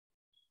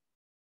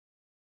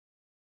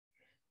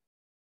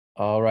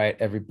All right,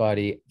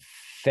 everybody.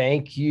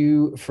 Thank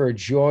you for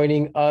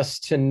joining us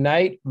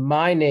tonight.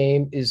 My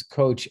name is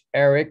Coach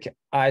Erik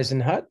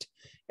Eisenhut,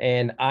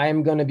 and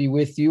I'm going to be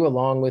with you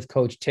along with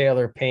Coach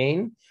Taylor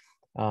Payne.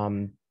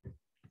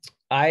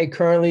 I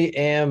currently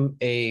am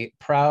a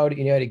proud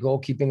United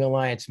Goalkeeping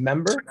Alliance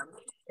member,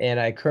 and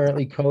I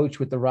currently coach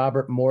with the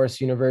Robert Morris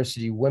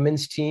University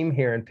women's team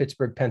here in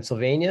Pittsburg,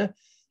 Pennsylvania.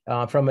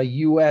 From a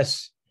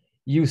U.S.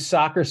 youth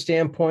soccer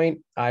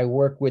standpoint, I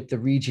work with the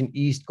Region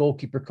East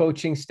goalkeeper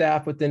coaching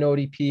staff within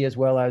ODP, as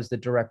well as the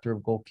director of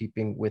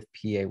goalkeeping with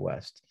PA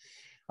West.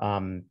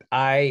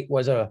 I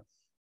was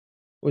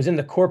in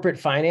the corporate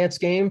finance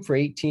game for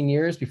 18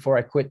 years before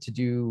I quit to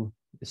do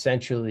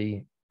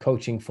essentially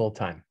coaching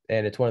full-time.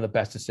 And it's one of the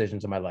best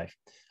decisions of my life.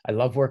 I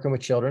love working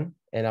with children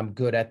and I'm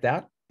good at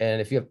that.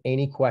 And if you have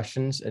any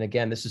questions, and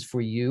again, this is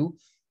for you,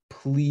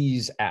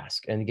 please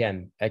ask. And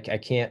again, I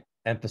can't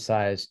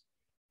emphasize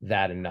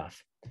that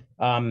enough.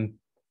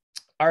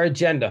 Our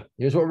agenda,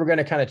 here's what we're going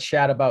to kind of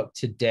chat about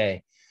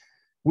today.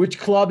 Which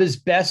club is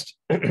best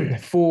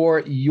for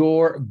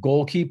your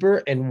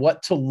goalkeeper and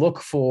what to look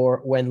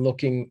for when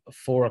looking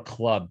for a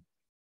club?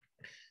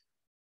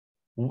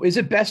 Is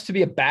it best to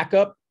be a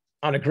backup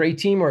on a great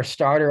team or a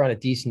starter on a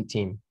decent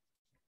team?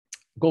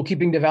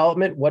 Goalkeeping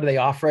development, what do they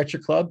offer at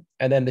your club?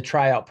 And then the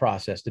tryout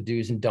process, the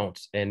do's and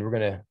don'ts. And we're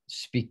going to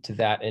speak to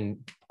that in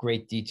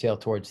great detail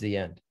towards the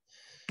end.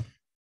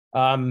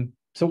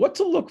 So what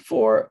to look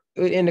for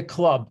in a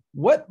club?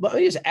 Let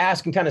me just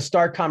ask and kind of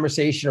start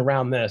conversation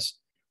around this.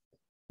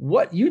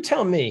 What you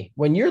tell me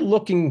when you're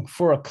looking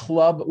for a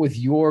club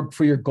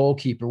for your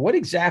goalkeeper, what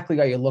exactly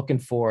are you looking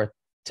for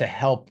to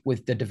help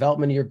with the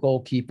development of your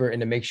goalkeeper and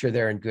to make sure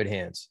they're in good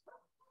hands?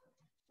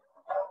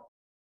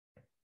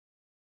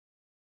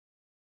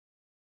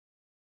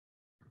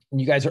 And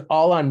you guys are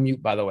all on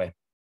mute, by the way.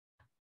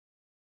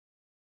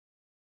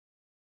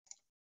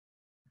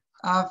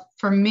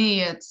 For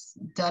me, it's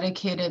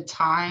dedicated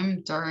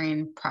time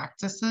during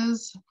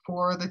practices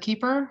for the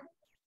keeper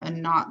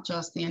and not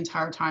just the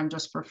entire time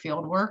just for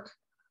field work.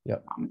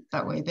 Yep.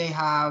 That way they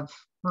have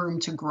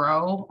room to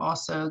grow.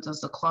 Also, does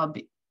the club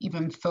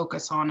even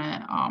focus on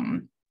it?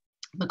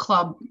 The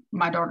club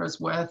my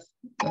daughter's with,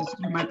 as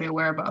you might be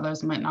aware, but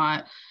others might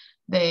not,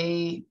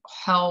 they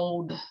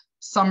held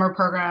summer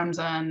programs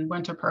and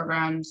winter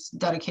programs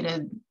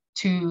dedicated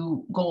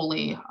to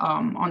goalie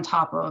on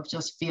top of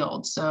just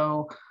field.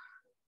 So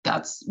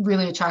that's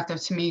really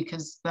attractive to me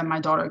because then my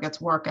daughter gets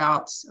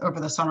workouts over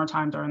the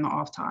summertime during the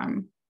off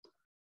time.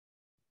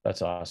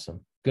 That's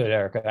awesome. Good,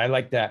 Erica. I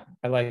like that.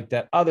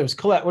 Others,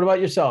 Colette, what about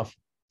yourself?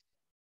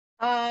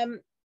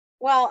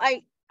 Well,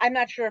 I'm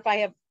not sure if I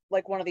have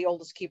like one of the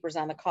oldest keepers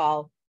on the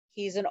call.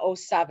 He's an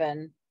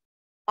 07.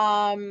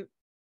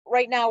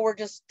 Right now we're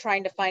just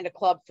trying to find a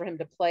club for him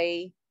to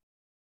play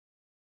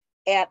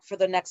at for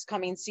the next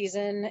coming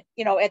season.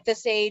 You know, at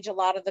this age, a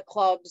lot of the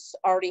clubs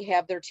already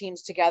have their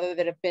teams together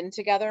that have been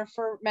together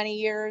for many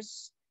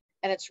years.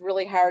 And it's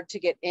really hard to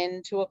get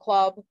into a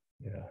club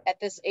at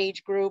this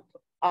age group.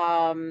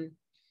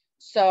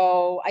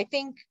 So I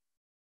think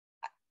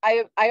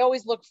I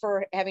always look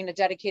for having a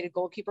dedicated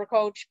goalkeeper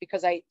coach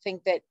because I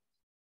think that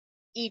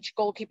each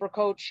goalkeeper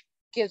coach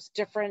gives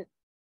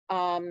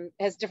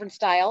has different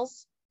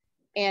styles.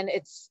 And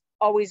it's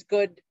always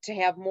good to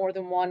have more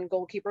than one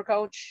goalkeeper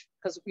coach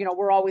because, you know,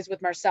 we're always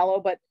with Marcelo,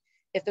 but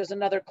if there's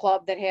another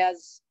club that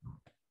has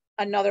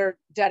another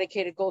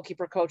dedicated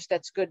goalkeeper coach,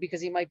 that's good because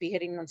he might be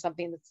hitting on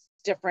something that's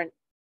different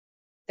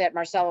that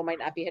Marcelo might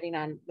not be hitting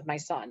on with my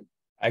son.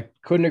 I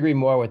couldn't agree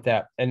more with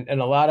that. And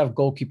a lot of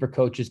goalkeeper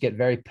coaches get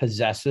very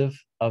possessive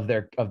of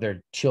their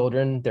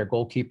children, their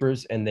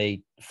goalkeepers, and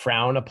they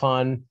frown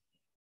upon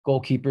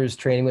goalkeepers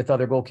training with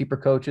other goalkeeper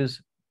coaches.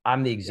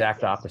 I'm the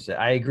exact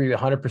opposite. I agree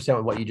 100%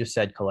 with what you just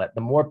said, Colette.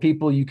 The more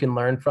people you can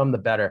learn from, the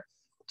better.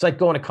 It's like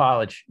going to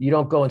college. You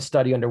don't go and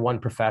study under one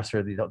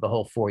professor the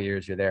whole 4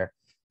 years you're there.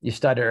 You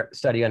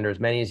study under as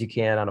many as you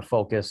can on a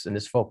focus, and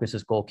this focus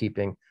is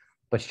goalkeeping.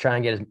 But you try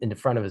and get in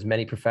front of as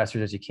many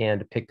professors as you can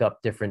to pick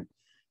up different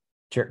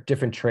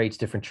traits,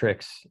 different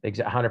tricks.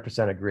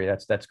 100% agree.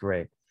 That's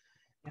great.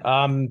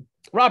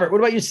 Robert, what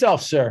about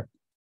yourself, sir?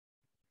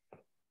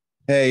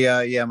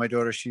 Hey, my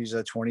daughter, she's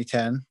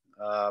 2010.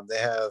 They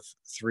have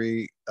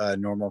 3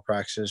 normal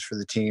practices for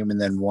the team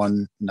and then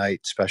 1 night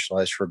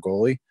specialized for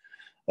goalie.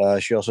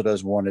 She also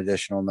does 1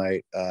 additional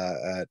night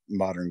at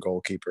Modern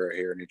Goalkeeper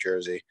here in New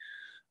Jersey.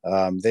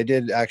 They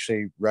did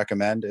actually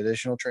recommend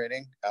additional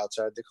training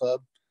outside the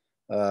club.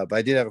 But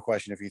I did have a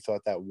question if you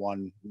thought that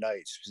 1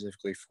 night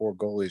specifically for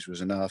goalies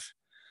was enough.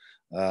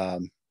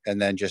 And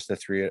then just the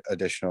 3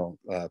 additional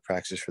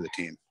practices for the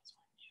team.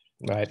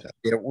 Right.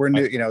 So, we're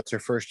new, it's her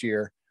first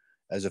year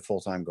as a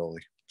full-time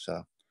goalie.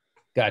 So.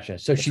 Gotcha.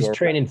 So she's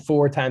training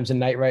 4 times a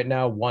night right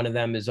now. One of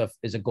them is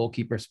a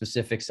goalkeeper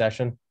specific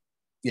session.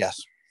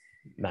 Yes.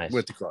 Nice.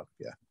 With the club.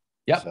 Yeah.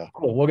 Yep. So.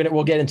 Cool.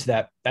 We'll get into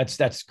that.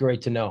 That's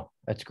great to know.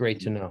 That's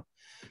great to know.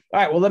 All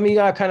right. Well, let me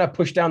kind of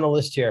push down the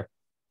list here.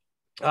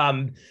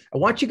 I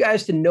want you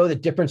guys to know the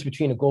difference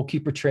between a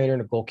goalkeeper trainer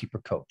and a goalkeeper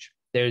coach.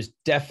 There's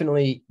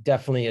definitely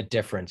a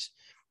difference.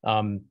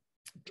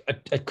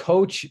 a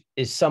coach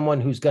is someone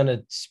who's going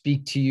to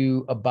speak to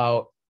you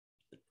about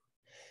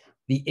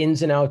the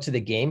ins and outs of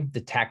the game,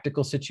 the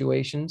tactical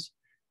situations.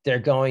 They're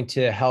going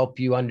to help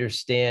you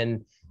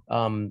understand,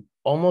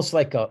 almost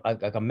like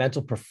a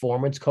mental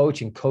performance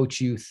coach, and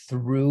coach you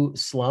through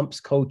slumps,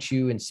 coach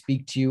you and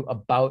speak to you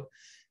about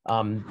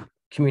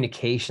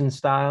communication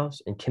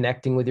styles and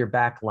connecting with your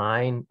back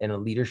line and a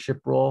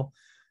leadership role.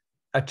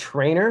 A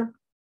trainer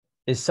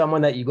is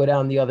someone that you go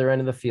down the other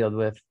end of the field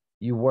with,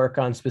 you work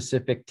on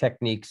specific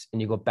techniques,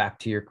 and you go back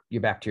to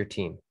your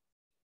team.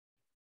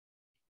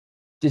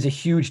 There's a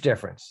huge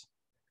difference.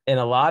 And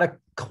a lot of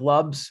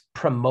clubs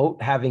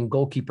promote having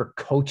goalkeeper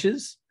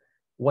coaches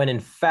when in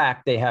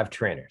fact they have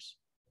trainers.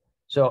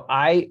 So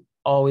I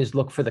always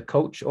look for the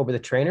coach over the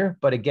trainer.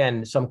 But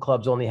again, some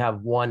clubs only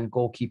have one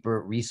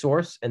goalkeeper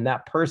resource, and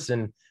that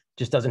person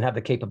just doesn't have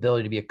the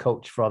capability to be a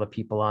coach for all the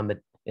people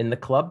in the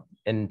club.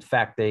 In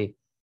fact, they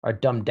are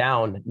dumbed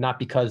down, not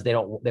because they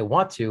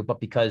want to, but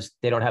because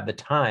they don't have the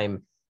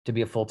time to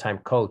be a full-time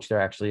coach. They're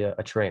actually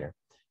a trainer.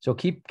 So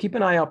keep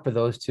an eye out for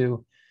those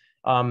two.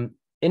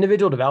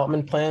 Individual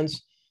development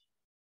plans.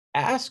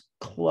 Ask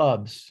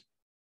clubs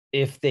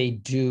if they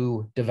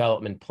do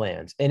development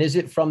plans, and is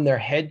it from their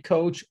head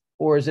coach,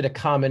 or is it a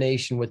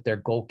combination with their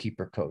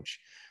goalkeeper coach?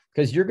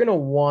 Because you're going to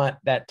want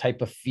that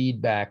type of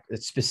feedback,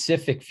 that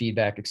specific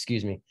feedback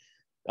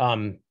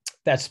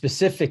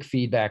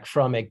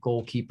from a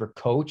goalkeeper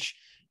coach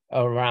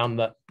around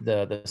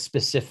the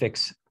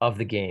specifics of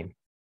the game.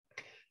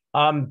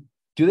 Do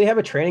they have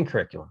a training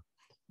curriculum?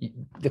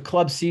 The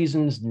club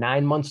season's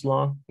 9 months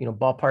long,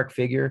 ballpark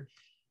figure.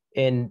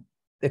 And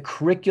the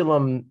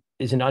curriculum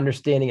is an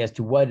understanding as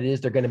to what it is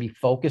they're going to be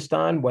focused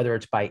on, whether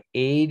it's by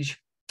age,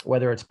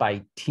 whether it's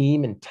by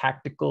team and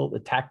tactics,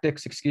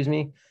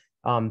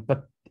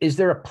 but is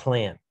there a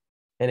plan?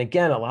 And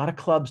again, a lot of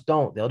clubs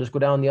don't. They'll just go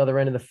down the other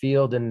end of the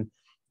field and,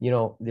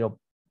 they'll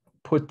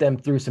put them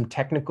through some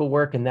technical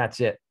work, and that's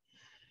it.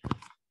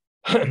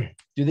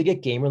 Do they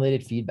get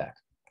game-related feedback?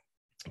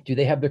 Do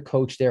they have their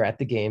coach there at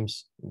the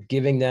games,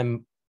 giving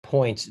them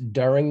points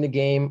during the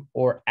game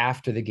or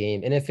after the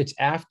game? And if it's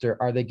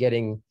after, are they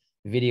getting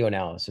video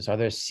analysis? Are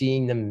they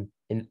seeing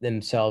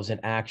themselves in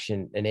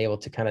action and able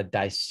to kind of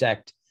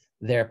dissect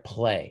their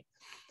play?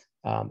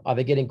 Are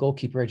they getting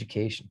goalkeeper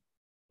education?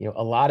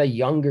 A lot of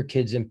younger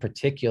kids in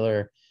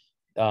particular,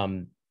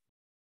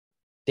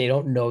 they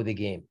don't know the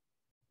game,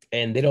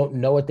 and they don't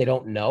know what they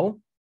don't know.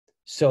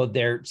 So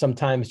they're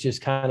sometimes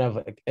just kind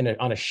of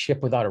on a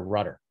ship without a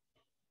rudder.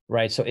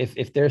 Right. So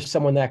if there's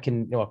someone that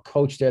can, a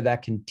coach there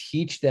that can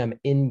teach them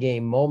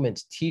in-game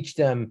moments, teach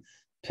them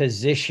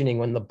positioning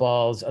when the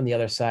ball's on the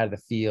other side of the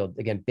field,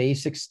 again,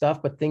 basic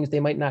stuff, but things they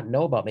might not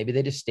know about. Maybe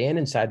they just stand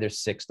inside their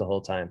six the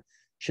whole time.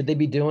 Should they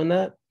be doing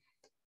that?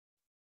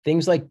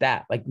 Things like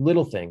that, like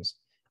little things.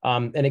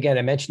 And again,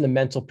 I mentioned the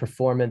mental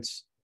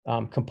performance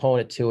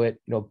component to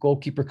it.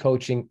 Goalkeeper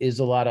coaching is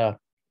a lot of,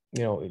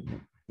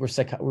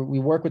 we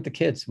work with the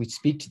kids. We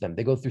speak to them.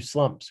 They go through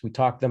slumps. We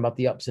talk to them about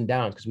the ups and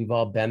downs because we've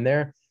all been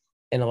there.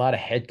 And a lot of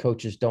head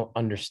coaches don't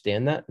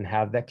understand that and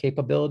have that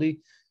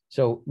capability.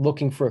 So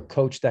looking for a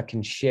coach that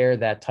can share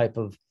that type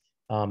of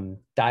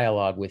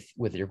dialogue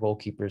with your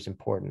goalkeeper is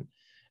important.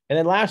 And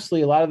then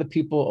lastly, a lot of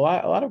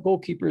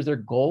goalkeepers, their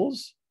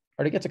goals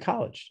are to get to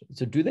college.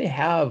 So do they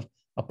have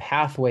a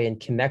pathway and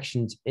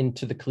connections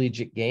into the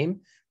collegiate game?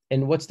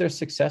 And what's their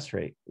success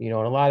rate? And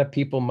a lot of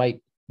people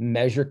might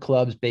measure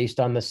clubs based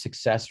on the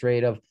success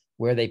rate of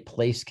where they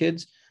place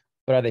kids.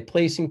 But are they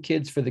placing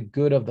kids for the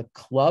good of the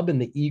club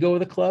and the ego of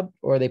the club?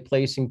 Or are they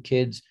placing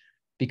kids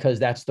because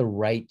that's the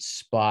right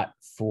spot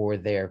for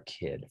their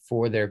kid,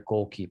 for their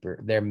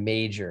goalkeeper, their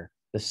major,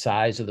 the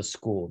size of the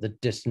school, the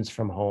distance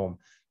from home?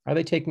 Are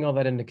they taking all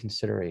that into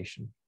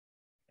consideration?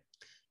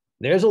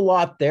 There's a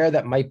lot there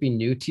that might be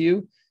new to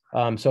you.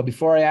 So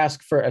before I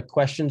ask for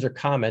questions or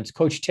comments,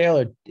 Coach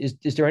Taylor,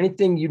 is there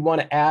anything you'd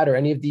want to add or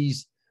any of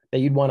these that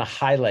you'd want to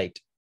highlight?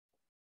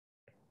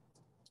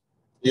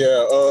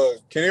 Yeah,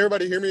 can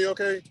everybody hear me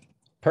okay?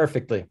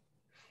 Perfectly.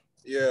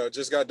 Yeah,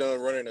 just got done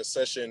running a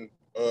session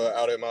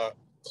out at my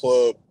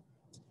club.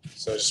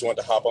 So I just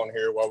wanted to hop on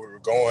here while we were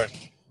going.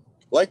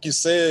 Like you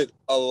said,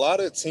 a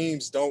lot of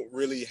teams don't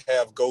really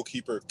have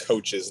goalkeeper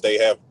coaches. They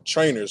have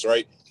trainers,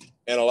 right?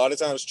 And a lot of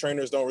times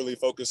trainers don't really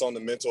focus on the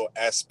mental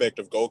aspect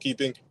of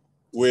goalkeeping,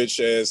 which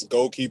as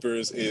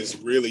goalkeepers is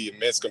really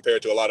immense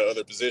compared to a lot of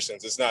other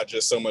positions. It's not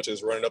just so much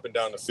as running up and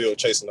down the field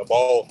chasing the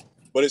ball,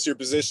 but it's your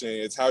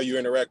positioning. It's how you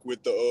interact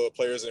with the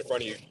players in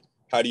front of you.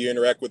 How do you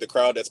interact with the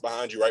crowd that's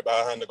behind you, right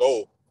behind the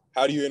goal?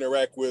 How do you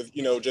interact with,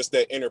 just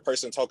that inner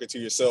person talking to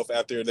yourself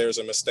after there's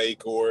a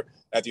mistake or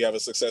after you have a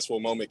successful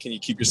moment? Can you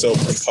keep yourself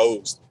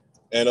composed?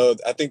 And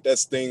I think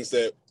that's things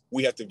that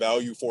we have to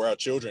value for our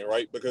children,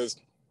 right? Because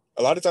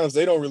a lot of times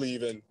they don't really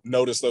even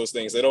notice those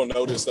things. They don't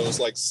notice those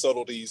like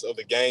subtleties of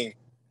the game.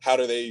 How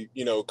do they,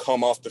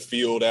 come off the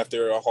field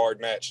after a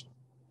hard match?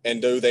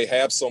 And do they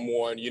have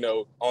someone,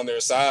 on their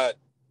side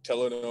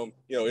telling them,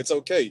 it's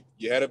okay.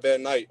 You had a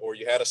bad night or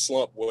you had a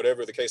slump,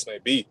 whatever the case may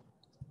be.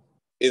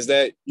 is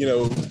that,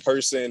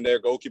 person, their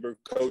goalkeeper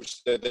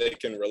coach that they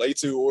can relate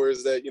to, or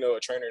is that, a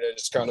trainer that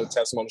just kind of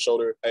taps them on the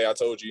shoulder? Hey, I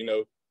told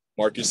you,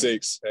 mark your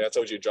 6. Hey, I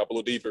told you to drop a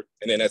little deeper.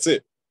 And then that's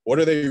it. What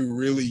are they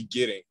really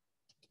getting?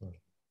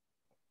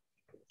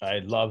 I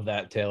love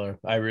that, Taylor.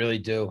 I really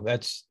do.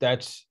 That's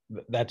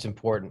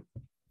important.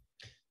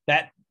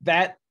 That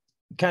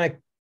kind of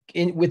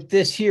with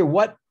this here,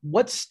 what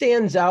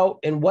stands out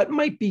and what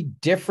might be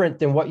different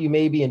than what you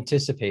maybe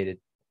anticipated?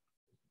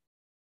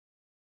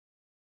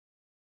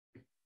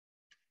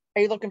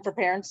 Are you looking for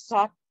parents to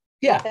talk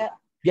about that?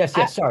 Yes.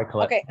 Sorry,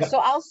 Colette. Okay, so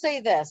I'll say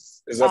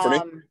this. Is that for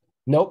me?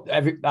 Nope.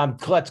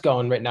 Colette's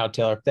going right now,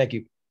 Taylor. Thank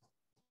you.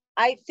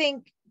 I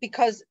think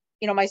because,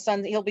 my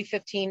son, he'll be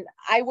 15.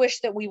 I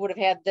wish that we would have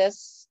had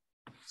this.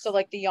 So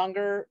like the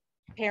younger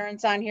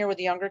parents on here with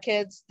the younger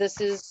kids,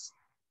 this is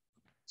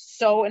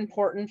so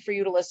important for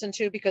you to listen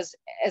to, because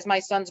as my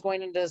son's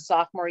going into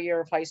sophomore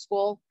year of high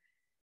school,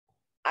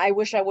 I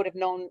wish I would have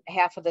known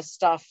half of this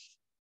stuff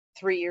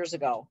 3 years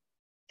ago,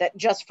 that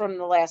just from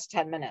the last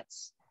 10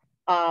 minutes.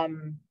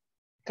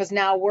 Because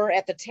now we're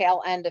at the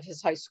tail end of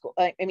his high school.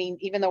 I mean,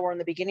 even though we're in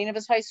the beginning of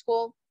his high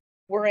school,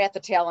 we're at the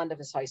tail end of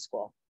his high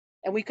school,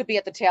 and we could be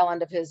at the tail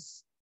end of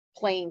his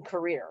playing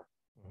career.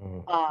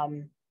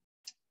 Mm-hmm.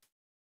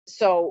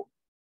 So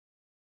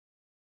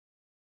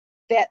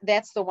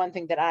that's the one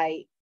thing that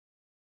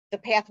the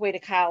pathway to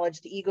college,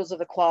 the egos of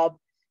the club,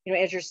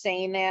 as you're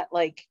saying that,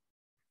 like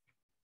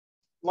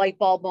light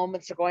bulb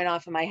moments are going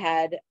off in my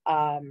head.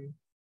 I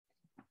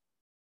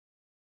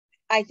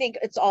think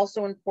it's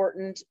also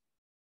important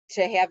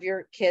to have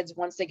your kids,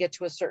 once they get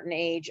to a certain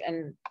age,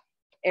 and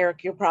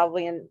Eric, you're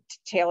probably, and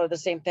Taylor, the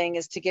same thing,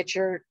 is to get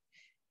your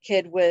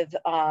kid with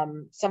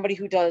somebody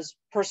who does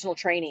personal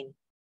training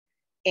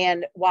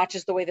and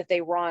watches the way that they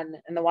run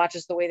and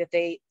watches the way that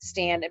they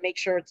stand, and make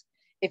sure it's,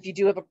 if you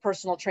do have a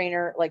personal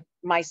trainer, like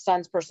my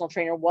son's personal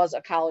trainer was a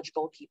college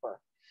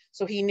goalkeeper,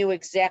 so he knew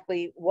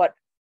exactly what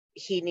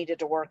he needed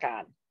to work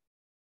on.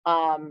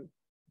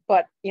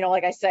 But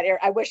like I said,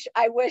 Eric, I wish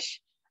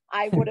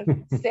I would have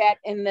sat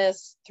in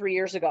this 3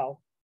 years ago,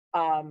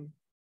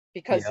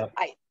 because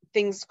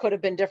things could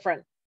have been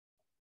different.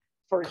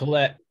 For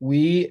Colette,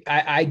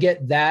 I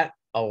get that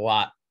a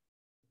lot.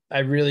 I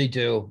really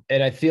do.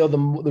 And I feel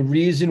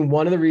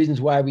one of the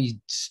reasons why we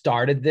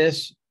started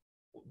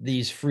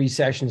these free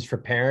sessions for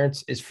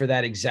parents is for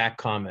that exact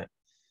comment,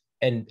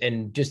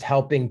 and just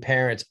helping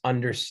parents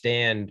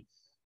understand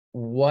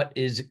what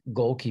is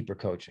goalkeeper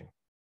coaching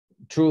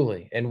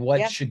truly, and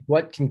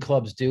what can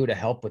clubs do to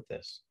help with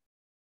this.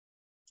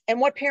 And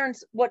what you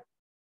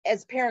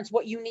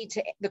need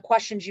to, the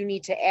questions you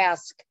need to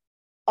ask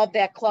of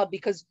that club,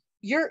 because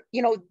you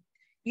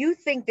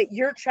think that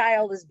your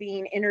child is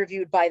being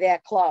interviewed by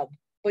that club,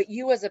 but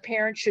you as a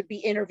parent should be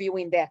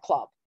interviewing that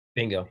club.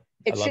 Bingo.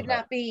 It should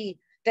not be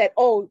that,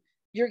 oh,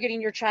 you're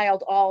getting your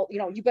child all,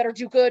 you better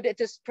do good at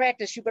this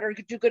practice, you better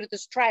do good at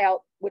this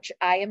tryout, which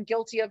I am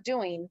guilty of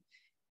doing.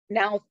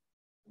 Now,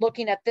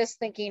 looking at this,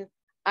 thinking,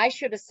 I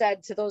should have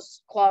said to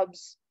those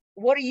clubs,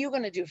 what are you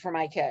going to do for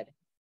my kid?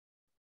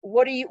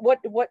 We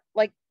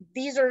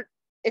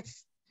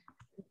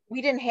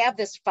didn't have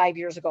this 5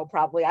 years ago,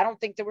 probably. I don't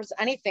think there was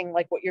anything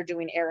like what you're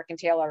doing, Eric and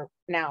Taylor,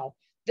 now.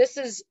 This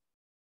is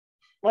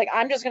like,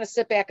 I'm just going to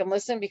sit back and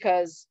listen,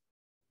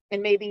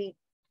 and maybe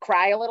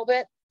cry a little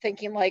bit,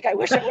 thinking like, I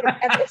wish I would have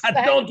had this.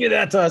 Don't do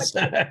that to us.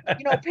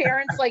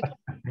 Parents like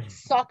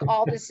suck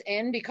all this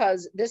in,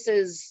 because this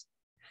is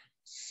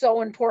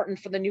so important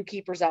for the new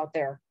keepers out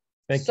there.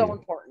 So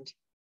important.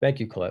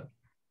 Thank you, Colette.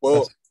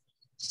 Well,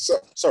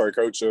 sorry,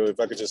 Coach, if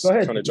I could just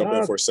kind of jump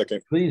in for a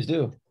second. Please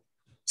do.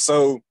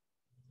 So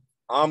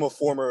I'm a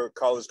former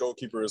college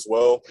goalkeeper as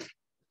well.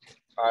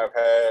 I've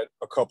had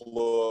a couple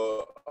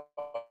of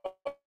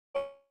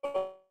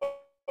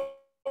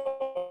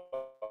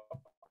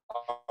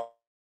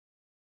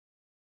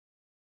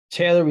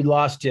Taylor, we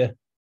lost you.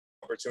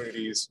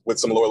 Opportunities with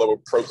some lower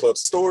level pro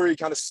clubs. Story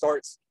kind of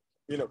starts,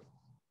 can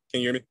you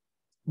hear me?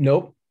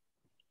 Nope.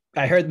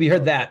 We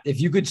heard that.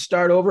 If you could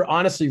start over,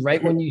 honestly,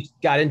 right when you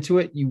got into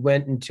it, you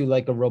went into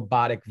like a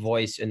robotic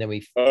voice, and then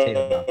we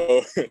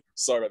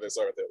sorry about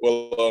that.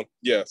 Well,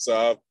 so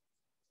I'm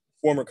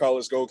former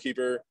college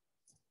goalkeeper.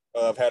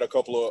 I've had a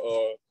couple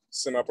of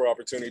semi-pro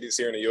opportunities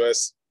here in the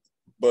U.S.,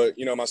 but,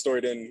 my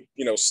story didn't,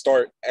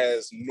 start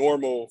as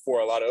normal for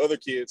a lot of other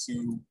kids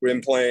who've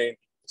been playing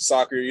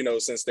soccer,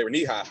 since they were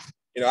knee high.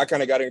 I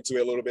kind of got into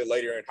it a little bit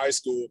later in high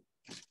school,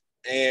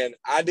 and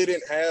I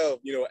didn't have,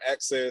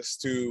 access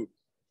to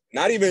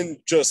not even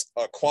just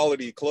a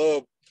quality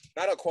club,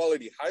 not a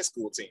quality high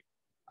school team.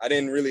 I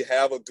didn't really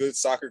have a good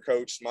soccer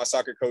coach. My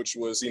soccer coach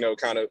was,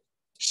 kind of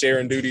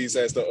sharing duties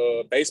as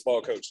the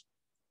baseball coach.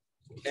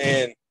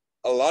 And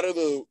a lot of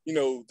the,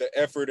 the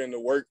effort and the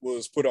work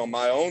was put on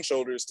my own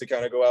shoulders to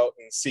kind of go out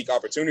and seek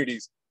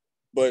opportunities.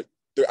 But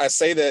I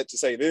say that to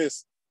say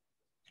this,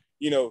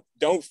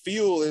 don't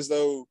feel as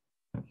though,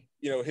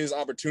 his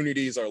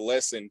opportunities are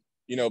lessened,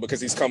 because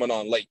he's coming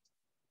on late.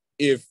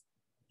 If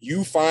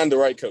you find the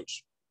right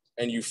coach,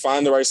 and you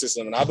find the right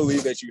system, and I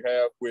believe that you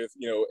have with,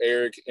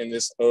 Eric and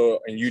this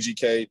and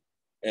UGK,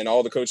 and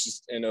all the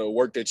coaches and the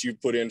work that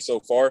you've put in so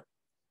far,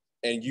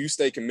 and you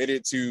stay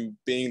committed to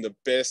being the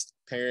best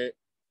parent,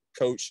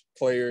 coach,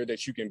 player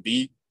that you can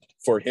be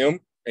for him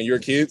and your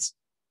kids,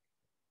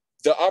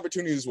 the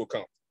opportunities will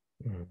come,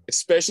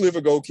 especially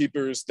for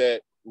goalkeepers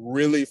that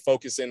really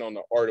focus in on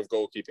the art of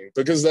goalkeeping,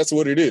 because that's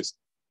what it is.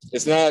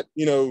 It's not,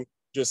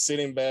 just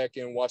sitting back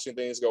and watching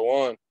things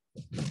go on.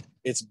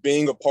 It's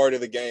being a part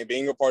of the game,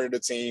 being a part of the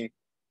team,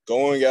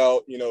 going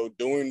out,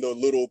 doing the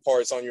little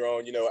parts on your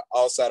own,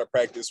 outside of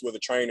practice with a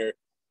trainer,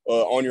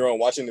 on your own,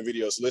 watching the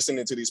videos,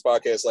 listening to these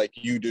podcasts like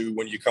you do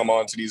when you come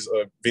on to these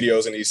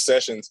videos and these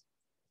sessions.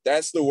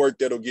 That's the work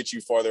that'll get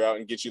you farther out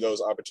and get you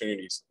those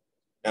opportunities.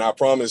 And I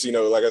promise,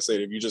 like I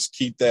said, if you just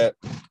keep that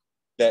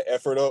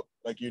effort up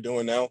like you're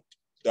doing now,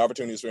 the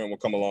opportunities for him will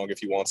come along if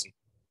he wants them.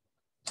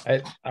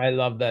 I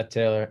love that,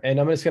 Taylor. And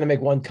I'm just going to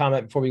make one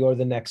comment before we go to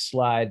the next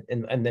slide.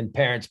 And then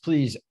parents,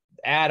 please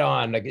add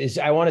on.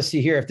 I want to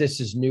see here if this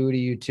is new to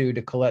you too,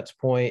 to Colette's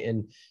point,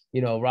 and,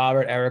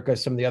 Robert, Erica,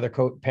 some of the other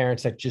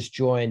parents that just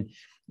joined,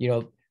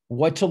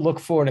 what to look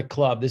for in a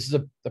club. This is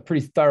a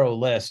pretty thorough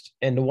list.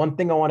 And the one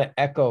thing I want to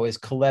echo is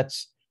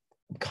Colette's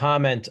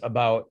comment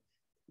about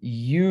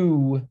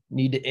you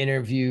need to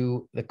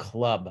interview the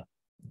club,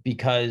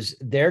 because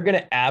they're going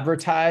to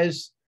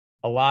advertise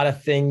a lot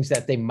of things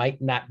that they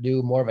might not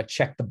do, more of a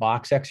check the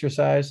box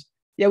exercise.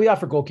 Yeah, we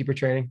offer goalkeeper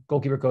training,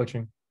 goalkeeper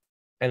coaching.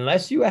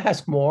 Unless you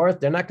ask more,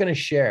 they're not going to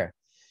share.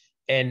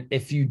 And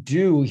if you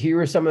do, here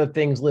are some of the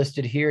things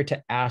listed here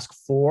to ask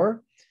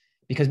for,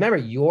 because remember,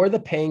 you're the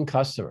paying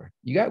customer.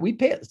 We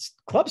pay.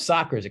 Club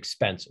soccer is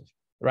expensive,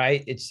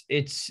 right?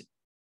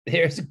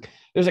 There's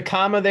a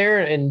comma there,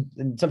 and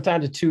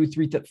sometimes it's $2,000,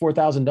 $3,000,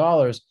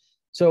 $4,000.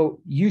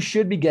 So you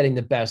should be getting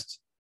the best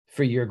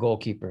for your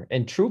goalkeeper.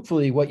 And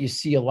truthfully, what you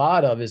see a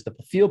lot of is the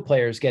field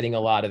players getting a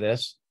lot of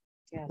this,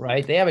 yes.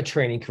 Right? They have a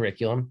training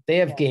curriculum. They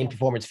have game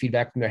performance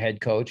feedback from their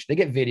head coach. They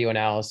get video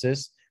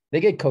analysis. They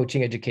get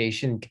coaching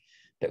education.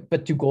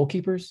 But do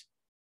goalkeepers?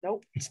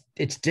 Nope.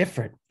 It's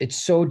different.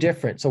 It's so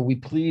different. So we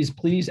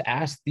please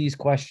ask these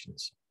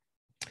questions.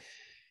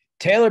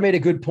 Taylor made a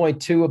good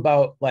point too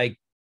about like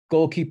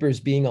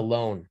goalkeepers being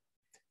alone.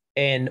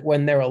 And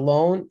when they're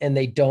alone and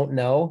they don't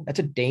know, that's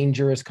a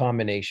dangerous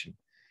combination.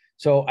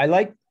 So I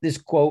like this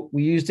quote.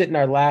 We used it in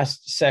our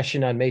last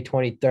session on May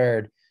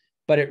 23rd,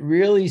 but it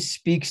really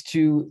speaks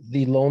to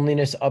the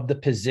loneliness of the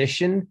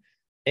position,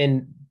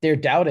 and they're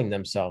doubting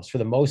themselves for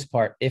the most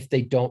part if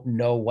they don't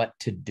know what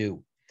to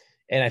do.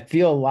 And I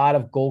feel a lot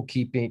of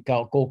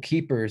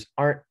goalkeepers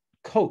aren't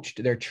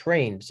coached. They're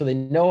trained. So they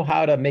know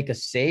how to make a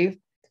save,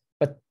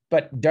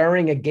 but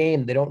during a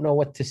game, they don't know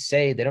what to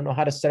say. They don't know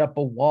how to set up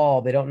a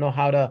wall. They don't know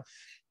how to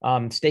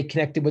stay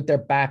connected with their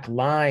back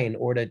line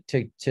or to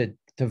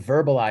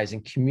verbalize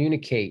and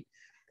communicate.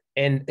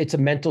 And it's a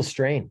mental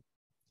strain.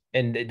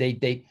 And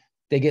they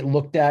get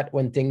looked at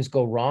when things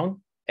go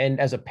wrong. And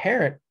as a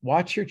parent,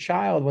 watch your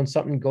child when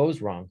something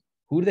goes wrong.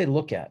 Who do they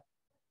look at?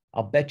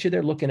 I'll bet you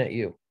they're looking at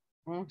you.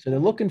 So they're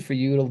looking for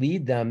you to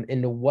lead them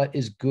into what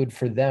is good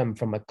for them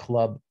from a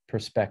club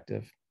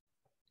perspective.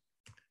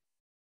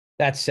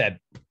 That said,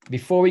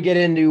 before we get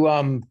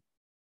into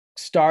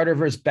starter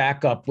versus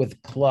backup with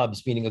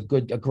clubs, meaning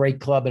a great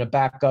club and a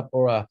backup,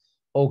 or a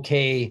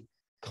okay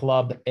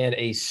club and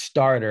a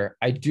starter,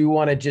 I do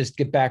want to just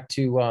get back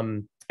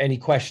to any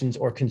questions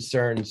or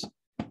concerns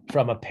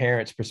from a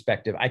parent's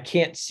perspective. I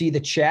can't see the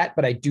chat,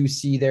 but I do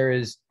see there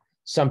is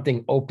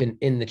something open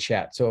in the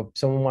chat. So if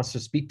someone wants to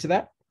speak to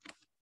that.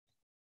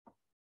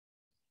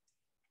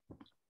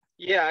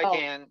 Yeah, I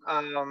can.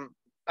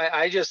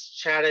 I just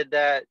chatted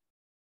that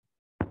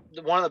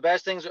one of the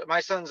best things,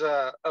 my son's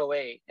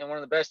 08, and one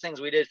of the best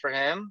things we did for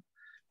him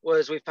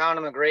was we found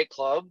him a great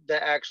club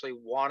that actually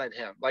wanted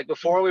him. Like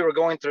before we were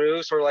going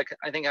through, sort of like,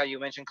 I think how you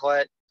mentioned,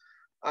 Colette,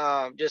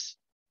 just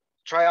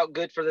try out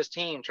good for this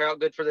team.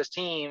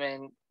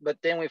 But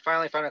then we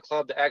finally found a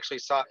club that actually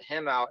sought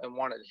him out and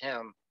wanted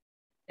him.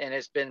 And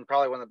it's been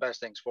probably one of the best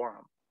things for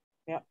him.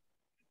 Yeah.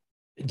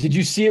 Did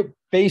you see it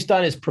based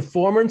on his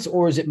performance,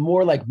 or is it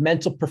more like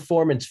mental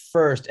performance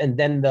first and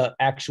then the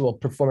actual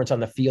performance on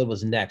the field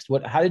was next?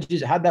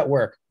 How'd that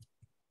work?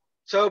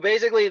 So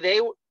basically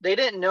they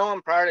didn't know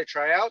him prior to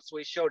tryouts.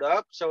 We showed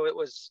up. So it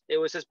was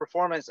his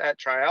performance at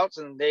tryouts,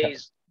 and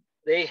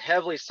they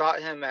heavily sought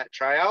him at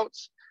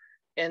tryouts.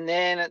 And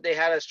then they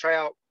had us try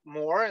out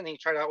more, and he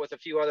tried out with a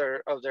few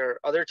other of their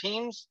other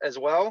teams as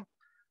well.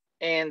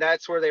 And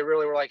that's where they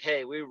really were like,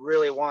 hey, we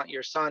really want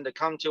your son to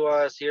come to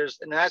us.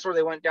 And that's where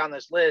they went down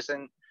this list.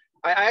 And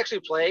I actually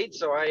played,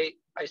 so I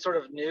sort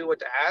of knew what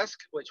to ask,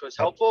 which was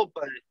helpful.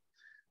 But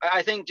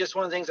I think just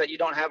one of the things that you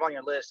don't have on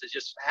your list is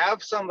just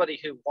have somebody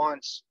who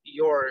wants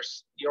your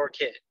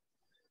kid.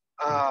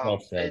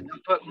 And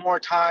put more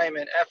time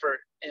and effort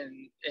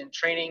in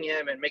training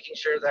him and making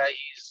sure that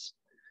he's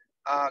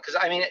because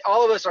I mean,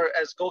 all of us are,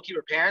 as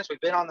goalkeeper parents,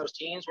 we've been on those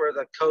teams where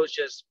the coach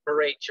just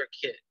berates your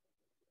kid.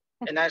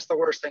 And that's the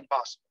worst thing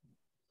possible.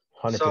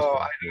 100%. So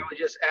I would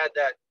just add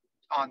that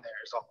on there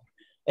is all.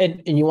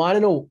 And you want to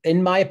know,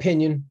 in my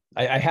opinion,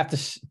 I have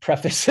to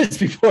preface this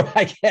before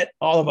I get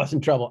all of us in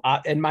trouble.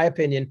 In my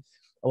opinion,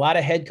 A lot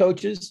of head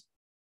coaches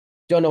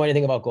don't know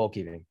anything about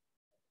goalkeeping.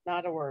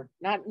 Not a word.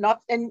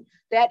 Not, and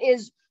that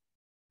is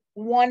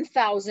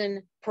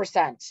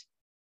 1000%.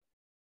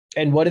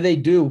 And what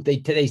do?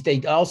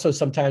 They also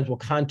sometimes will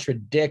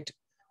contradict,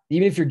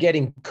 even if you're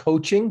getting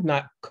coaching,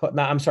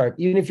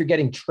 even if you're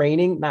getting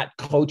training, not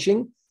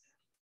coaching,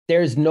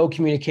 there's no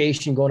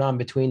communication going on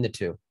between the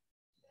two.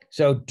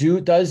 So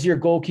does your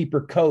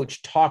goalkeeper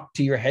coach talk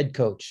to your head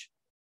coach?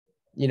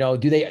 You know,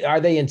 are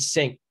they in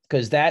sync?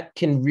 Because that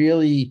can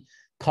really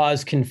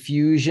cause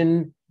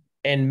confusion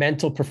and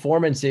mental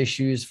performance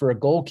issues for a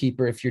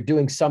goalkeeper if you're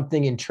doing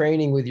something in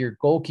training with your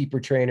goalkeeper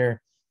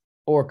trainer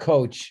or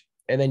coach,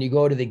 and then you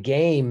go to the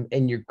game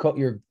and your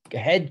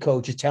head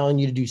coach is telling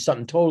you to do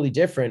something totally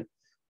different,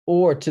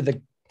 or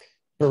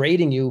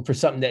berating you for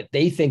something that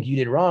they think you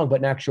did wrong, but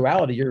in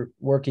actuality you're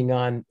working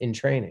on in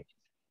training.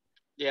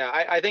 Yeah,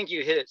 I think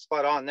you hit it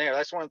spot on there.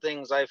 That's one of the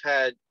things I've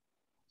had.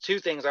 Two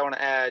things I want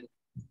to add.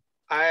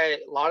 A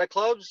lot of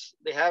clubs,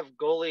 they have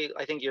goalie.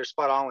 I think you're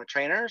spot on with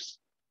trainers.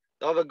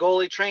 They'll have a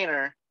goalie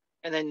trainer,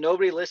 and then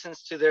nobody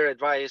listens to their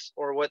advice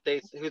or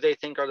who they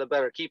think are the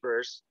better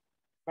keepers.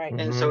 Right.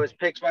 And so it's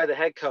picked by the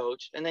head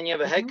coach. And then you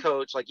have a head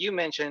coach, like you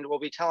mentioned, will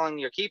be telling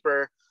your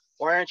keeper,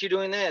 why aren't you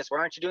doing this? Why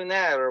aren't you doing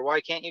that? Or why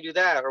can't you do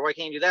that? Or why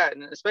can't you do that?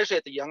 And especially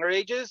at the younger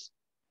ages,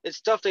 it's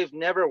stuff they've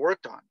never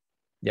worked on.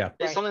 Yeah.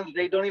 It's something that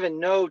they don't even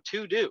know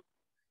to do.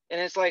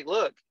 And it's like,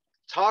 look,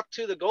 talk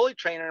to the goalie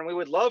trainer, and we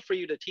would love for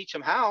you to teach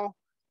him how,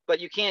 but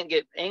you can't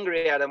get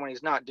angry at him when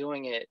he's not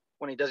doing it,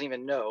 when he doesn't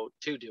even know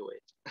to do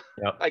it.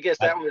 Yep. I guess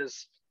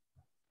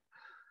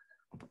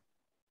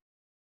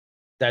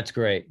that's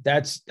great.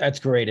 That's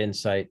great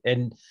insight.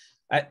 And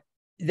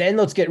then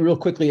let's get real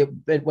quickly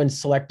at when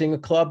selecting a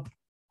club,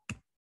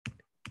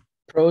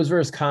 pros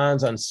versus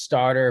cons on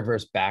starter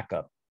versus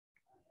backup.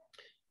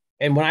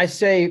 And when I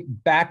say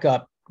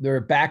backup, they're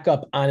a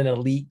backup on an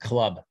elite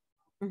club,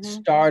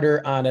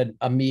 starter on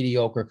a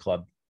mediocre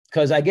club.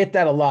 Because I get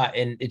that a lot.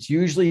 And it's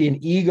usually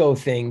an ego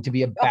thing to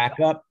be a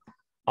backup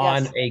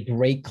on a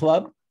great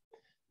club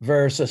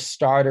versus a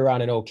starter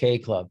on an okay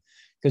club.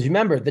 Because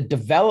remember, the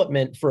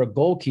development for a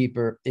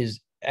goalkeeper is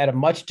at a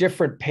much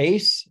different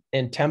pace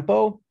and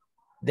tempo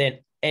than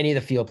any of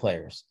the field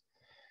players.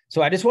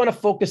 So I just want to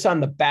focus on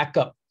the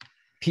backup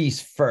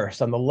piece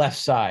first on the left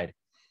side.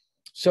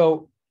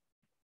 So,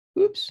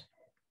 the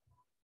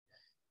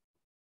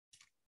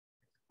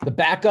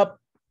backup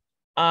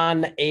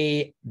on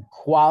a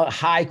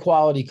high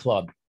quality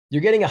club,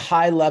 you're getting a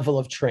high level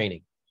of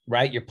training,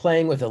 right? You're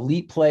playing with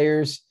elite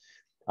players.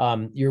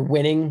 You're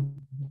winning.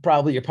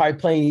 You're probably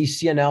playing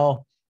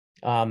ECNL,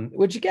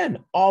 which again,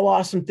 all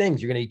awesome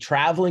things. You're going to be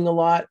traveling a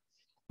lot,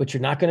 but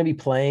you're not going to be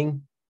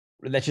playing.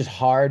 That's just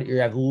hard. You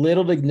have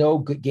little to no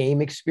good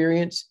game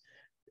experience.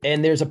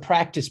 And there's a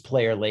practice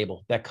player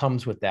label that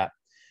comes with that.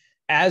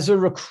 As a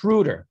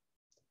recruiter,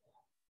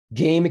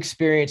 game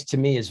experience to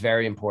me is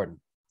very important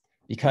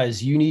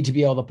because you need to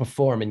be able to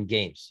perform in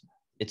games.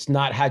 It's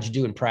not how'd you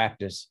do in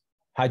practice,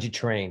 how'd you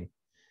train.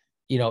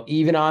 You know,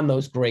 even on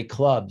those great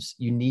clubs,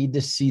 you need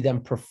to see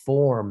them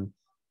perform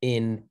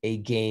in a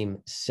game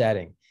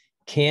setting.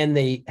 Can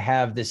they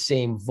have the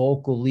same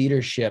vocal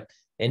leadership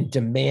and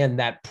demand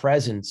that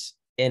presence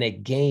in a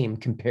game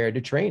compared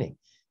to training?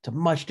 It's a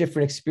much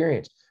different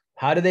experience.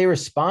 How do they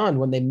respond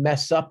when they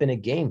mess up in a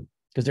game?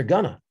 Because they're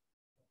gonna,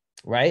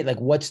 right? Like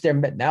what's their,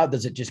 now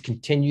does it just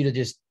continue to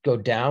just go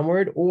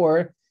downward?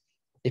 Or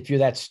if you're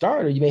that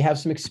starter, you may have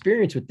some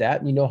experience with that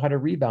and you know how to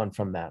rebound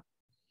from that.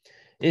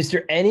 Is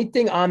there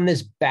anything on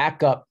this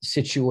backup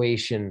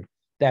situation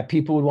that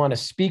people would want to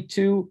speak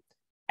to,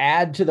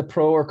 add to the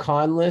pro or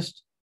con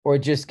list, or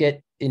just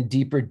get in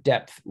deeper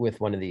depth with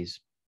one of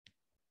these?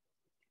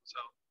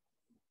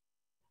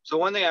 So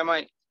one thing I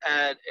might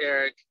add,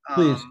 Eric,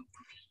 please.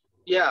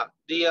 Yeah,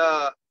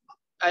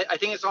 I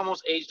think it's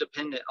almost age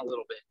dependent a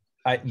little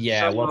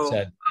bit. Well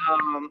said.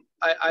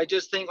 I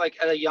just think like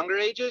at a younger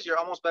ages, you're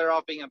almost better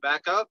off being a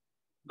backup,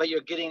 but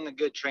you're getting the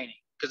good training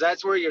because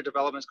that's where your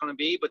development's going to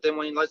be. But then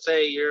when, let's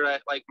say you're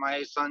at like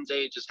my son's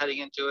age, just heading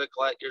into it,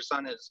 Colette, your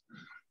son is,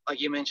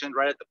 like you mentioned,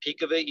 right at the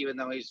peak of it, even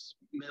though he's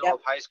middle of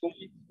high school,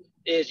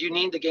 is you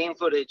need the game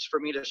footage for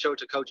me to show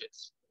to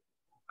coaches.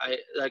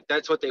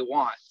 That's what they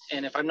want.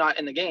 And if I'm not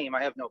in the game,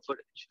 I have no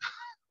footage.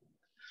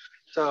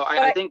 So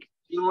I think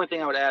the only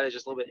thing I would add is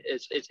just a little bit,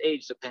 it's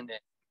age dependent.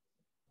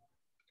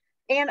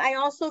 And I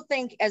also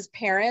think as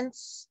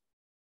parents,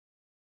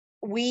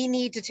 we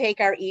need to take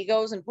our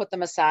egos and put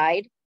them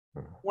aside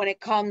when it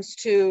comes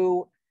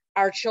to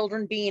our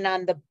children being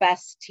on the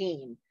best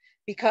team,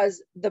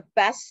 because the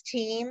best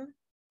team,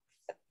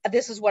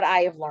 this is what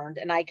I have learned,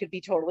 and I could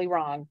be totally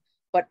wrong,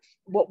 but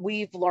what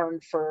we've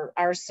learned for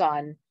our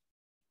son,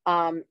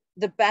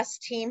 the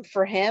best team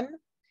for him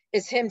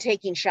is him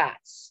taking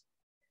shots,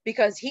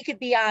 because he could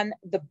be on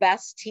the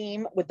best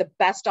team with the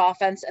best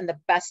offense and the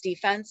best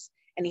defense,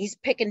 and he's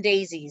picking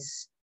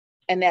daisies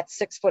in that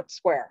 6 foot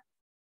square,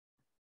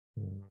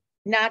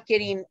 not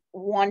getting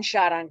one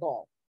shot on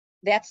goal.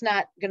 That's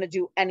not going to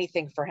do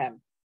anything for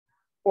him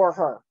or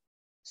her.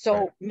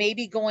 So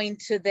maybe going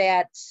to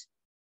that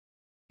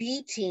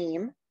B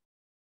team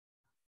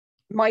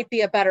might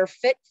be a better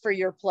fit for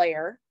your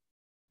player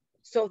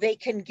so they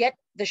can get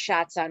the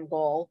shots on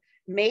goal,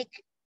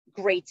 make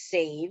great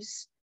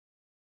saves,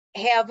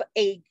 have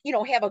a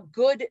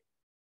good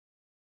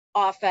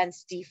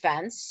offense,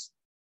 defense,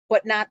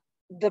 but not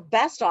the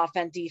best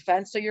offense,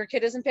 defense. So your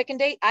kid isn't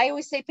I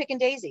always say picking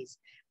daisies.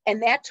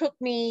 And that took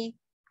me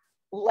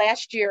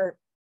last year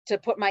to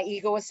put my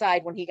ego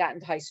aside when he got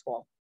into high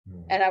school.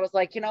 And I was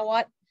like, you know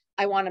what?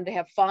 I want him to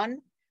have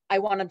fun. I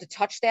want him to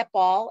touch that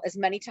ball as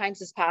many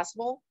times as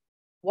possible.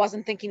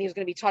 Wasn't thinking he was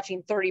going to be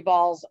touching 30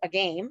 balls a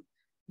game,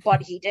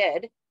 but he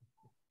did.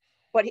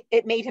 But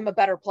it made him a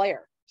better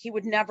player. He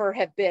would never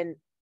have been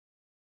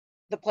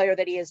the player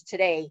that he is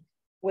today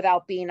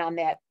without being on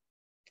that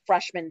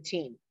freshman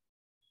team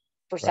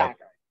for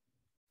soccer.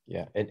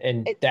 Yeah.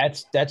 And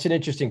that's an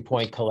interesting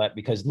point, Colette,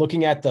 because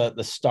looking at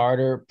the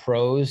starter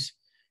pros,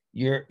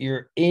 your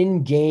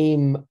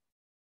in-game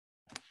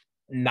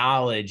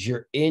knowledge,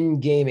 your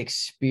in-game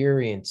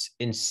experience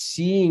in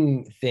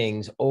seeing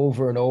things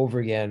over and over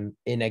again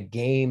in a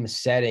game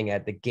setting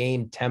at the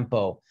game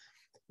tempo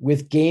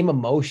with game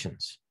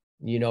emotions,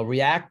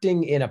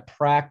 reacting in a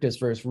practice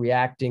versus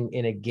reacting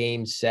in a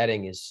game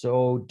setting is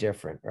so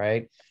different,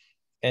 right?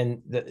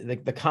 And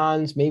the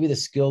cons, maybe the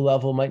skill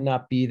level might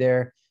not be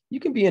there. You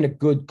can be in a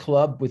good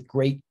club with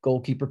great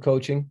goalkeeper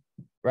coaching,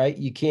 right?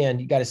 You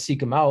got to seek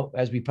them out,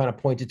 as we kind of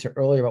pointed to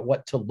earlier about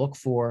what to look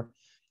for.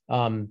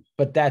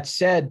 But that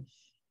said,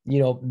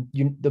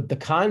 the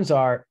cons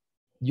are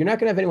you're not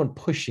going to have anyone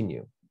pushing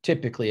you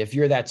typically if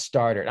you're that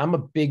starter. And I'm a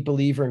big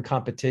believer in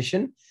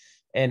competition.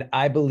 And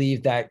I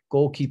believe that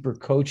goalkeeper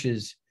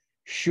coaches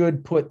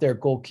should put their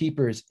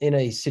goalkeepers in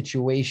a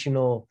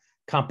situational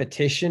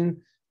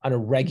competition on a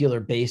regular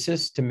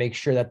basis to make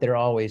sure that they're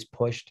always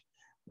pushed.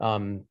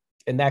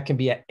 And that can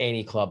be at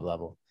any club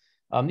level.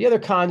 The other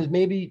con is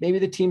maybe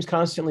the team's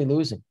constantly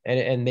losing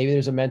and maybe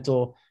there's a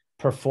mental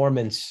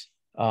performance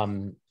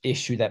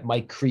issue that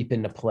might creep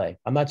into play.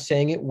 I'm not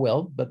saying it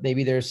will, but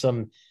maybe there's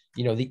some,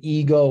 the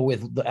ego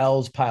with the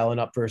L's piling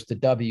up versus the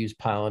W's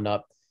piling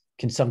up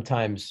can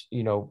sometimes,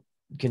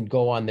 can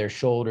go on their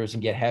shoulders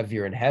and get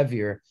heavier and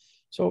heavier.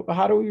 So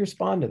how do we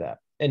respond to that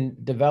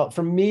and develop?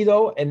 For me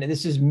though, and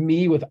this is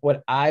me with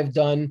what I've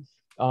done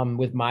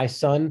with my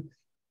son,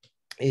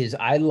 is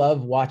I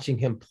love watching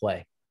him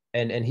play.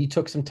 And he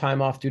took some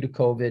time off due to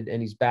COVID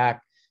and he's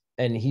back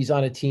and he's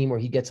on a team where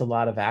he gets a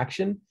lot of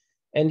action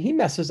and he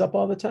messes up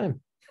all the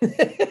time.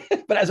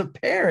 But as a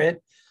parent,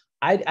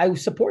 I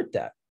support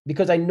that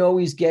because I know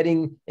he's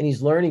getting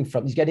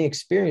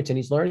experience and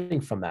he's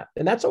learning from that.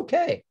 And that's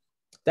okay.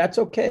 That's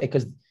okay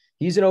because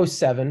he's an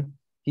 07.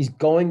 He's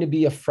going to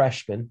be a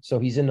freshman. So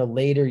he's in the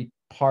later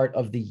part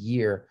of the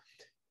year,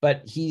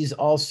 but he's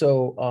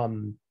also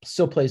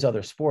still plays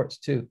other sports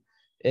too.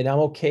 And I'm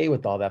okay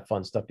with all that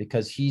fun stuff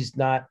because he's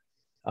not,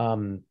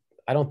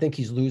 I don't think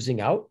he's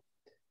losing out.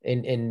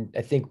 And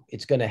I think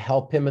it's going to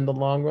help him in the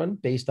long run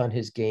based on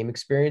his game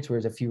experience.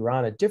 Whereas if you were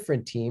on a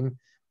different team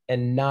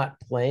and not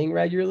playing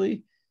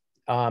regularly,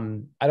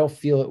 I don't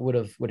feel it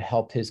would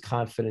help his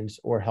confidence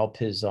or help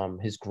his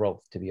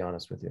growth, to be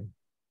honest with you.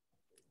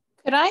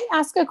 Could I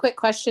ask a quick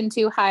question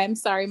too? Hi, I'm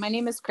sorry. My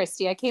name is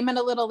Christy. I came in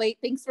a little late.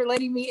 Thanks for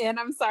letting me in.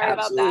 I'm sorry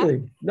about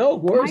that. No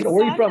worries.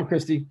 Where are you from,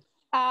 Christy?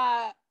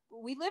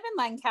 We live in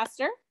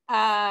Lancaster,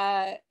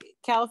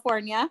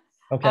 California.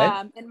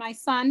 Okay. And my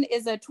son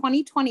is a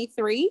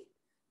 2023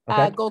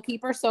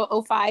 goalkeeper,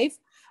 so 05.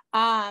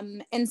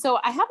 And so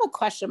I have a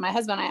question. My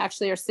husband and I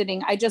actually are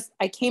sitting.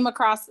 I came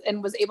across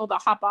and was able to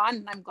hop on,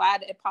 and I'm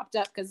glad it popped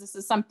up because this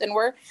is something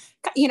we're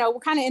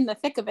kind of in the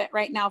thick of it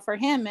right now for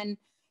him. And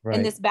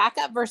this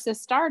backup versus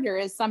starter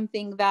is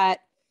something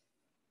that,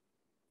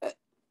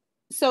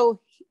 so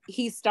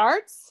he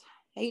starts,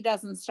 he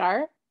doesn't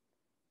start.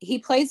 He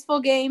plays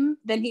full game,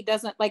 then he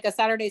doesn't, like a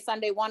Saturday,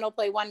 Sunday, one will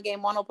play one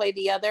game, one will play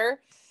the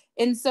other.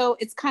 And so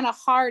it's kind of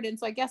hard. And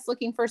so I guess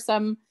looking for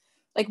some,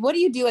 like, what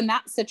do you do in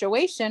that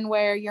situation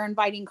where you're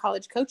inviting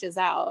college coaches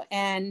out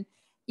and,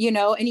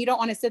 and you don't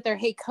want to sit there,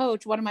 hey,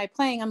 coach, what am I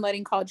playing? I'm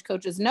letting college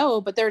coaches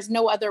know, but there's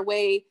no other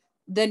way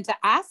than to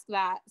ask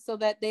that so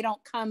that they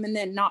don't come and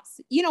then not,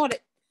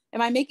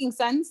 am I making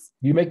sense?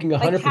 You're making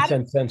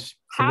 100% sense.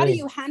 How do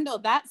you handle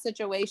that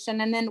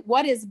situation? And then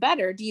what is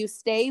better? Do you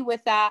stay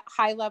with that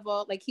high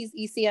level, like he's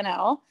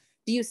ECNL?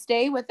 Do you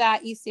stay with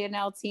that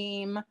ECNL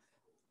team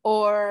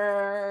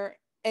or,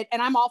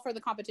 and I'm all for the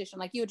competition.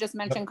 Like you just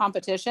mentioned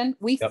competition.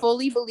 We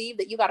fully believe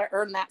that you got to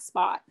earn that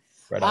spot.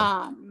 Right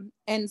on.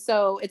 And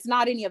so it's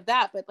not any of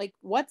that, but like,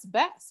 what's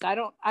best?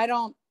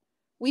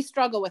 We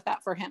struggle with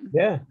that for him.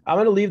 Yeah. I'm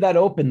going to leave that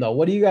open though.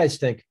 What do you guys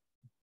think?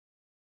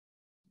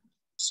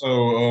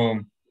 So,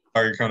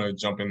 I can kind of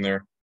jump in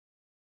there.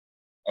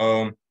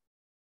 I'm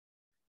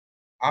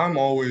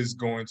always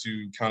going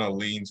to kind of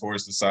lean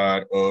towards the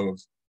side of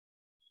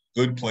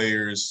good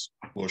players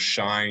will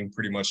shine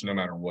pretty much no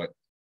matter what.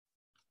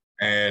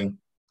 And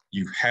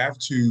you have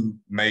to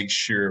make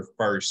sure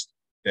first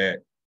that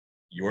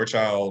your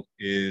child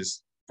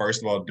is,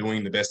 first of all,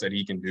 doing the best that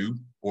he can do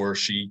or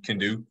she can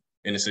do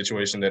in the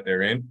situation that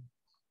they're in.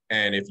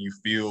 And if you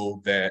feel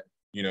that,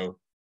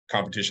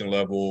 competition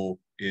level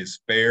is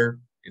fair,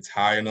 it's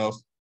high enough,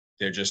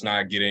 they're just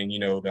not getting,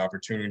 the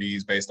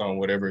opportunities based on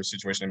whatever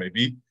situation it may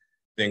be,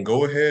 then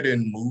go ahead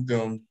and move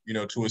them,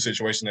 to a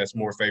situation that's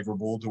more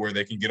favorable to where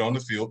they can get on the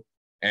field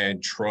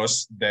and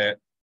trust that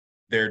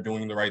they're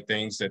doing the right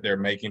things, that they're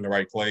making the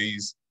right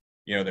plays,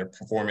 they're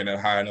performing at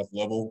a high enough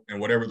level,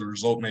 and whatever the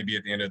result may be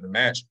at the end of the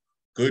match,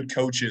 good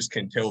coaches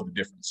can tell the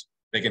difference.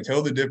 They can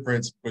tell the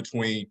difference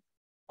between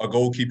a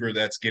goalkeeper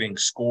that's getting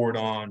scored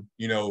on,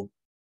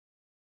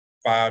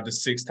 5 to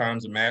 6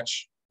 times a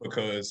match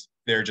because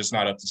they're just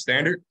not up to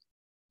standard,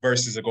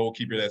 versus a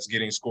goalkeeper that's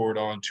getting scored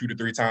on 2 to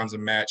 3 times a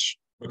match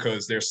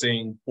because they're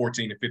seeing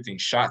 14 to 15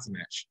 shots a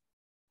match.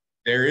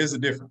 There is a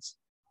difference.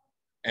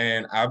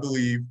 And I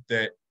believe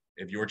that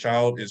if your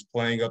child is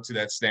playing up to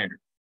that standard,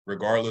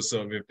 regardless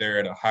of if they're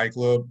at a high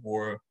club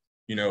or,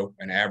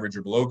 an average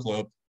or below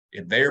club,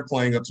 if they're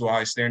playing up to a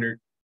high standard,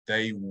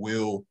 they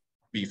will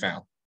be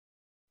found.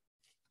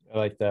 I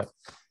like that.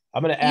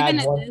 I'm going to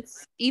add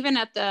even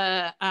at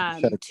the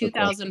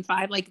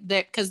 2005, like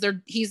that, because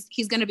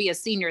he's going to be a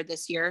senior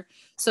this year.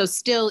 So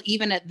still,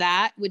 even at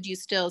that, would you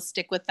still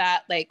stick with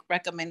that like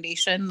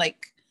recommendation?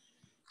 Like,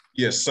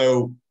 yes.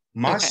 So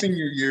my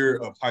senior year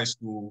of high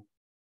school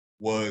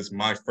was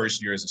my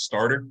first year as a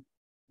starter,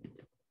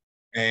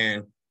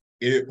 and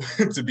it,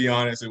 to be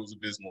honest, it was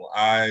abysmal.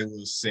 I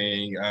was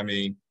seeing,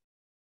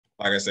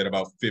 like I said,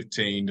 about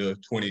 15 to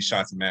 20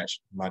 shots a match.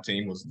 My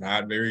team was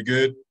not very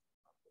good,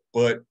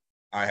 but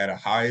I had a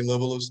high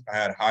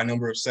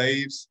number of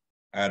saves.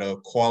 I had a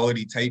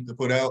quality tape to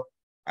put out.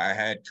 I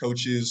had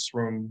coaches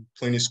from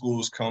plenty of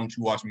schools come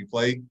to watch me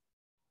play.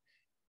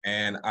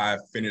 And I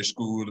finished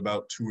school with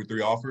about 2 or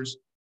 3 offers.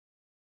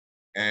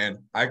 And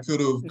I could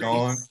have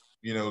gone,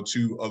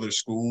 to other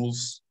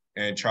schools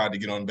and tried to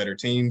get on better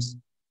teams.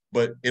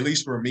 But at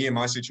least for me in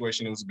my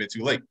situation, it was a bit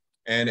too late.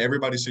 And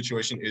everybody's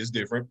situation is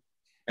different.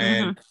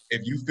 And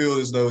if you feel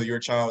as though your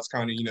child's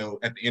kind of,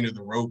 at the end of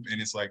the rope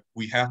and it's like,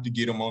 we have to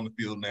get them on the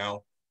field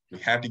now, we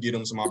have to get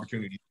them some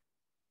opportunity,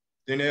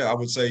 then yeah, I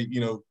would say,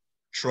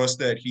 trust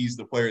that he's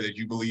the player that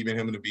you believe in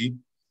him to be,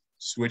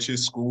 switch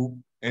his school,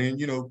 and,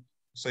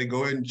 say,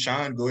 go ahead and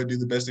shine, go ahead and do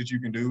the best that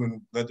you can do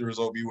and let the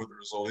result be what the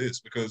result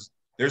is. Because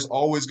there's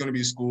always going to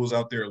be schools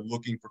out there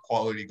looking for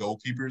quality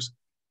goalkeepers.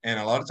 And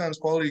a lot of times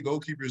quality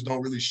goalkeepers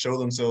don't really show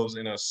themselves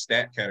in a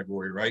stat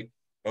category, right?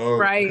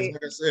 Right. Because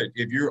like I said,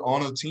 if you're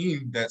on a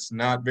team that's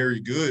not very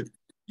good,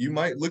 you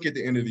might look at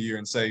the end of the year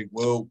and say,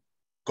 well,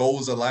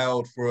 goals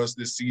allowed for us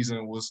this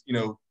season was,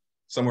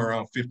 somewhere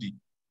around 50.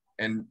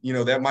 And,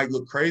 that might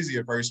look crazy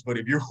at first, but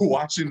if you're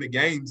watching the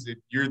games, if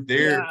you're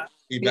there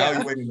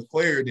evaluating the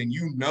player, then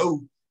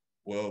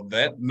well,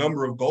 that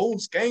number of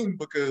goals came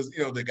because,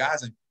 the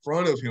guys in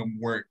front of him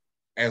weren't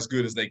as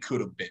good as they could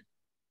have been.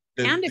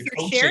 And if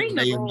you're sharing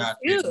the goal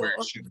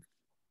too,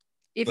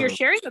 if you're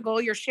sharing the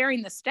goal, you're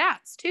sharing the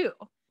stats too.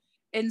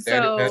 And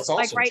so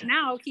like right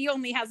now, he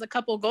only has a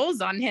couple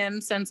goals on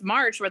him since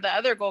March, where the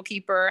other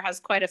goalkeeper has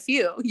quite a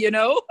few,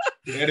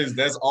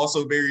 That's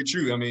also very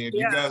true.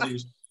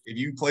 If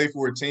you play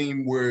for a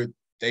team where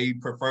they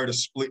prefer to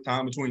split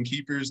time between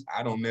keepers,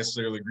 I don't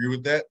necessarily agree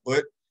with that.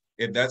 But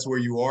if that's where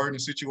you are in a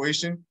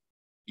situation,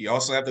 you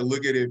also have to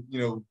look at it,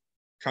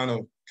 kind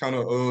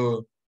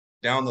of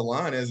down the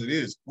line as it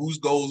is. Whose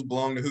goals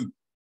belong to who?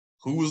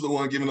 Who was the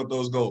one giving up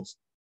those goals?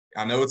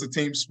 I know it's a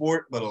team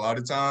sport, but a lot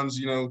of times,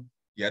 you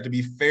have to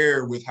be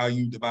fair with how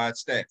you divide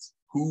stats.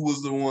 Who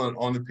was the one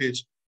on the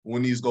pitch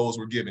when these goals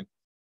were given?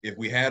 If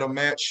we had a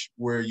match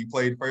where you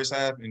played the first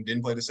half and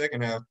didn't play the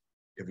second half,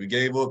 if we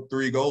gave up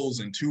 3 goals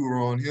and 2 were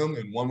on him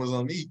and 1 was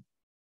on me,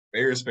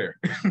 fair is fair.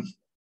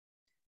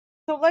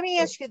 So let me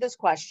ask you this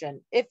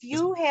question. If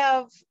you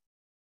have,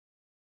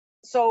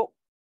 so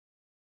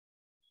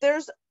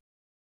there's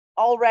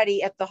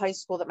already at the high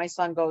school that my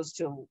son goes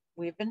to,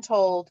 we've been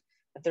told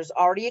that there's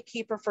already a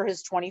keeper for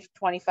his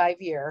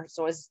 2025 year.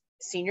 So his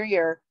senior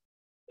year,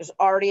 there's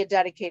already a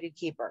dedicated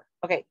keeper.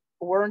 Okay,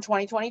 we're in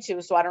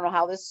 2022, so I don't know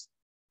how this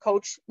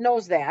coach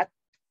knows that.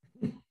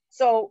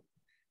 So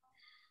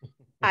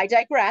I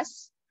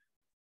digress.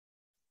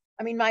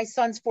 My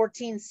son's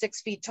 14,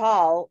 6 feet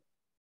tall.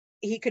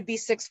 He could be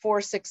 6'4",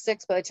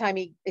 6'6" by the time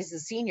he is a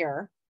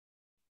senior.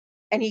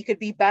 And he could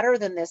be better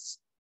than this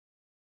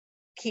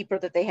keeper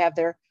that they have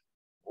there.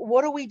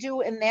 What do we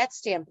do in that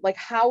standpoint? Like,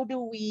 how do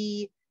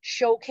we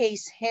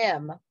showcase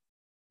him?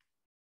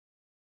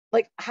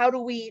 Like, how do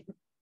we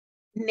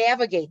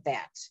navigate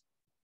that?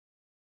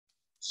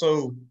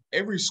 So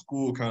every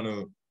school kind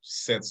of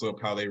sets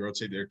up how they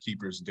rotate their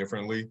keepers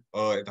differently.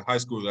 At the high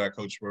school that I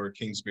coached for,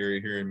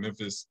 Kingsbury here in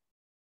Memphis,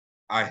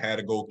 I had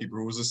a goalkeeper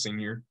who was a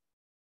senior,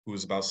 who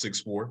was about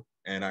 6'4",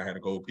 and I had a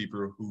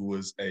goalkeeper who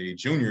was a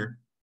junior,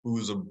 who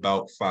was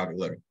about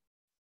 5'11".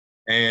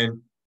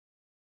 And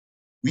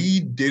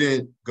we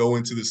didn't go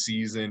into the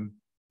season,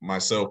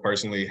 myself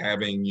personally,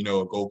 having, a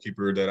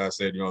goalkeeper that I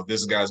said,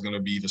 this guy's going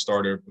to be the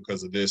starter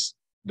because of this,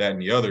 that,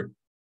 and the other.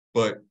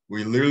 But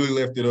we literally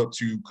left it up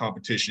to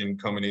competition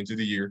coming into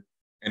the year,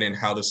 and then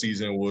how the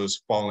season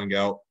was falling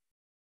out,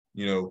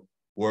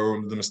 Where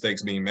were the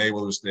mistakes being made?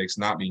 What were the mistakes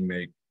not being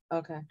made?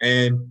 Okay.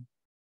 And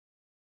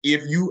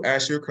if you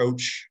ask your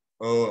coach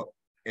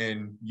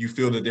and you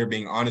feel that they're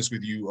being honest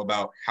with you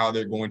about how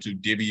they're going to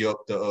divvy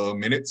up the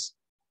minutes,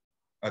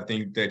 I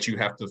think that you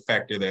have to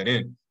factor that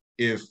in.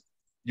 If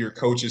your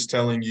coach is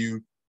telling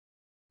you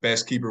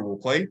best keeper will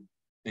play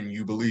and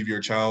you believe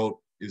your child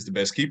is the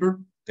best keeper,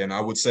 then I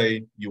would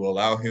say you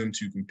allow him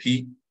to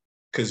compete,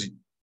 because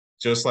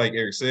just like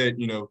Erik said,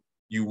 you know,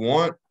 you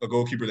want a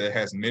goalkeeper that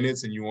has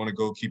minutes and you want a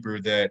goalkeeper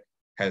that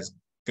has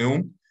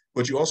film,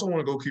 but you also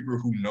want a goalkeeper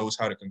who knows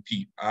how to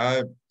compete.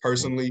 I've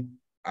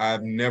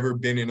never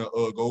been in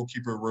a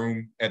goalkeeper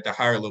room at the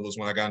higher levels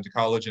when I got into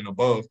college and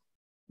above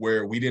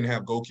where we didn't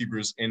have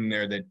goalkeepers in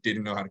there that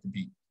didn't know how to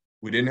compete.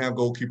 We didn't have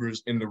goalkeepers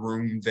in the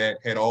room that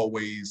had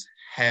always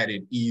had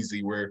it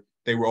easy, where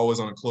they were always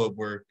on a club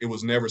where it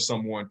was never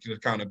someone to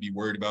kind of be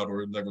worried about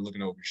or never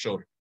looking over your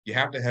shoulder. You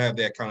have to have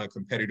that kind of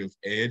competitive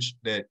edge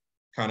that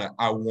kind of,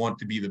 I want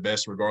to be the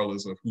best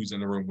regardless of who's in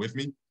the room with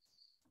me.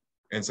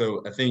 And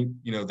so I think,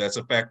 you know, that's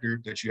a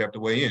factor that you have to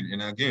weigh in.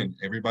 And again,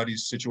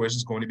 everybody's situation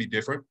is going to be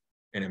different.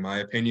 And in my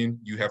opinion,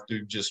 you have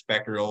to just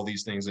factor all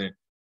these things in.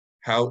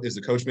 How is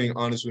the coach being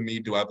honest with me?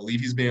 Do I believe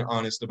he's being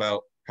honest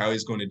about how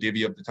he's going to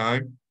divvy up the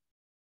time?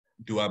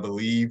 Do I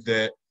believe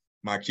that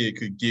my kid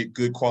could get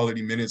good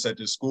quality minutes at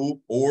this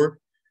school? Or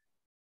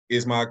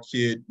is my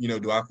kid, you know,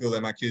 do I feel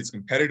that my kid's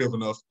competitive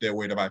enough that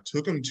way that if I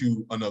took him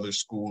to another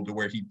school to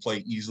where he'd play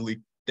easily,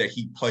 that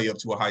he'd play up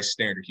to a high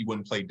standard? He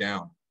wouldn't play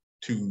down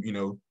to, you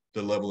know,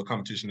 the level of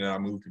competition that I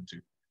moved him to.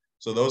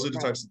 So those are the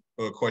types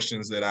of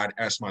questions that I'd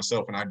ask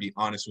myself and I'd be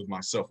honest with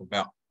myself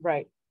about.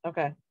 Right.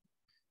 Okay.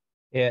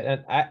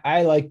 Yeah, and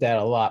I like that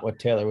a lot, what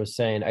Taylor was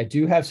saying. I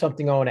do have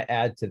something I want to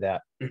add to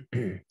that.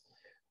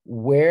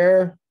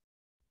 Where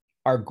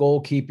are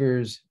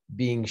goalkeepers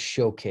being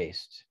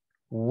showcased?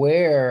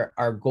 Where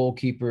are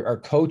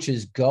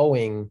coaches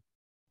going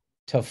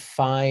to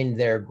find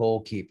their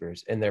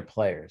goalkeepers and their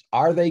players?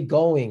 Are they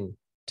going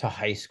to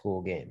high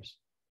school games?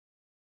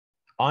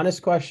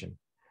 Honest question.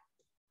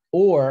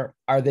 Or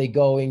are they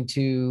going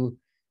to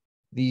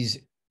these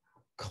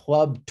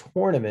club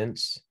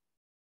tournaments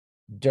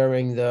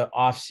during the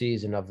off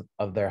season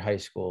of their high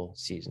school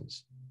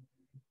seasons?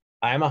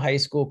 I'm a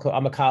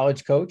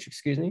college coach,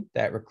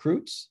 that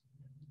recruits.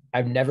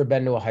 I've never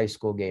been to a high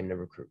school game to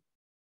recruit.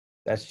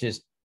 That's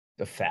just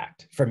the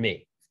fact for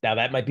me. Now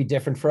that might be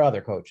different for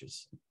other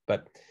coaches,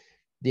 but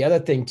the other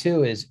thing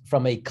too is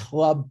from a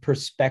club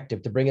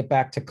perspective, to bring it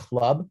back to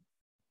club,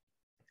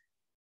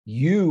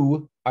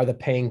 you are the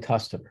paying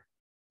customer.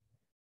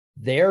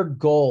 Their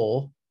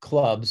goal,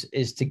 clubs,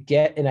 is to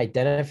get an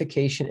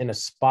identification and a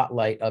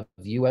spotlight of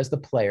you as the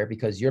player,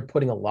 because you're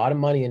putting a lot of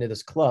money into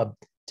this club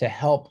to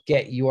help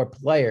get your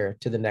player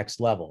to the next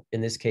level.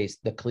 In this case,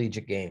 the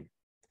collegiate game.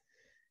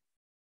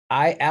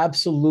 I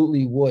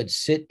absolutely would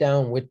sit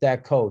down with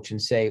that coach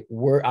and say,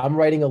 I'm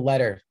writing a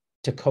letter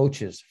to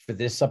coaches for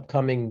this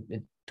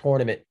upcoming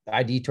tournament,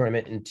 ID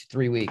tournament in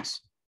 3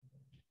 weeks.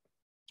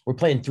 We're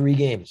playing 3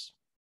 games.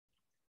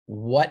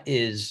 What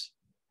is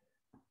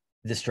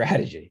the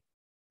strategy?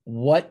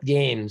 What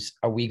games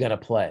are we going to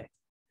play?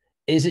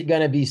 Is it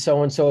going to be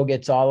so-and-so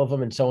gets all of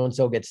them and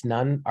so-and-so gets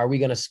none? Are we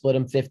going to split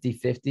them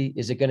 50-50?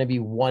 Is it going to be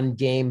one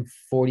game,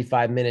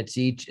 45 minutes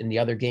each, and the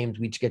other games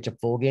we each get a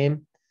full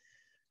game?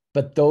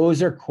 But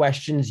those are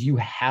questions you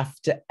have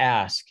to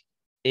ask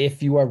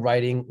if you are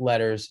writing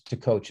letters to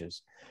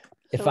coaches.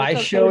 If I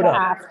showed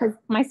up, because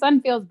my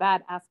son feels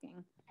bad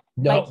asking.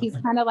 No, like he's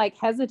kind of like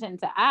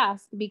hesitant to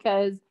ask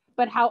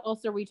but how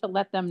else are we to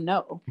let them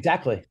know?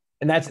 Exactly.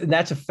 And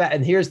that's a fact.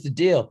 And here's the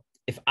deal.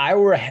 If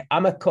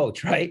I'm a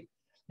coach, right?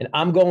 And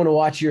I'm going to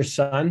watch your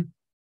son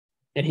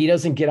and he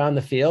doesn't get on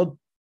the field,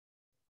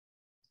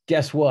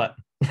 guess what?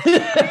 He's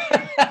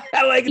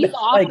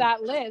off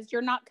that list.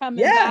 You're not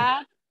coming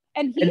back.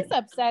 And he's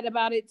upset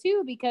about it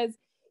too, because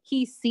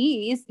he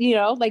sees,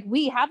 like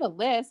we have a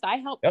list. I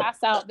help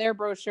pass out their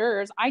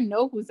brochures. I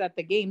know who's at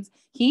the games.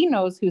 He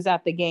knows who's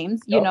at the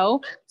games, you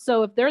know?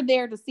 So if they're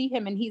there to see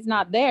him and he's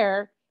not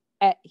there,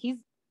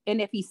 and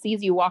if he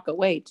sees you walk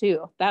away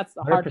too, that's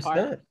the hard 100%.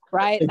 part,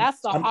 right? That's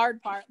the hard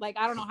part. Like,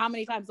 I don't know how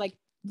many times, like,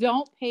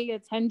 don't pay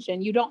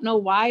attention. You don't know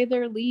why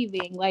they're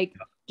leaving. Like,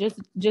 just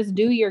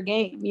do your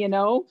game,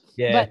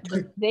 Yeah.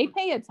 But they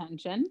pay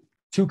attention.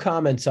 2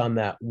 comments on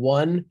that.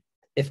 One,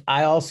 if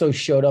I also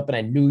showed up and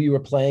I knew you were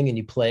playing and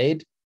you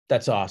played,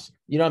 that's awesome.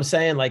 You know what I'm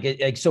saying?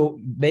 Like, so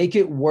make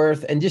it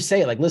worth, and just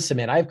say it, like, listen,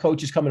 man, I have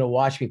coaches coming to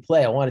watch me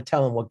play. I want to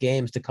tell them what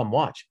games to come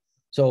watch.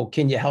 So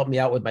can you help me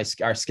out with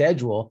our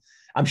schedule?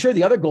 I'm sure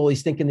the other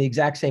goalie's thinking the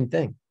exact same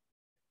thing.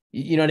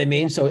 You know what I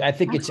mean? So I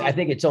think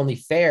it's only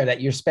fair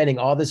that you're spending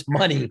all this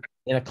money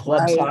in a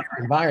club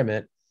soccer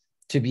environment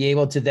to be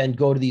able to then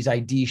go to these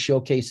ID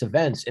showcase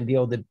events and be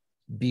able to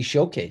be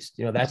showcased.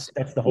 That's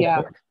the whole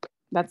point.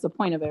 That's the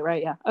point of it,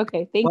 right? Yeah.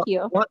 Okay. Thank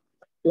you.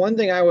 One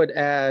thing I would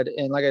add,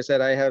 and like I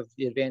said, I have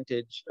the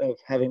advantage of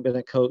having been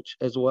a coach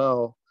as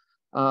well.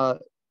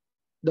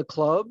 The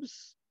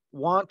clubs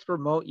want to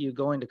promote you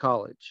going to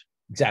college.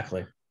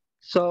 Exactly.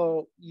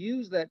 So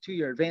use that to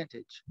your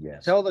advantage.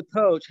 Yes. Tell the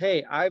coach,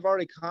 hey,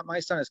 my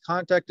son has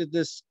contacted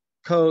this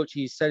coach.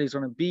 He said he's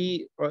going to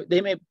be, or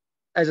they may,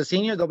 as a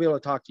senior, they'll be able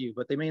to talk to you,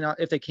 but they may not.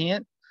 If they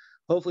can't,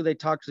 hopefully they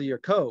talk to your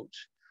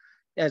coach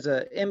as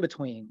a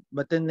in-between.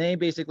 But then they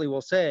basically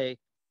will say,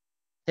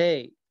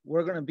 hey,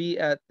 we're going to be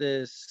at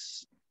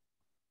this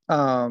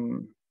Yeah,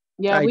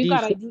 we've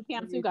got ID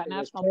camps, we've got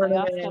national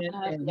tournament, playoffs coming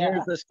up. and Yeah.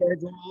 here's the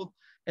schedule.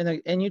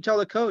 And you tell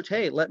the coach,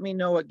 hey, let me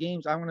know what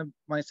games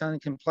my son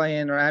can play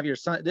in, or have your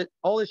son.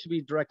 All this should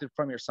be directed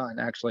from your son,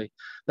 actually.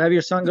 Have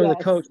your son go to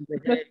the coach and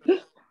say, hey,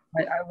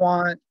 I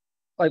want,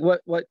 like,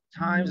 what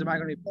times am I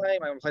going to be playing?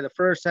 Am I going to play the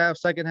first half,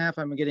 second half?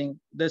 I'm getting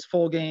this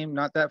full game,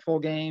 not that full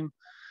game.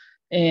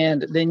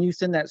 And then you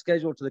send that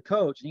schedule to the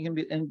coach, and you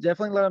can and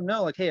definitely let them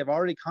know, like, hey, I've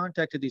already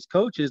contacted these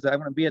coaches that I'm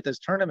going to be at this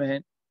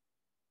tournament.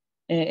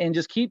 And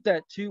just keep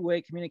that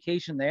two-way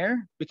communication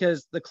there,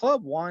 because the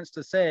club wants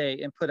to say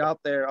and put out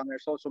there on their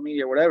social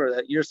media or whatever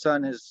that your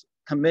son is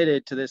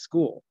committed to this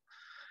school.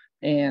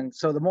 And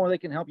so the more they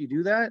can help you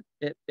do that,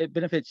 it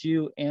benefits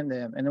you and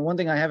them. And the one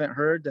thing I haven't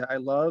heard that I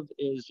love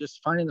is just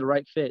finding the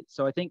right fit.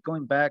 So I think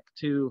going back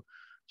to,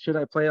 should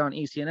I play on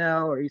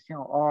ECNL or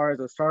ECNL-R as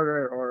a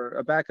starter or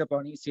a backup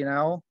on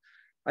ECNL?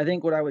 I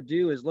think what I would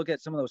do is look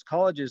at some of those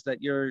colleges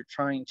that you're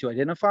trying to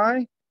identify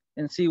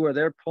and see where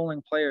they're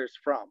pulling players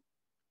from.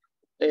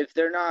 If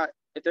and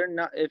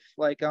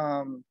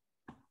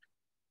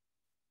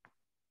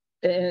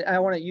I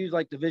want to use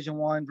like Division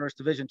I versus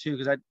Division II,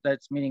 because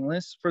that's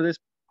meaningless for this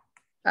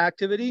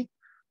activity,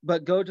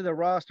 but go to the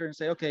roster and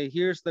say, okay,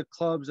 here's the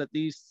clubs that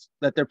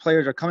their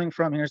players are coming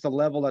from. Here's the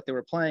level that they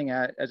were playing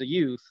at as a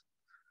youth.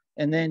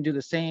 And then do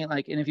the same,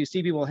 like, and if you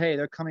see people, hey,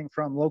 they're coming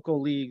from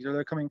local leagues or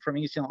they're coming from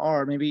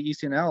ECNL-R, maybe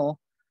ECNL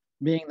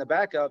being the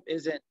backup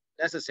isn't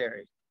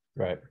necessary.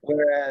 Right.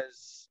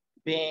 Whereas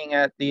being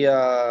at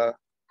the,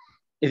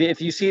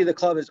 if you see the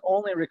club is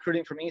only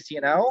recruiting from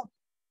ECNL,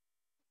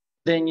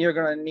 then you're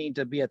going to need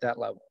to be at that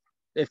level.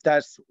 If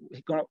that's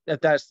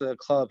the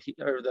club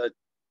or the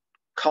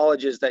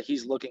colleges that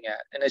he's looking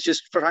at. And it's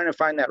just trying to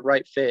find that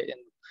right fit.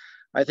 And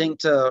I think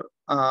to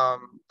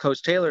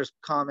Coach Taylor's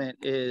comment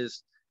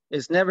is,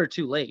 it's never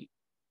too late.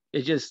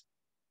 You just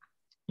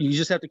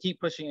have to keep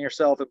pushing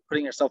yourself and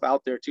putting yourself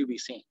out there to be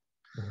seen.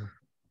 Mm-hmm.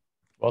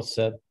 Well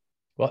said.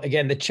 Well,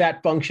 again, the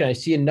chat function, I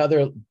see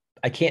another,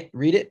 I can't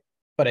read it,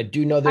 but I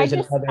do know there's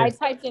another. I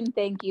typed in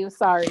thank you.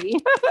 Sorry.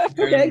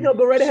 Okay, no,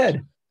 go right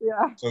ahead.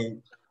 Yeah.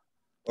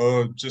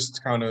 So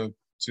just kind of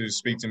to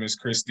speak to Miss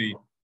Christie,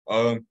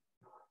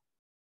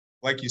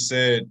 like you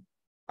said,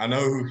 I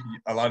know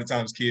a lot of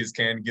times kids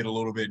can get a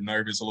little bit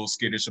nervous, a little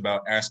skittish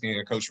about asking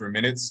a coach for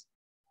minutes.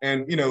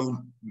 And,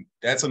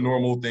 that's a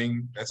normal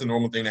thing. That's a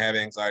normal thing to have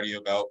anxiety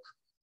about.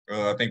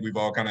 I think we've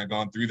all kind of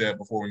gone through that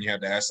before, when you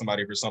have to ask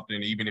somebody for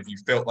something, even if you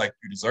felt like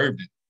you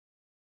deserved it.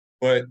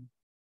 But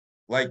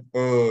like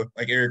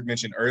Eric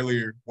mentioned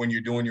earlier, when you're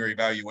doing your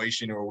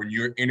evaluation or when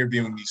you're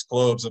interviewing these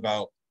clubs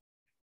about,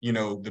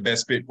 the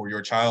best fit for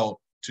your child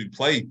to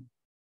play,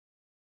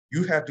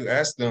 you have to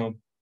ask them,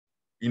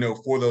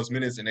 for those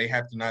minutes, and they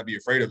have to not be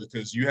afraid of it,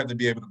 because you have to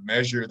be able to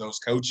measure those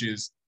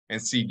coaches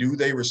and see, do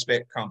they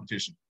respect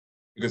competition?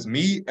 Because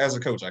me as a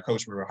coach, I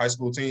coach for a high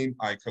school team,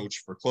 I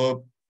coach for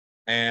club,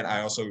 and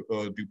I also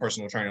do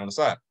personal training on the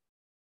side.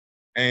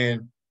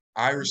 And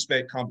I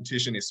respect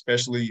competition,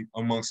 especially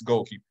amongst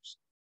goalkeepers.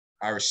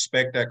 I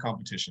respect that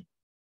competition.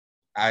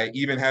 I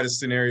even had a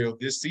scenario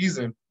this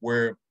season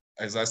where,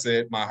 as I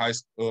said, my high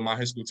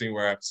school team,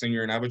 where I have a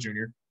senior and I have a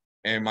junior,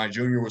 and my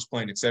junior was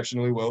playing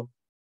exceptionally well.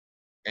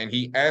 And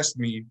he asked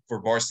me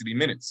for varsity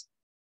minutes.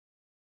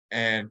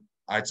 And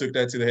I took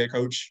that to the head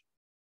coach,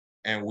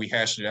 and we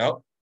hashed it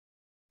out.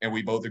 And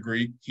we both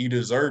agreed he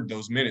deserved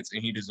those minutes,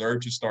 and he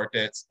deserved to start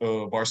that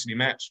varsity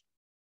match.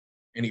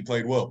 And he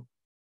played well.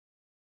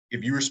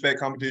 If you respect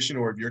competition,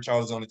 or if your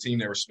child is on a team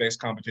that respects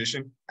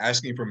competition,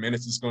 asking for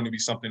minutes is going to be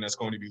something that's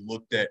going to be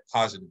looked at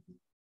positively.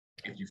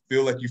 If you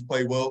feel like you've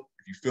played well,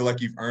 if you feel like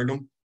you've earned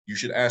them, you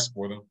should ask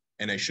for them,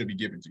 and they should be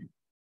given to you.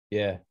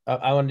 Yeah.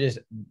 I want to just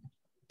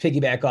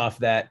piggyback off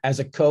that. As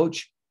a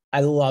coach, I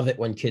love it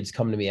when kids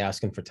come to me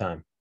asking for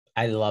time.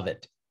 I love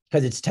it,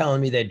 because it's telling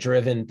me they're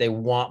driven, they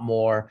want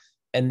more.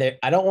 And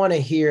I don't want to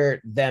hear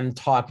them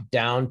talk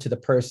down to the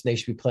person they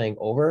should be playing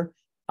over.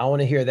 I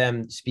want to hear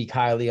them speak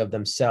highly of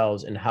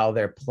themselves and how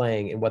they're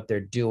playing and what they're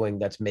doing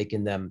that's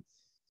making them,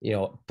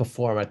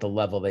 perform at the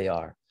level they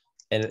are.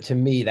 And to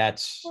me,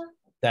 that's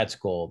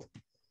gold.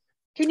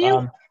 Can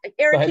you,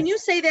 Eric, can you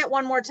say that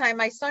one more time?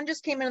 My son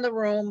just came into the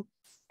room,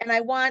 and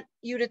I want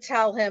you to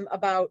tell him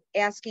about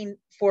asking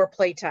for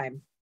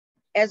playtime.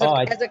 As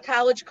a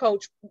college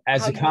coach,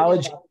 as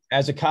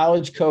a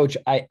college coach,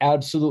 I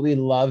absolutely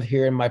love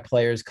hearing my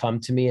players come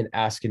to me and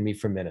asking me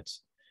for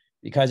minutes,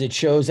 because it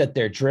shows that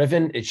they're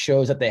driven. It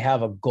shows that they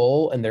have a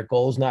goal, and their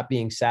goal's not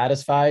being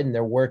satisfied, and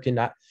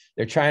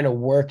they're trying to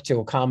work to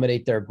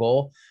accommodate their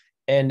goal.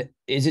 And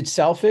is it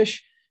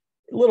selfish?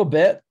 A little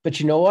bit,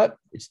 but you know what?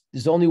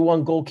 There's only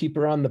one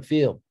goalkeeper on the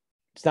field.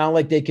 It's not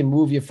like they can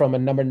move you from a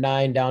number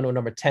 9 down to a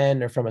number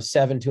 10, or from a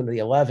 7 to the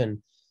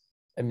 11.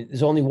 I mean,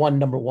 there's only one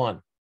number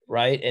one,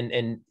 right?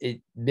 And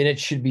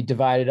minutes should be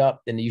divided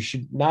up, and you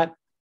should not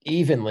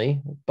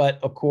evenly, but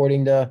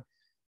according to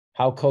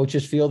how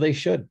coaches feel they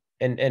should.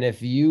 And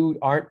if you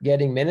aren't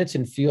getting minutes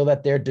and feel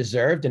that they're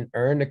deserved and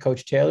earned, to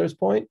Coach Taylor's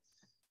point,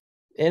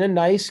 in a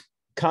nice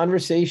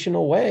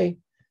conversational way,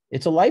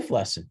 it's a life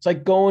lesson. It's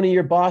like going to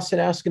your boss and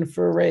asking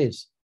for a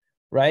raise,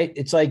 right?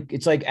 It's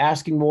like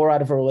asking more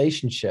out of a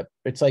relationship.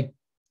 It's like,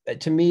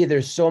 to me,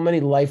 there's so many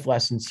life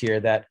lessons here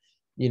that,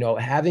 you know,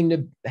 having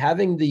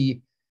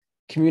the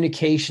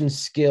communication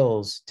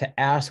skills to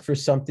ask for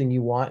something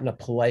you want in a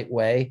polite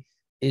way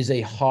is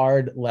a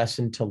hard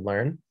lesson to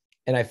learn.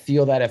 And I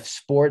feel that if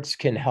sports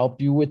can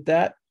help you with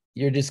that,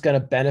 you're just going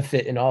to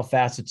benefit in all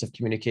facets of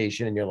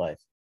communication in your life.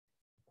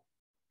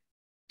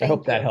 I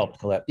hope that helped,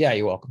 Colette. Yeah,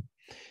 you're welcome.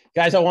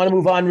 Guys, I want to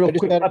move on real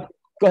quick.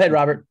 Go ahead,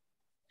 Robert.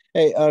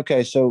 Hey,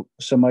 okay. So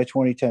my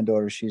 2010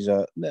 daughter, she's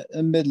a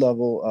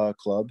mid-level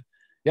club.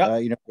 Yeah.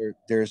 You know,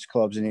 there's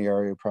clubs in the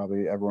area.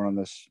 Probably everyone on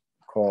this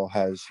call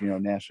has, you know,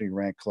 nationally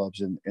ranked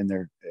clubs in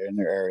their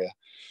area.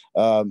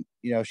 You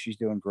know, she's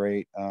doing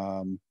great.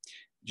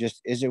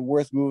 Just, is it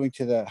worth moving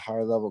to that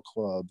higher level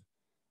club?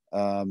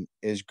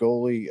 Is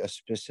goalie a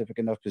specific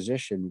enough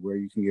position where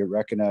you can get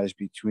recognized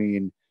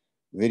between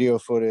video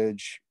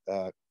footage,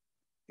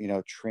 you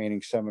know,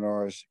 training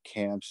seminars,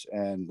 camps,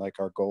 and like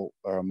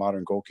our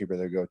modern goalkeeper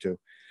they go to?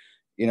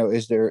 You know,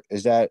 is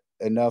that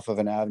enough of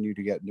an avenue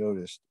to get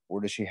noticed, or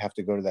does she have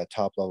to go to that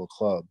top level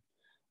club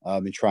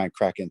and try and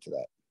crack into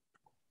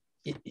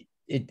that?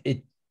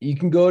 You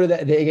can go to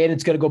that again.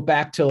 It's going to go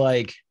back to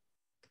like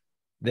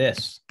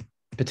this.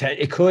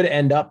 It could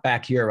end up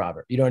back here,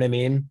 Robert. You know what I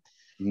mean?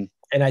 Mm-hmm.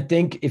 And I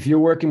think if you're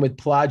working with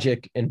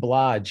Plogic and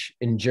Blodge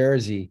in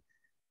Jersey,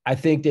 I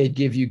think they'd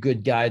give you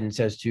good guidance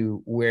as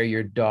to where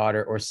your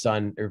daughter or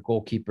son or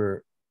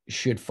goalkeeper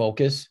should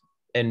focus,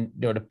 and,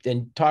 you know,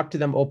 and talk to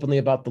them openly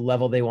about the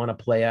level they want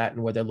to play at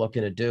and what they're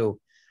looking to do.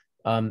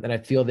 And I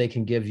feel they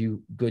can give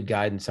you good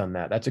guidance on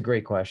that. That's a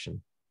great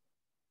question.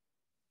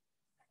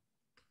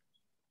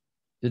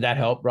 Did that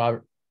help,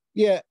 Robert?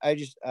 Yeah, I'm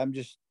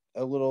just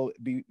a little,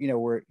 you know,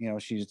 where, you know,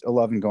 she's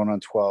 11 going on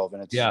 12,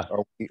 and it's, yeah,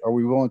 are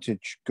we willing to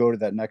go to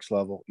that next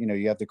level? You know,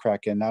 you have to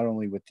crack in not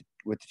only with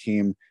the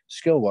team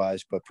skill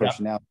wise, but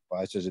personality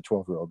wise as a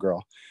 12-year-old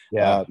girl.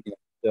 Yeah.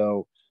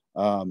 So,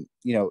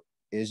 you know,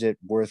 is it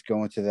worth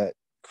going to that,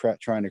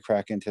 trying to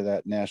crack into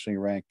that nationally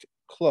ranked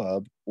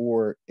club,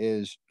 or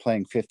is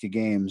playing 50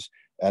 games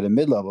at a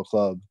mid-level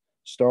club,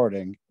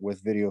 starting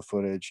with video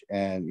footage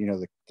and, you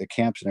know, the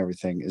camps and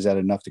everything, is that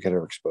enough to get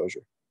her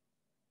exposure?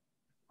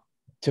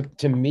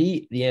 To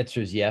me, the answer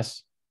is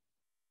yes.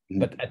 Mm-hmm.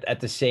 But at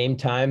the same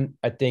time,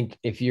 I think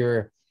if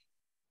you're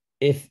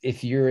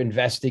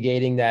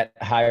investigating that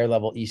higher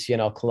level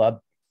ECNL club,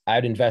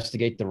 I'd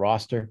investigate the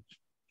roster.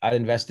 I'd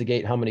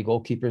investigate how many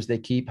goalkeepers they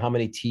keep, how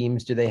many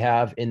teams do they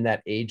have in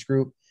that age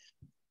group.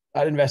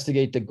 I'd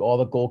investigate all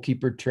the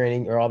goalkeeper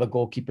training or all the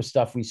goalkeeper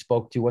stuff we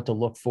spoke to, what to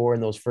look for in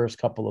those first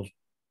couple of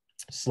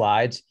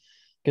slides.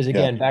 Because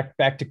again,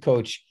 back to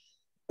Coach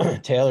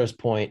Taylor's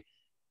point,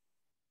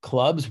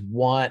 clubs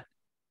want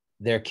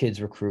their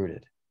kids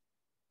recruited.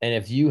 And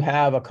if you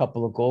have a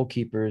couple of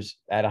goalkeepers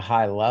at a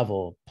high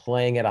level,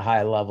 playing at a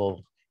high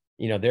level,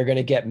 you know, they're going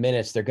to get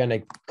minutes.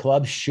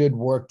 Clubs should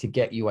work to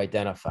get you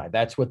identified.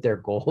 That's what their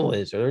goal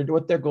is, or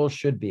what their goal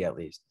should be, at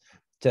least,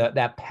 to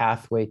that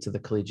pathway to the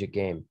collegiate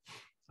game.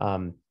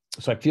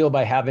 So I feel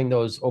by having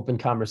those open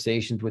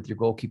conversations with your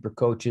goalkeeper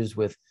coaches,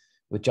 with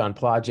John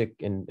Plogic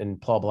and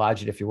Paul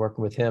Blodgett, if you're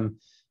working with him,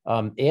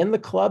 and the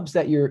clubs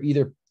that you're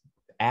either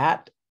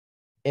at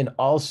and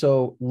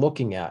also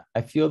looking at,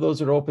 I feel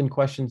those are open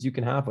questions you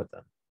can have with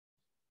them.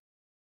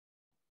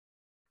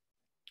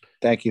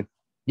 Thank you.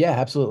 Yeah,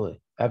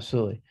 absolutely.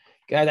 Absolutely.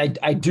 Guys,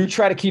 I do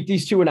try to keep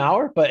these to an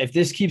hour, but if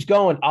this keeps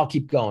going, I'll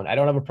keep going. I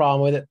don't have a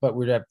problem with it, but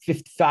we're at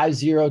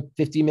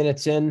 50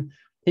 minutes in.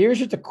 Here's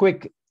just a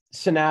quick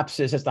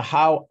synopsis as to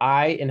how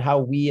I and how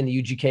we in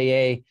the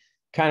UGKA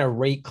kind of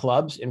rate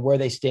clubs and where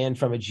they stand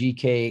from a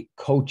GK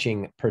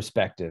coaching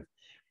perspective.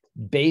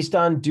 Based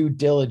on due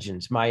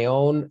diligence, my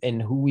own and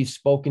who we've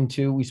spoken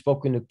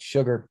to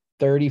Sugar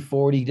 30,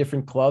 40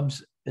 different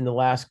clubs in the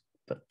last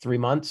 3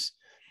 months.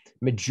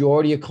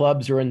 Majority of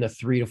clubs are in the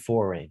 3 to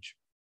 4 range.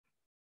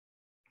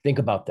 Think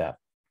about that.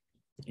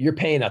 You're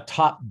paying a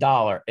top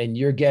dollar and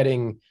you're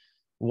getting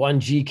one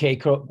GK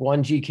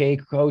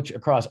coach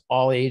across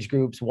all age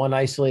groups, one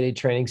isolated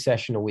training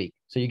session a week.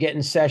 So you're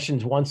getting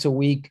sessions once a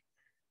week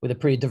with a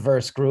pretty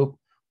diverse group.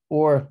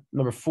 Or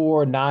number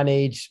 4,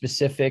 non-age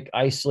specific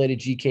isolated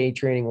GK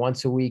training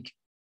once a week.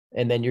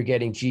 And then you're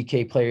getting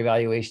GK player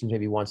evaluations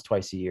maybe once,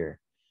 twice a year.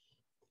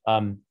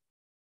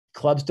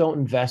 Clubs don't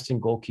invest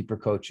in goalkeeper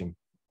coaching.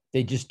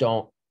 They just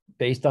don't.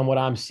 Based on what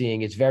I'm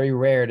seeing, it's very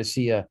rare to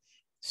see a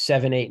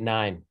 7, 8,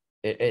 9.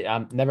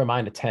 Never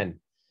mind a 10.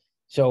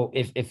 So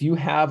if you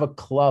have a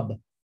club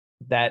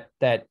that,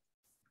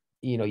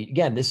 you know,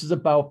 again, this is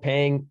about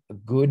paying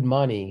good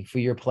money for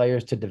your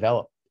players to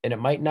develop. And it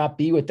might not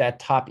be with that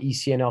top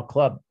ECNL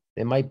club.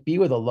 It might be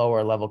with a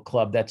lower level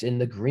club that's in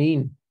the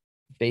green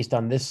based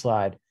on this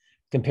slide.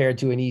 compared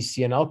to an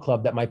ECNL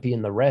club that might be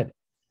in the red.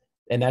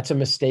 And that's a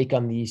mistake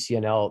on the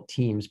ECNL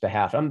team's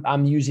behalf.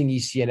 I'm using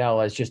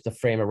ECNL as just a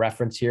frame of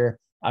reference here.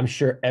 I'm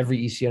sure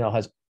every ECNL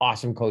has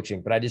awesome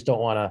coaching, but I just don't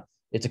want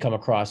it to come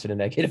across in a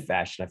negative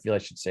fashion. I feel I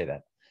should say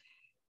that.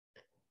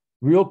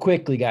 Real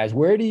quickly, guys,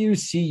 where do you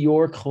see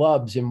your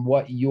clubs and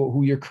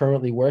who you're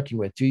currently working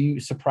with? Do you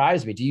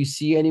surprise me? Do you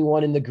see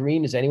anyone in the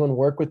green? Does anyone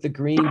work with the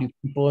green? Do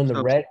people in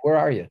the red? Where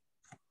are you?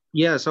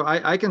 Yeah, so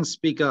I can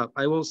speak up.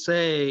 I will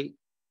say,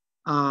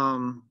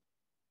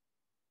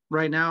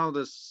 right now,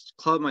 this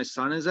club my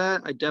son is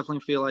at, I definitely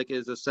feel like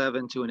is a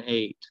 7 to an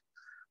 8.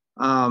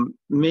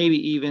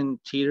 Maybe even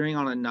teetering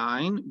on a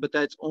 9, but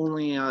that's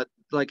only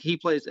like he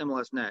plays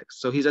MLS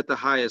Next, so he's at the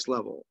highest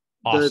level.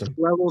 Awesome.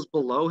 The levels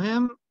below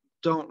him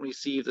don't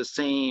receive the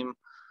same,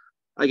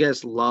 I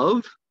guess,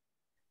 love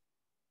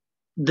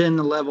than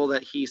the level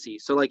that he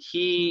sees. So like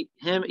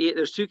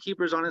there's 2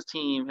 keepers on his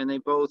team, and they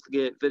both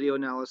get video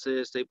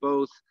analysis. They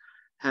both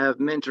have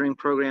mentoring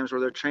programs where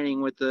they're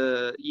training with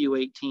the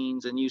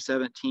U18s and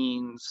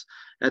U17s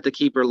at the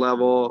keeper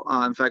level.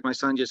 In fact, my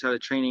son just had a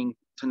training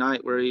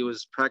tonight where he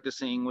was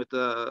practicing with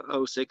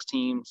the 06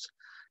 teams,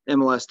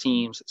 MLS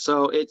teams.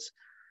 So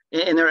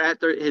and they're at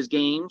his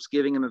games,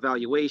 giving him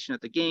evaluation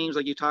at the games,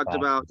 like you talked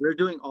about. They're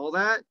doing all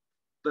that,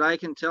 but I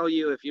can tell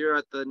you, if you're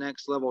at the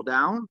next level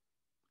down,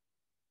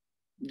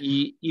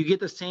 you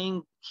get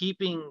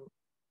keeping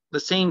the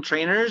same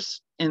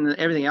trainers and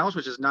everything else,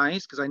 which is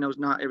nice, because I know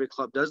not every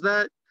club does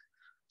that.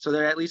 So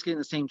they're at least getting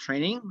the same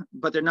training,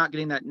 but they're not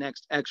getting that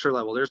next extra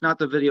level. There's not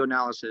the video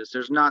analysis.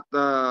 There's not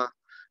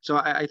so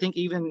I think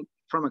even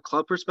from a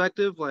club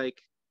perspective,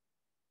 like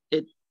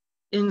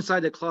inside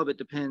the club, it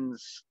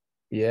depends.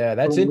 Yeah,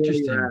 that's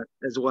interesting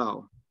as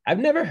well. I've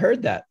never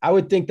heard that. I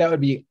would think that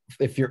would be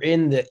if you're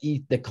in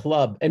the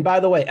club. And by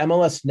the way,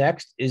 MLS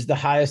Next is the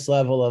highest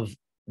level of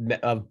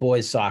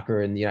boys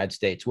soccer in the United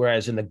States,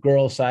 whereas in the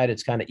girls side,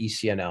 it's kind of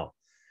ECNL.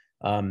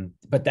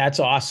 But that's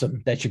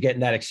awesome that you're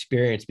getting that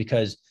experience,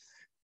 because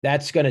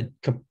that's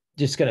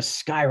just going to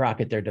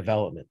skyrocket their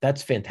development.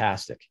 That's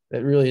fantastic.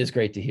 That really is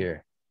great to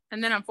hear.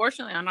 And then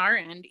unfortunately on our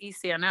end,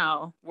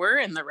 ECNL, we're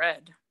in the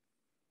red.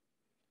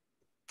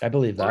 I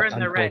believe that. We're in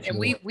the red, and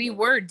we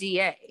were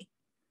DA.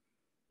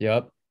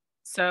 Yep.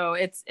 So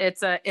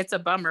it's a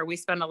bummer. We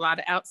spend a lot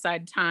of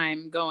outside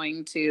time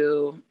going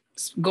to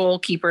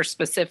goalkeeper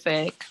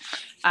specific.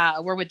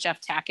 We're with Jeff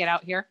Tackett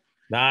out here.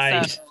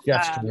 Nice. So,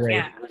 Jeff's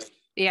great.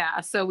 Yeah.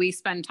 So we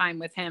spend time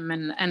with him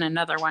and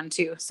another one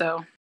too.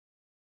 So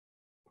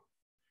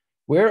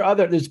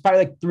there's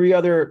probably like 3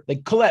 other,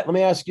 like Colette, let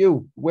me ask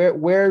you,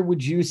 where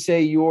would you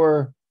say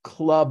your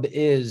club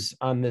is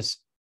on this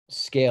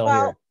scale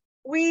here?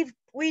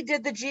 We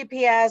did the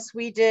GPS,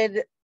 we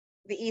did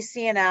the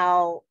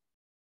ECNL,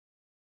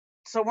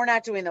 so we're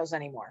not doing those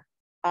anymore.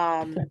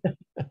 Okay.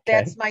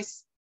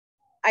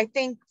 I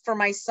think for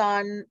my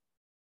son,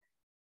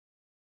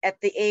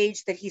 at the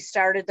age that he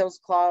started those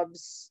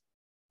clubs,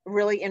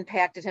 really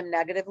impacted him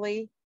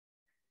negatively.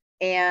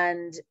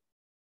 And,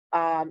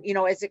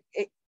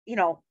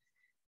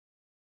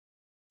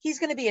 he's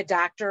going to be a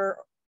doctor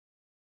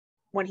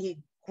when he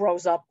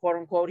grows up, quote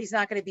unquote. He's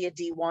not going to be a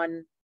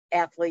D1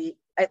 athlete.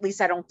 At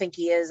least I don't think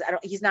he is.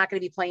 He's not going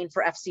to be playing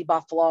for FC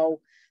Buffalo.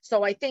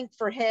 So I think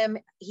for him,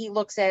 he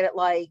looks at it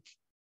like,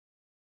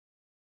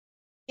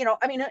 and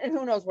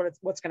who knows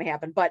what's going to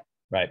happen, but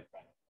right.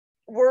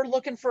 We're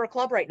looking for a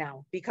club right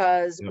now,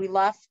 because we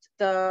left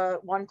the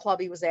one club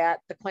he was at,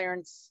 the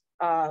Clarence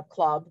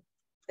club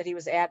that he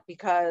was at,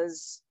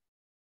 because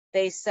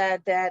they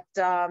said that,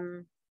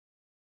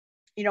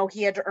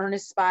 he had to earn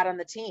his spot on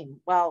the team.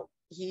 Well,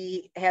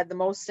 he had the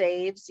most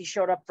saves. He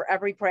showed up for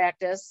every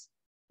practice,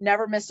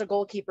 never missed a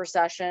goalkeeper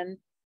session,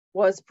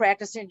 was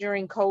practicing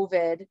during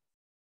COVID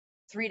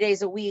 3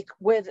 days a week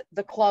with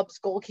the club's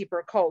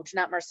goalkeeper coach,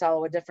 not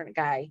Marcelo, a different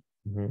guy.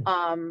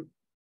 Mm-hmm.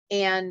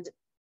 And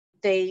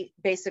they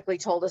basically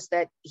told us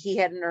that he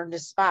hadn't earned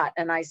his spot.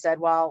 And I said,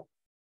 well,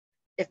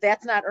 if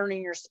that's not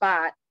earning your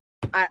spot,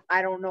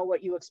 I don't know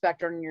what you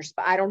expect earning your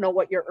spot. I don't know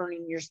what your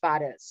earning your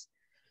spot is.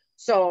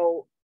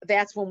 So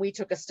that's when we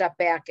took a step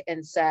back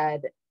and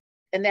said,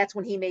 and that's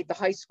when he made his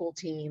high school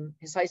team,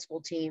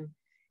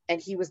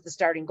 and he was the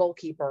starting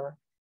goalkeeper.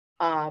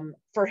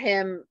 For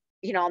him,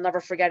 I'll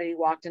never forget it. He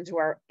walked into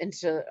our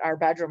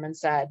bedroom and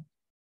said,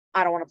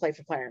 I don't want to play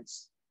for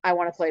Clarence. I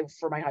want to play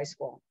for my high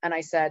school. And I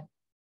said,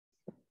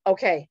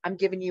 okay, I'm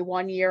giving you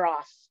 1 year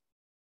off,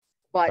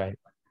 but right.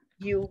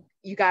 You're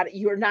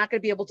not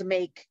going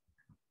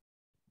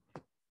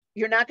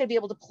to be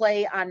able to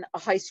play on a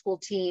high school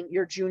team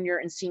your junior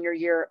and senior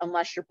year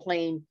unless you're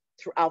playing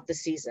throughout the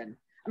season.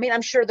 I mean,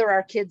 I'm sure there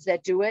are kids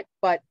that do it,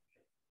 but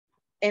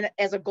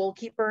as a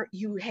goalkeeper,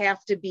 you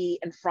have to be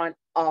in front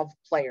of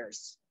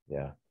players.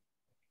 Yeah.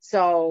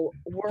 So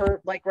we're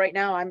like, right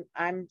now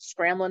I'm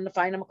scrambling to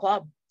find him a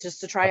club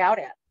just to try out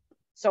at.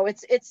 So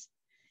it's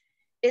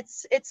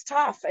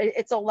tough.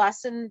 It's a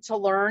lesson to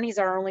learn. He's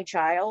our only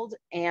child,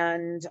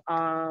 and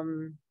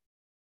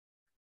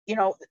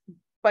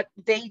but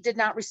they did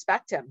not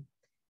respect him.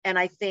 And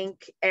I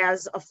think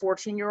as a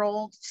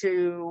 14-year-old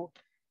to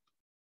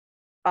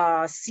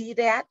see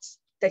that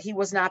he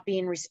was not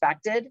being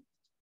respected.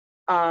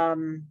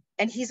 And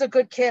he's a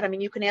good kid. I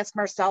mean, you can ask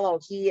Marcelo.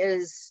 He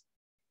is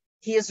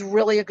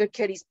really a good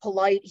kid. He's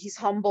polite. He's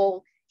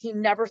humble. He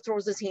never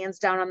throws his hands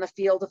down on the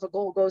field if a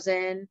goal goes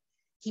in.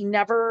 He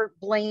never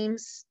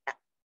blames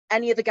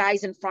any of the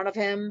guys in front of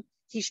him.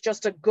 He's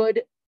just a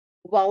good,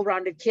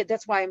 well-rounded kid.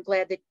 That's why I'm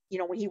glad that,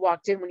 when he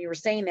walked in, when you were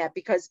saying that,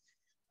 because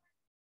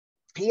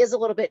he is a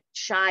little bit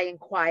shy and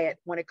quiet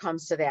when it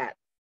comes to that.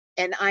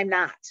 And I'm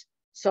not.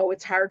 So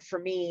it's hard for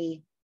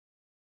me.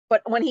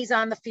 But when he's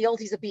on the field,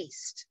 he's a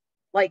beast.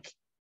 Like,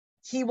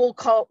 he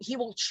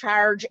will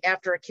charge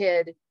after a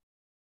kid.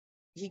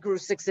 He grew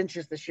 6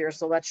 inches this year.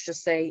 So let's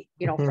just say,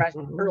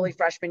 early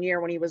freshman year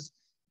when he was,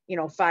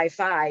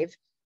 5'5",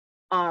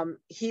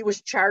 he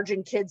was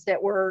charging kids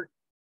that were,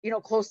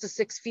 close to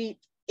 6 feet,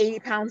 80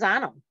 pounds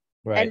on him.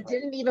 Right. And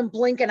didn't even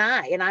blink an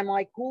eye. And I'm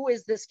like, who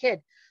is this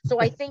kid? So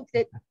I think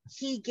that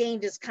he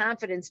gained his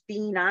confidence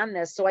being on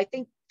this. So I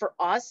think for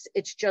us,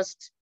 it's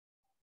just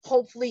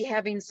hopefully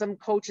having some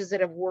coaches that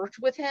have worked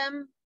with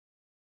him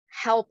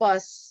help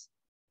us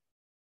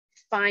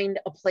find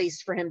a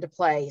place for him to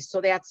play. So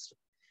that's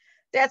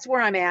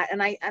where I'm at.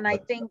 And I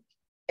think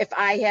if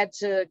I had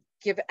to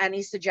give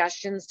any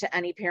suggestions to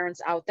any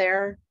parents out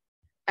there,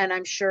 and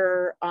I'm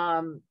sure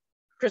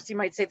Christy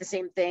might say the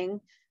same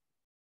thing,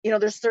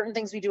 there's certain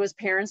things we do as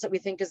parents that we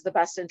think is the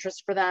best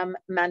interest for them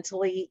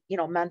mentally,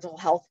 mental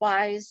health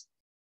wise.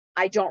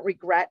 I don't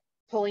regret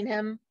pulling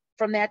him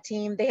from that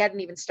team. They hadn't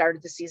even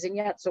started the season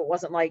yet. So it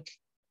wasn't like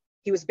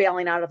he was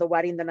bailing out of the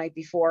wedding the night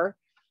before.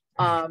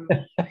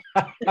 It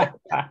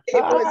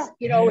was,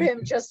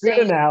 him just saying,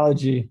 good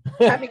analogy.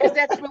 Because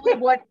that's really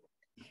what,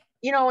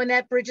 and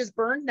that bridge is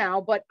burned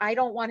now, but I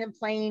don't want him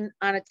playing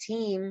on a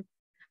team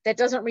that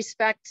doesn't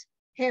respect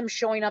him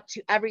showing up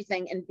to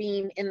everything and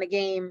being in the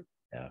game.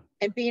 Yeah.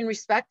 And being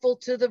respectful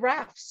to the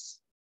refs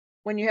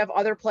when you have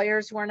other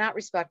players who are not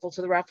respectful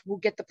to the ref, who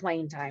get the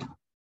playing time,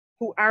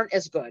 who aren't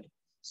as good.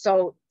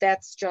 So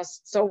that's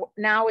just, so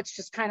now it's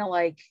just kind of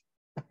like,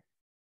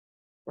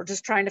 we're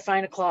just trying to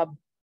find a club.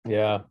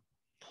 Yeah.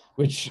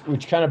 Which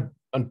kind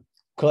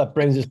of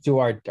brings us to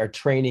our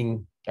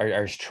training,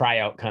 our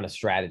tryout kind of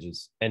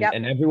strategies. And,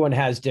 and everyone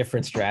has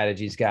different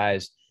strategies,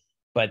 guys,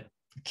 but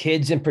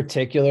kids in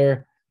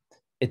particular,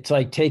 it's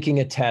like taking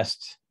a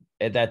test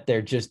that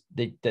they're just,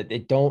 they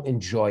don't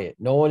enjoy it.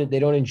 They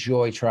don't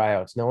enjoy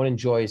tryouts. No one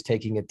enjoys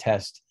taking a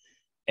test.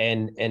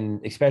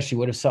 And especially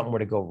what if something were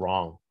to go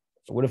wrong?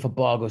 What if a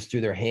ball goes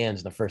through their hands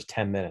in the first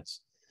 10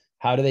 minutes?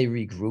 How do they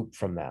regroup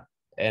from that?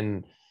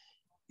 And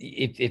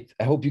if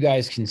I hope you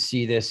guys can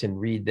see this and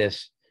read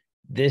this.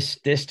 This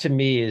to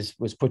me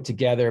was put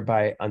together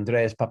by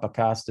Andreas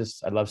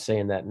Papakostas. I love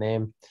saying that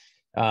name.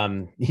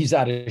 He's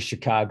out of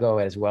Chicago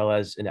as well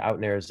as out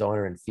in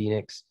Arizona and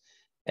Phoenix.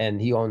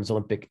 And he owns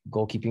Olympic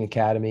Goalkeeping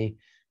Academy.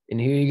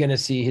 And here you're going to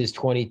see his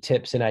 20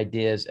 tips and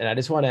ideas. And I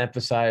just want to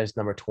emphasize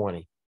number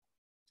 20,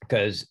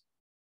 because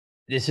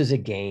this is a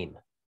game.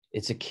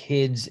 It's a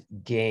kid's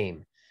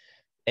game.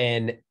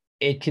 And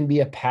it can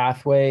be a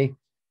pathway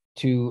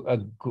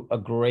to a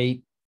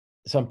great,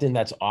 something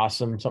that's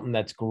awesome, something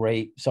that's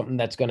great, something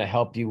that's going to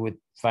help you with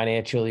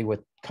financially,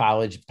 with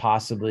college,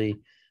 possibly.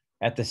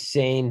 At the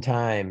same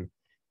time,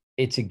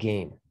 it's a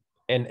game.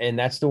 And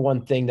that's the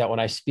one thing that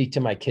when I speak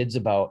to my kids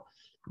about,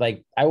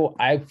 like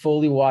I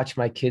fully watch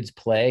my kids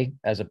play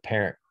as a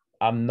parent.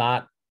 I'm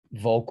not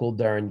vocal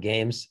during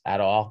games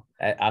at all.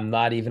 I'm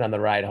not even on the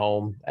ride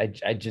home.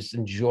 I just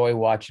enjoy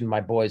watching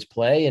my boys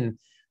play. And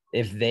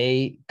if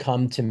they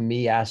come to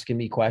me asking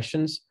me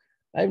questions,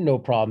 I have no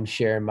problem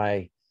sharing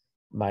my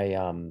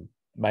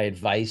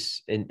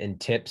advice and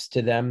tips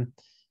to them.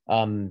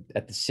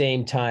 At the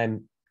same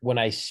time, when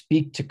I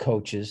speak to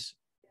coaches,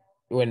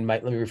 let me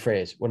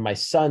rephrase, when my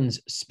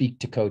sons speak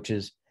to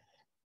coaches,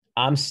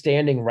 I'm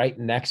standing right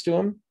next to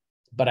him,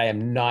 but I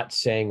am not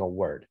saying a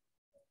word.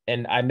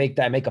 And I make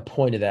a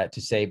point of that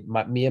to say,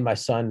 me and my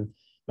son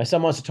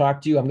wants to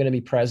talk to you. I'm going to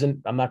be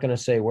present. I'm not going to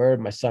say a word.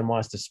 My son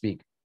wants to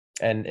speak.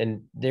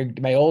 And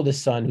my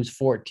oldest son, who's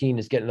 14,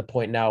 is getting to the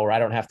point now where I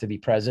don't have to be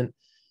present,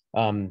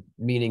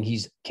 meaning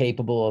he's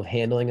capable of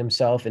handling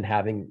himself and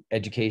having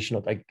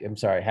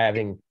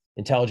having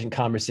intelligent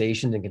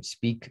conversations and can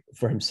speak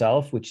for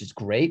himself, which is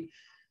great.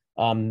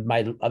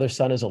 My other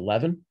son is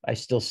 11. I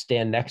still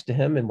stand next to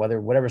him, and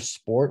whatever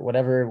sport,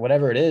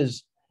 whatever it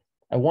is,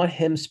 I want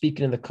him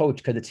speaking to the coach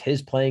because it's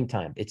his playing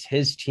time. It's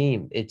his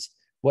team. It's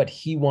what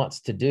he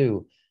wants to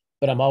do,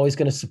 but I'm always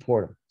going to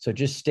support him. So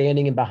just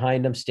standing in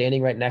behind him,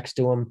 standing right next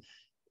to him,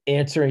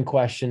 answering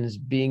questions,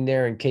 being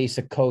there in case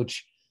a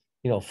coach,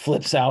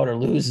 flips out or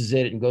loses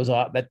it and goes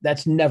off.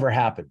 That's never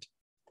happened.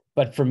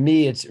 But for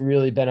me, it's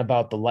really been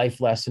about the life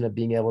lesson of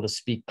being able to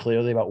speak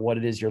clearly about what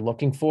it is you're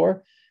looking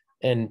for.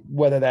 And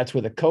whether that's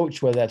with a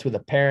coach, whether that's with a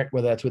parent,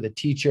 whether that's with a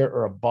teacher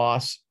or a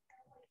boss,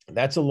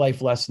 that's a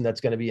life lesson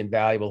that's going to be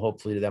invaluable,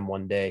 hopefully, to them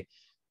one day.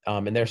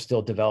 And they're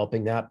still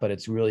developing that, but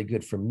it's really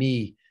good for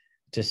me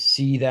to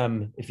see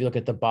them. If you look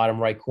at the bottom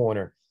right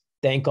corner,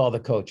 thank all the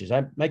coaches.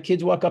 My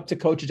kids walk up to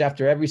coaches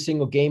after every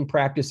single game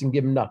practice and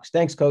give them knucks.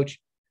 Thanks, coach.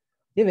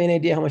 You have any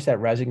idea how much that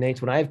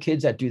resonates? When I have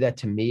kids that do that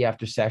to me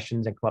after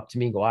sessions and come up to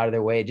me and go out of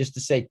their way just to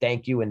say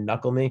thank you and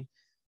knuckle me,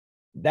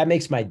 that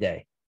makes my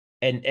day.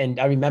 And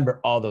I remember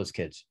all those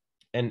kids.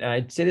 And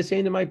I'd say the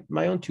same to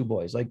my own two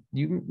boys. Like,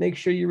 you make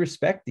sure you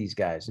respect these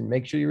guys and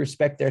make sure you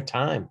respect their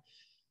time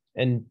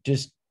and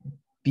just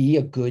be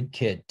a good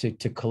kid, to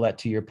Colette,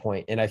 to your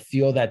point. And I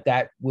feel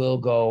that will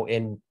go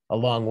in a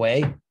long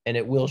way and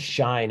it will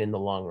shine in the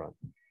long run.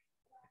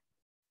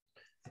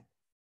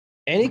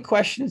 Any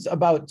questions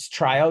about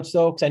tryouts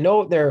though? Because I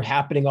know they're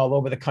happening all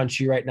over the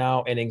country right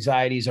now and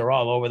anxieties are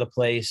all over the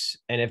place.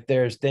 And if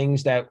there's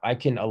things that I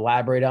can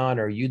elaborate on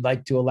or you'd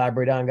like to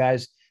elaborate on,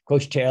 guys,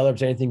 Coach Taylor, if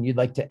there's anything you'd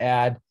like to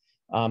add,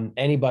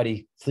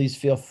 anybody, please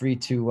feel free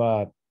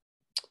to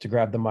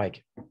grab the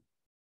mic.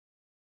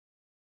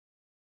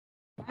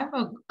 I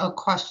have a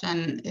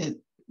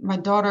question. My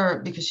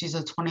daughter, because she's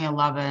a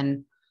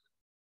 2011,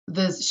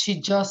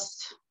 she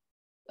just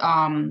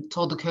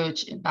told the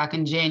coach back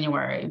in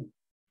January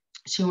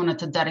she wanted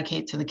to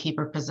dedicate to the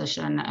keeper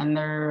position, and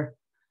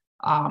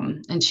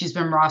and she's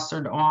been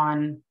rostered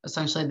on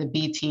essentially the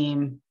B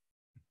team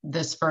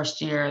this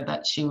first year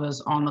that she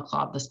was on the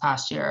club this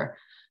past year.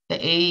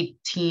 The A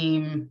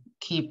team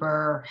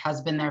keeper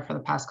has been there for the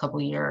past couple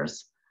of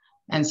years.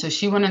 And so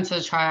she went into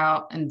the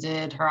tryout and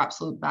did her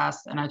absolute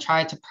best. And I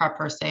tried to prep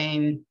her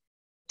saying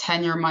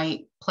tenure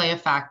might play a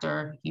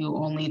factor. You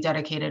only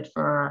dedicated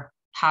for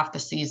half the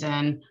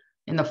season.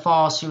 In the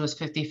fall, she was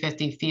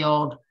 50-50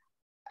 field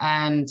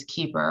and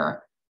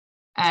keeper.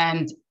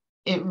 And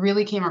it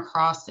really came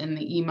across in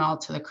the email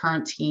to the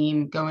current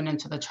team going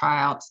into the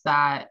tryouts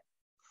that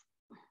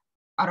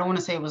I don't want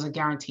to say it was a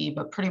guarantee,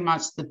 but pretty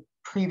much the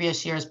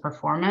previous year's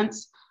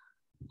performance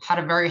had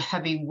a very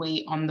heavy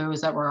weight on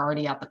those that were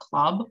already at the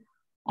club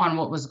on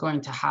what was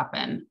going to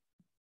happen.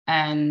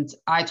 And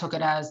I took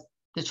it as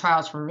the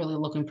tryouts were really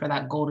looking for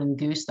that golden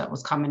goose that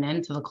was coming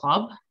into the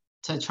club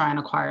to try and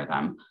acquire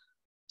them.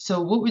 So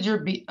what would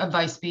your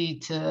advice be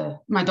to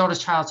my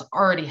daughter's tryouts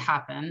already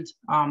happened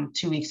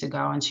 2 weeks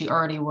ago, and she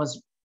already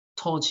was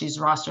told she's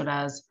rostered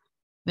as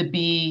the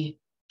B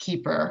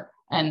keeper,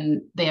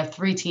 and they have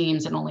 3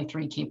 teams and only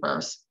 3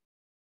 keepers.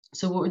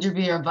 So what would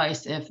your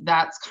advice if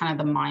that's kind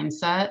of the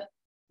mindset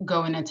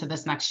going into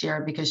this next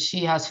year? Because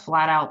she has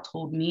flat out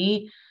told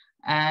me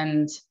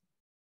and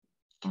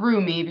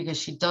through me,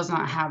 because she does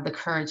not have the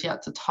courage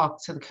yet to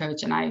talk to the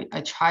coach. And I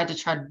tried to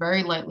tread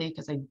very lightly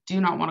because I do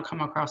not want to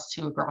come across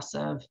too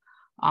aggressive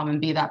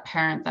and be that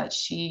parent that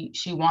she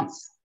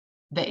wants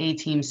the A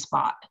team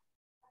spot.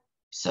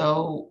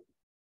 So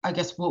I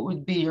guess what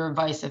would be your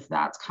advice if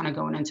that's kind of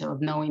going into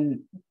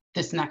knowing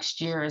this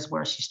next year is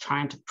where she's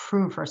trying to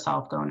prove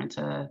herself going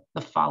into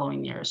the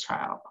following year's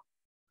tryout?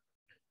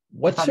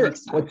 What's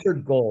her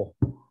goal?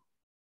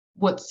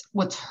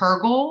 What's her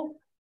goal?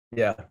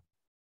 Yeah.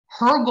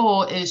 Her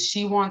goal is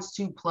she wants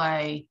to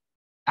play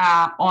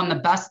on the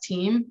best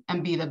team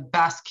and be the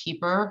best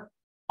keeper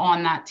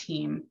on that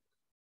team.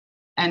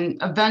 And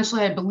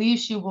eventually, I believe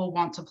she will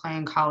want to play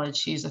in college.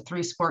 She's a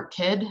 3-sport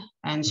kid,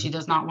 and she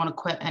does not want to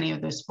quit any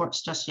of those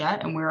sports just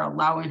yet. And we're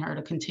allowing her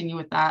to continue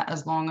with that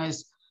as long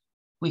as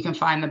we can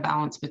find the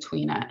balance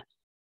between it.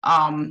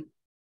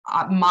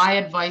 My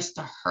advice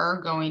to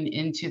her going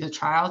into the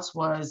tryouts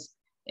was,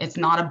 it's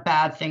not a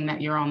bad thing that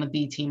you're on the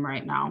B team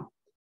right now.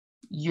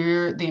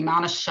 The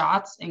amount of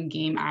shots and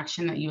game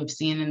action that you have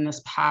seen in this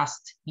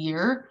past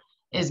year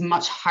is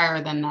much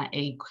higher than that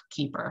A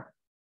keeper.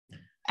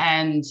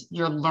 And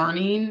you're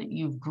learning,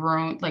 you've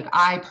grown. Like,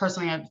 I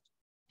personally have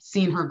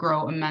seen her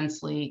grow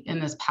immensely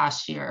in this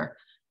past year.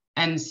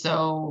 And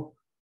so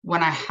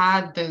when I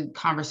had the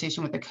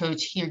conversation with the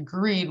coach, he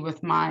agreed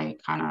with my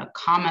kind of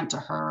comment to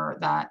her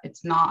that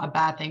it's not a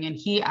bad thing. And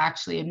he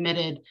actually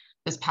admitted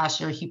this past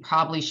year he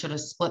probably should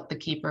have split the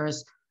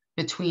keepers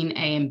between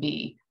A and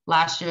B.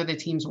 Last year, the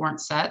teams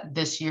weren't set.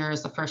 This year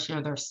is the first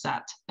year they're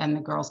set, and the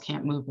girls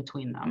can't move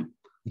between them.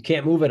 You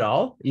can't move at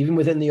all, even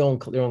within their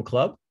own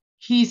club?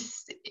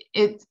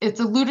 It's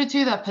alluded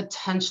to that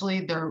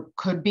potentially there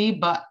could be,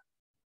 but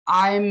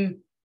I'm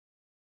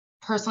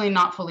personally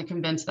not fully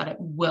convinced that it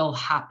will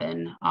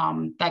happen.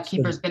 That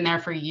keeper's been there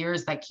for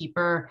years. That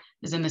keeper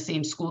is in the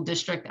same school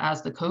district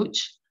as the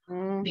coach.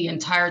 The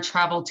entire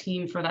travel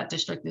team for that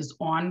district is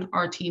on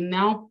our team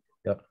now.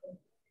 Yep.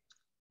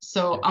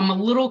 So I'm a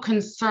little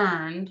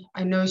concerned.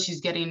 I know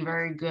she's getting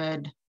very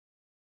good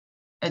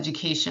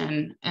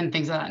education and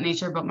things of that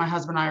nature, but my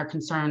husband and I are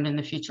concerned in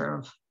the future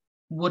of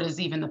what is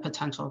even the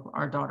potential of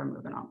our daughter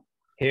moving up.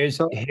 Here's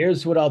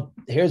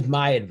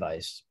my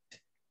advice.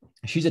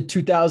 She's a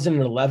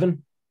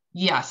 2011.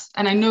 Yes,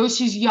 and I know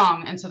she's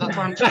young, and so that's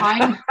why I'm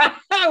trying.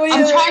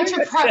 I'm trying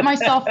to prep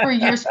myself for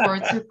years for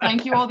it. So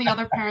thank you all the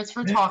other parents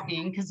for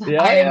talking, because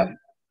I am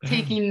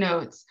taking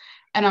notes.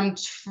 And I'm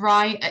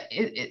trying,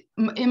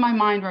 in my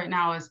mind right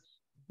now is,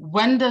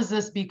 when does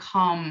this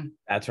become?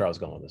 That's where I was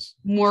going with this.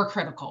 More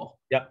critical.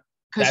 Yep.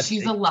 Because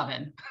she's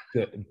 11.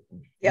 Good.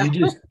 Yeah.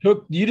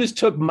 You just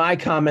took my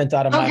comment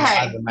out of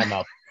my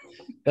mouth.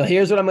 Now,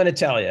 here's what I'm going to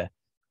tell you.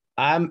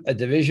 I'm a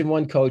Division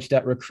I coach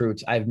that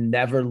recruits. I've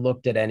never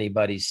looked at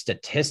anybody's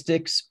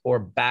statistics or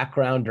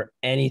background or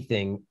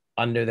anything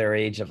under their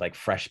age of like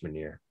freshman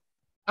year.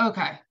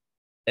 Okay.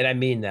 And I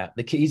mean that.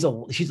 The kid,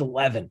 she's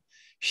 11.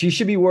 She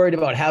should be worried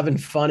about having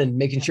fun and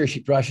making sure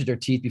she brushes her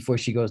teeth before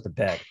she goes to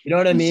bed. You know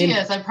what I mean? She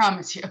is, I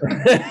promise you.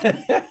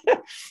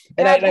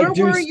 Where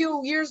were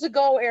you years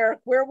ago, Eric?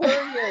 Where were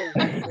you?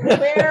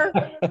 Where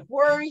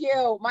were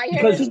you? My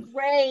hair is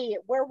gray.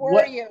 Where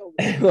were you?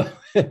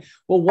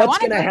 Well, what's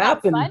going to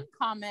happen? Fun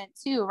comment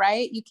too,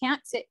 right? You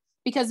can't say,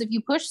 because if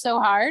you push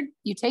so hard,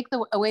 you take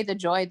away the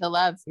joy, the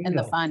love, and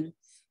the fun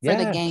for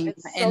the game.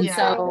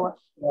 So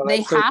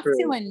they have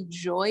to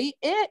enjoy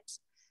it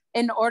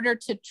in order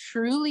to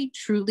truly,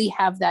 truly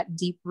have that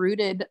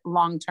deep-rooted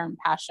long-term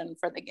passion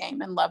for the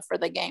game and love for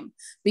the game,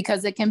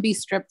 because it can be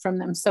stripped from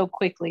them so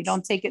quickly.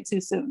 Don't take it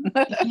too soon.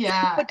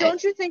 Yeah. But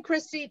don't you think,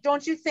 Christy,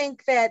 don't you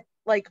think that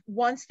like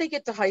once they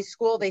get to high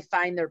school, they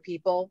find their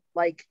people?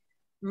 Like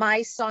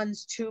my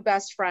son's two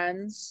best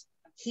friends,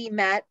 he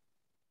met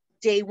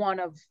day one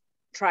of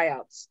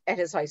tryouts at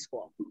his high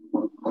school.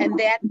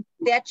 And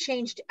that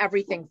changed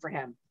everything for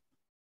him.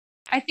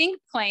 I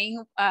think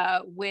playing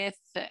with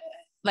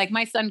like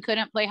my son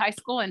couldn't play high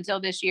school until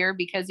this year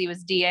because he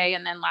was DA,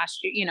 and then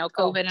last year,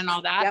 COVID and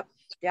all that.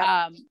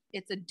 Yep.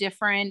 It's a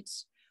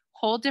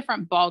whole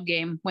different ball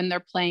game when they're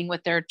playing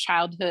with their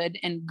childhood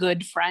and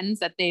good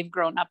friends that they've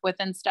grown up with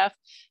and stuff,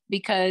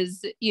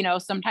 because,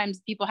 sometimes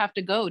people have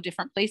to go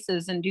different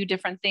places and do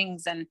different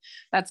things. And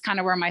that's kind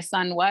of where my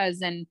son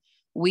was. And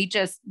we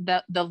just,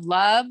 the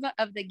love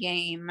of the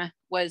game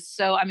was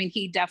so,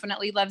 he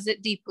definitely loves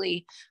it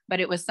deeply,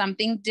 but it was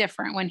something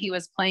different when he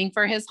was playing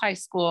for his high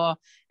school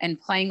and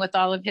playing with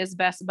all of his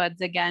best buds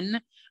again.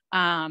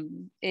 That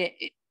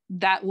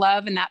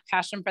love and that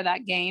passion for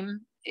that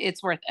game,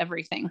 it's worth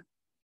everything.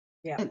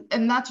 Yeah.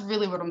 And that's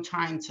really what I'm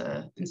trying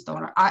to instill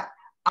in her.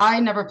 I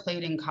never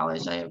played in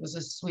college. I was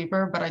a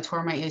sweeper, but I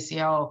tore my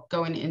ACL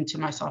going into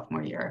my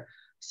sophomore year.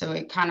 So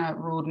it kind of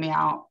ruled me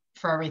out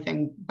for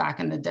everything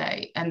back in the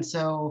day. And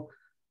so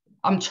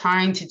I'm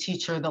trying to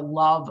teach her the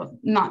love of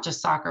not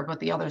just soccer, but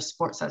the other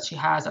sports that she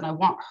has. And I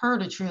want her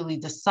to truly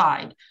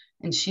decide.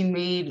 And she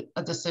made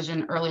a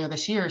decision earlier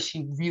this year.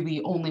 She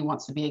really only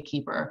wants to be a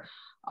keeper,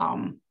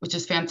 which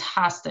is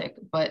fantastic.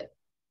 But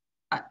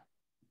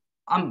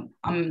I'm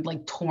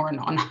like torn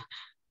on,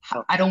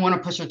 I don't want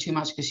to push her too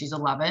much because she's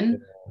 11.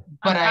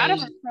 But I'm proud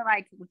of her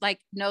for like,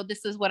 no,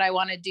 this is what I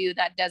want to do,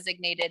 that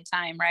designated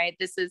time, right?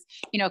 This is,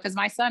 because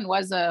my son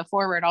was a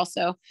forward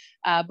also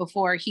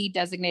before he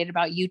designated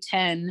about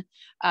U10.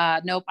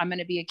 Nope, I'm going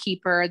to be a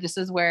keeper. This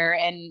is where,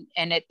 and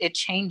it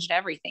changed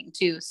everything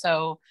too.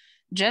 So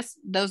just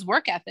those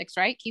work ethics,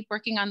 right? Keep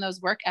working on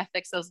those work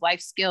ethics, those life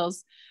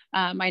skills.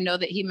 I know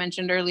that he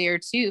mentioned earlier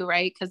too,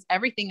 right? Because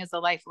everything is a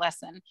life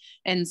lesson.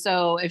 And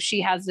so if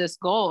she has this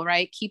goal,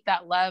 right, keep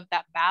that love,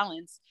 that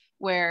balance,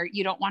 where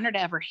you don't want her to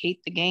ever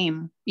hate the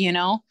game,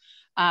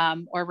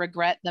 or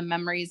regret the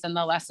memories and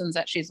the lessons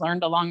that she's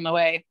learned along the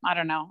way. I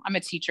don't know. I'm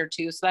a teacher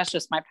too. So that's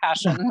just my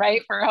passion,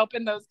 right? For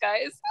helping those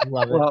guys.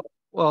 Love it.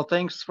 Well,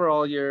 thanks for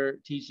all your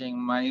teaching.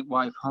 My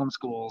wife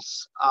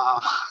homeschools.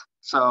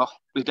 So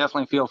we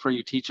definitely feel for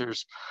you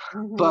teachers.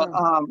 Mm-hmm. But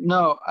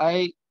no,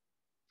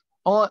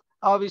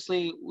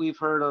 obviously we've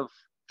heard of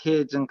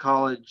kids in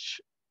college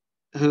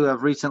who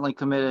have recently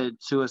committed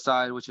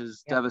suicide, which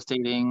is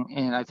devastating.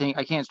 And I think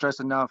I can't stress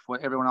enough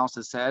what everyone else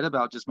has said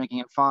about just making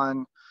it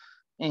fun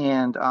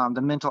and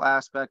the mental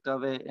aspect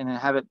of it, and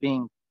have it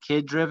being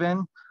kid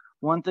driven.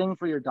 One thing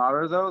for your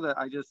daughter though, that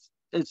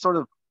it's sort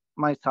of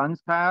my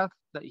son's path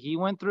that he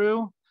went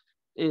through,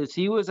 is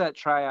he was at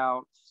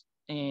tryouts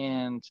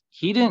and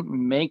he didn't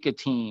make a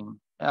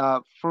team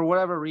for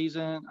whatever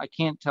reason. I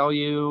can't tell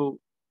you.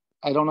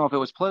 I don't know if it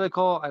was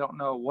political. I don't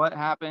know what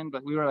happened,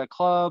 but we were at a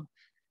club.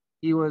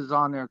 He was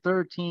on their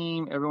third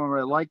team. Everyone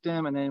really liked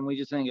him. And then we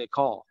just didn't get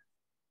called.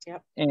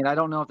 Yep. And I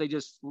don't know if they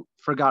just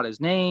forgot his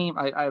name.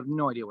 I have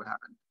no idea what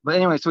happened. But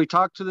anyway, so we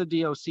talked to the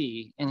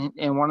DOC,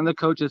 and one of the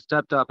coaches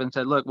stepped up and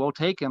said, look, we'll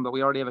take him, but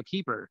we already have a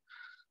keeper.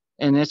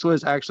 And this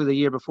was actually the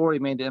year before he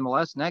made the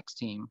MLS next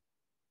team.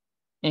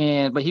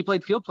 But he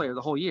played field player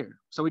the whole year.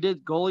 So we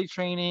did goalie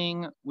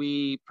training.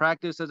 We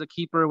practiced as a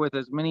keeper with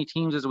as many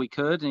teams as we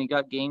could. And he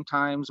got game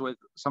times with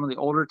some of the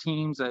older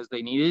teams as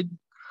they needed.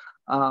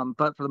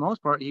 But for the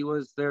most part, he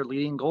was their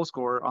leading goal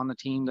scorer on the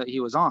team that he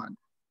was on.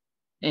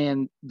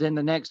 And then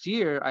the next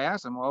year I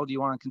asked him, well, do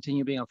you want to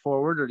continue being a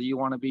forward or do you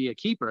want to be a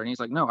keeper? And he's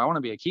like, no, I want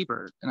to be a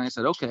keeper. And I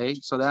said, okay.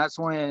 So that's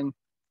when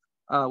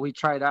we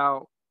tried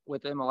out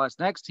with the MLS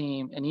next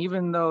team. And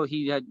even though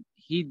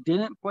he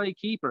didn't play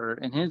keeper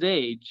in his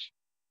age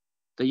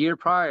the year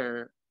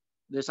prior,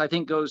 this I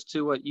think goes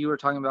to what you were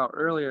talking about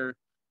earlier,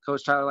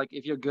 Coach Tyler, like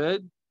if you're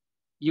good,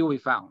 you will be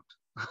found.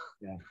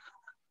 Yeah.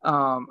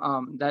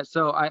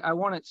 So I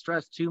won't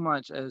stress too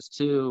much as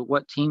to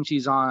what team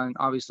she's on,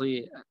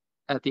 obviously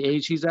at the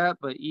age she's at,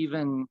 but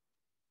even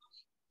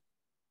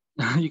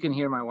you can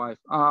hear my wife.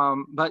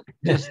 But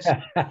just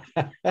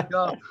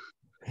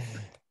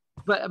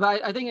but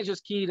I think it's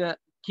just key to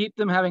keep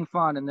them having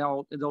fun, and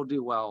they'll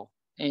do well.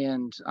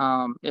 And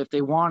if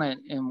they want it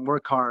and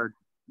work hard,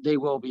 they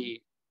will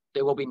be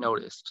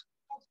noticed.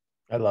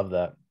 I love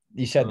that.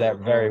 You said that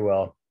very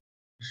well.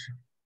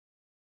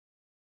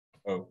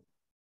 Oh,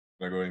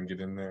 can I go ahead and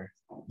get in there?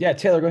 Yeah,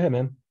 Taylor, go ahead,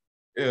 man.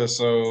 Yeah,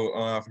 so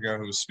I forgot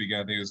who was speaking.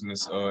 I think it was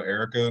Miss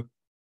Erica,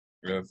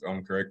 if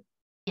I'm correct.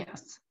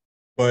 Yes.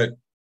 But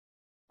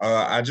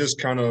I just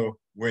kind of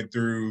went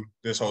through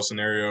this whole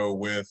scenario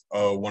with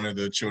one of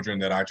the children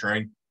that I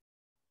train.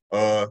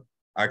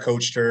 I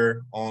coached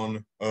her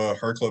on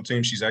her club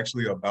team. She's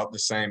actually about the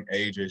same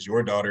age as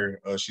your daughter.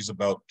 She's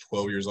about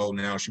 12 years old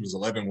now. She was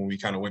 11 when we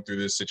kind of went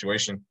through this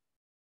situation.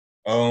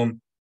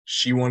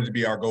 She wanted to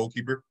be our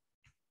goalkeeper.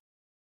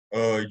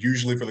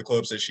 Usually for the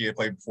clubs that she had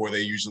played before, they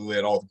usually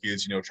let all the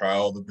kids, try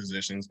all the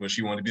positions, but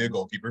she wanted to be a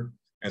goalkeeper.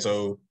 And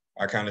so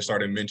I kind of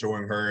started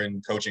mentoring her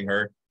and coaching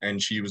her,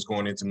 and she was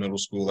going into middle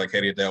school, like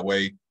headed that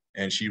way,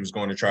 and she was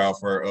going to try out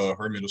for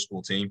her middle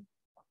school team.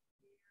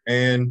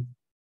 And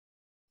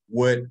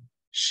what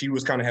she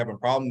was kind of having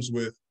problems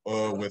with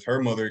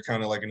her mother,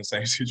 kind of like in the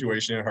same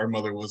situation. Her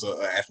mother was an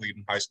athlete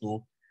in high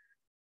school,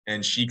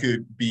 and she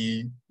could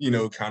be,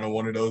 kind of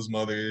one of those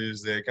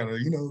mothers that kind of,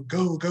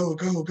 go, go,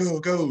 go, go,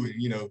 go.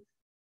 And,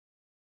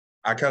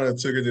 I kind of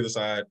took her to the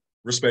side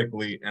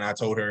respectfully, and I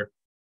told her,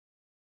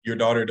 your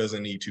daughter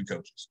doesn't need two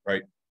coaches,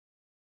 right?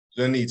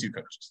 She doesn't need two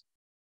coaches.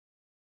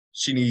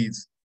 She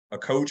needs a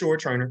coach or a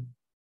trainer,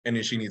 and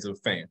then she needs a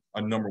fan,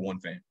 a number one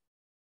fan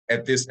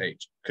at this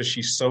age, because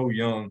she's so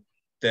young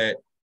that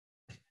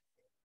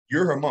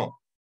you're her mom.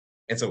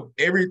 And so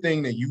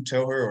everything that you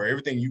tell her or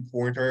everything you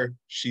pour into her,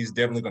 she's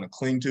definitely going to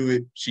cling to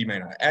it. She may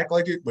not act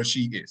like it, but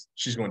she is.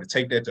 She's going to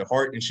take that to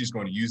heart, and she's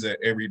going to use that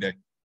every day.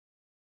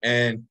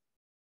 And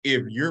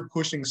if you're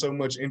pushing so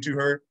much into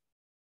her,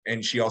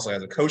 and she also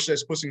has a coach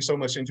that's pushing so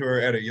much into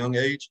her at a young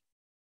age,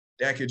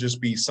 that could just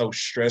be so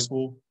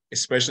stressful,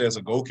 especially as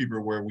a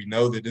goalkeeper, where we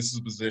know that this is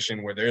a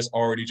position where there's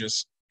already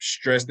just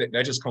stress that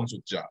just comes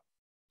with the job,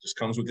 just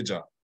comes with the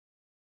job.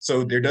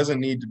 So there doesn't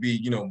need to be,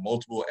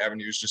 multiple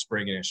avenues just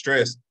bringing in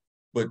stress,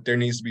 but there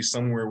needs to be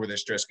somewhere where that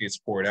stress gets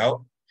poured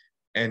out.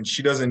 And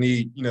she doesn't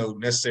need,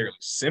 necessarily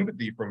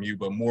sympathy from you,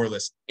 but more or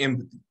less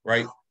empathy,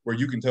 right? Where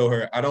you can tell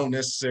her, I don't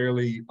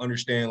necessarily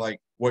understand like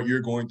what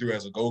you're going through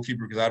as a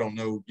goalkeeper, because I don't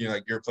know,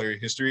 like your player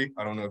history.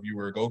 I don't know if you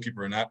were a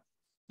goalkeeper or not,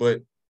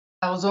 but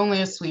I was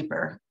only a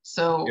sweeper.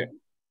 So yeah.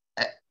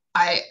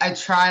 I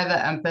try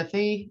the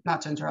empathy,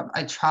 not to interrupt.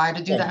 I try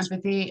to do the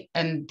empathy,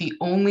 and the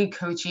only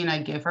coaching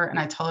I give her, and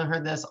I tell her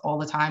this all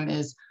the time,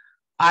 is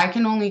I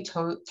can only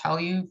tell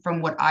you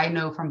from what I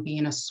know from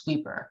being a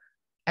sweeper.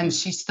 And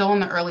she's still in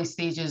the early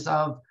stages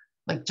of,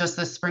 like, just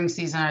this spring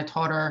season, I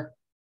taught her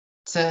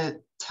to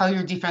tell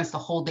your defense to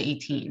hold the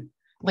 18.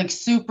 Like,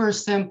 super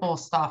simple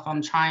stuff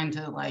I'm trying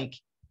to, like,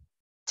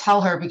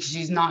 tell her, because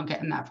she's not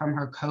getting that from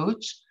her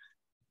coach.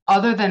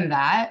 Other than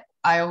that,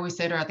 I always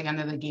say to her at the end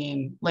of the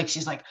game, like,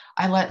 she's like,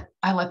 I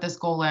let this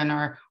goal in,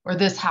 or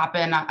this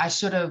happened. I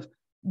should have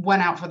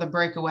went out for the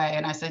breakaway.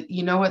 And I said,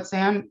 you know what,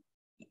 Sam?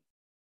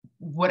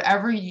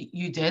 Whatever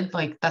you did,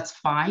 like, that's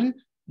fine.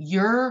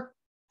 You're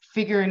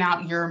figuring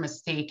out your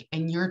mistake,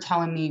 and you're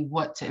telling me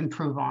what to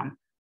improve on.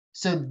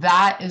 So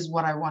that is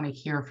what I want to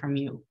hear from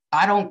you.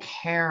 I don't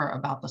care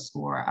about the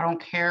score. I don't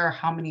care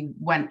how many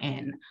went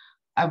in.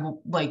 I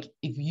will, like,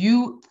 if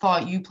you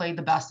thought you played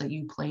the best that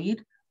you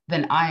played,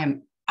 then I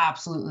am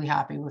absolutely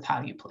happy with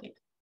how you played.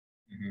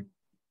 Mm-hmm.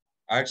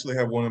 I actually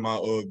have one of my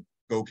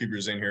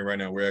goalkeepers in here right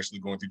now. We're actually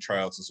going through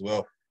tryouts as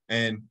well.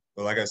 And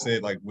but like I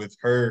said, like with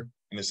her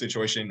in the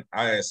situation,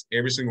 I ask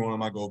every single one of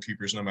my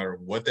goalkeepers, no matter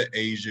what the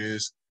age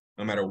is,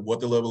 no matter what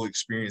the level of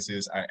experience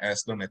is, I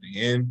ask them at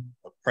the end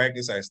of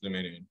practice, I ask them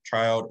in a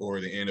tryout or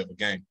the end of a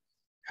game,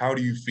 how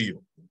do you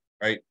feel,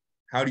 right?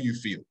 How do you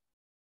feel?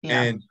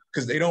 Yeah. And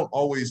because they don't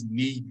always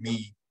need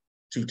me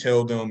to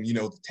tell them,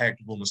 the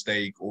tactical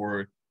mistake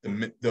or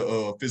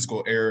the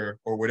physical error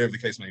or whatever the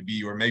case may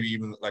be, or maybe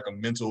even like a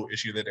mental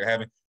issue that they're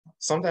having.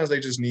 Sometimes they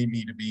just need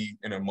me to be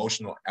an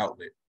emotional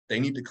outlet. They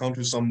need to come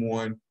to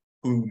someone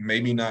who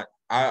maybe not,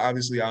 I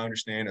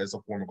understand as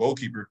a former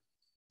goalkeeper,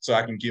 so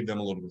I can give them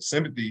a little bit of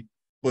sympathy,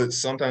 but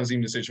sometimes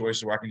even the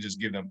situation where I can just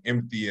give them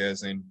empathy,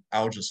 as in,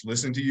 I'll just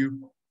listen to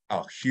you.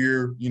 I'll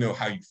hear,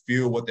 how you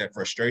feel, what that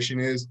frustration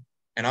is,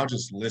 and I'll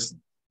just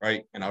listen,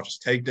 right? And I'll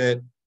just take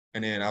that,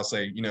 and then I'll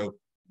say,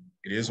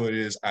 it is what it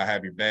is. I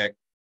have your back.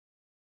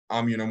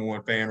 I'm your number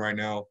one fan right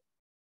now.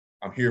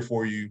 I'm here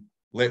for you.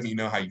 Let me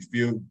know how you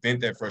feel,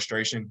 vent that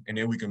frustration, and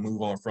then we can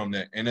move on from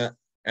that.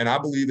 And I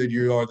believe that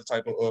you are the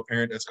type of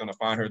parent that's going to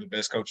find her the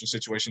best coaching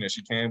situation that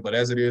she can. But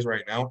as it is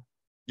right now,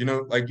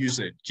 like you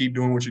said, keep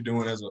doing what you're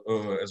doing as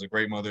a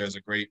great mother, as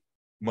a great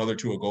mother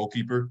to a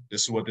goalkeeper.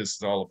 This is what this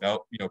is all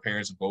about,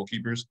 parents of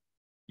goalkeepers.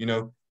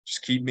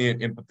 Just keep being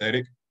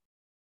empathetic,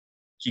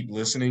 keep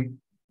listening,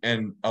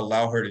 and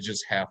allow her to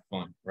just have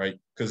fun, right?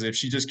 Because if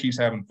she just keeps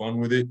having fun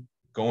with it,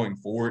 going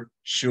forward,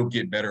 she'll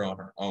get better on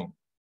her own.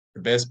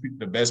 The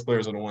best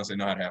players are the ones that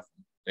know how to have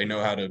fun. They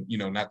know how to,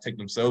 not take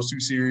themselves too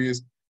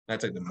serious,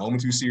 not take the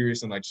moment too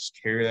serious, and like just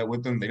carry that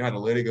with them. They know how to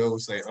let it go,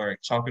 say, all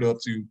right, chalk it up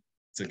to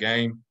it's a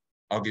game.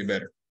 I'll get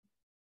better.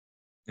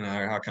 And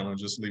I kind of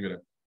just leave it at.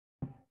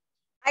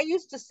 I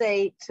used to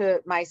say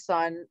to my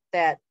son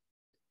that,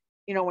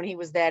 you know, when he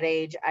was that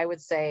age, I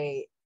would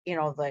say, you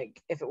know,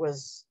 like if it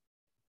was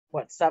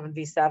what,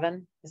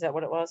 7v7, is that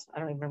what it was? I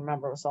don't even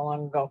remember, it was so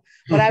long ago,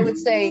 but I would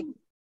say,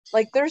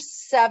 like, there's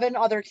 7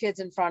 other kids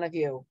in front of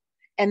you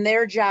and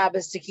their job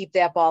is to keep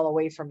that ball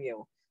away from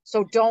you.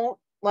 So don't,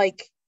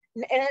 like,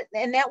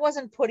 and that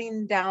wasn't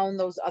putting down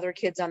those other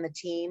kids on the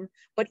team,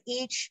 but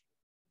each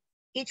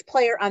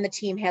player on the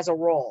team has a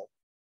role.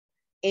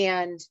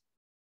 And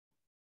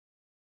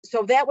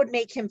so that would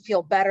make him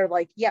feel better.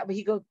 Like, yeah, but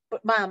he goes,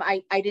 but mom,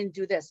 I didn't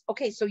do this.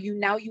 Okay. So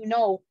now you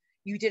know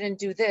you didn't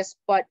do this,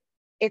 but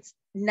it's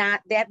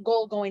not, that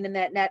goal going in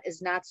that net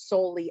is not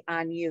solely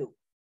on you.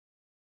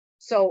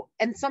 So,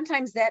 and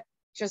sometimes that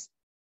just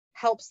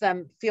helps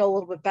them feel a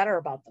little bit better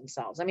about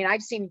themselves. I mean,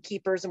 I've seen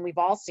keepers, and we've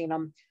all seen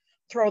them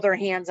throw their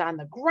hands on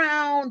the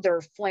ground,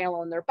 they're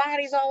flailing their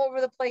bodies all over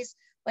the place.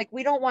 Like,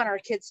 we don't want our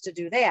kids to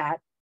do that.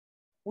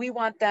 We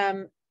want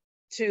them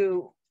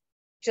to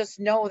just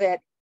know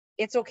that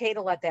it's okay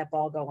to let that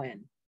ball go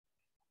in.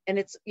 And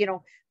it's, you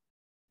know.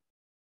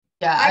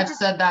 Yeah, I've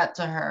said that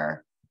to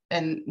her.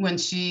 And when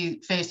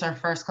she faced her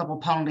first couple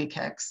penalty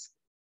kicks,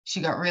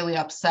 she got really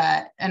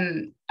upset.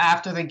 And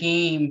after the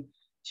game,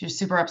 she was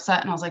super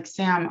upset. And I was like,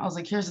 Sam, I was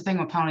like, here's the thing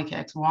with penalty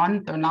kicks.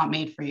 1, they're not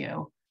made for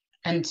you.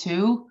 And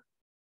 2,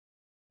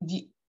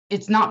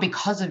 it's not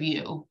because of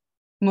you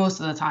most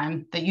of the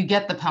time that you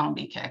get the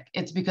penalty kick.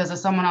 It's because of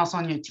someone else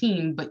on your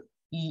team, but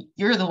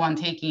you're the one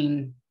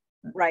taking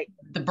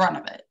the brunt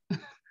of it.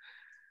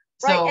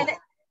 So, right. And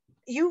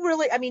you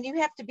really, I mean,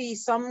 you have to be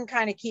some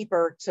kind of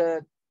keeper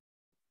to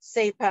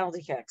save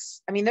penalty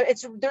kicks. I mean,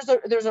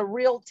 there's a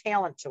real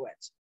talent to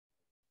it.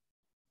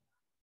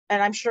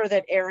 And I'm sure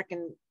that Erik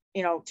and,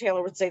 you know,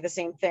 Taylor would say the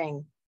same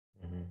thing.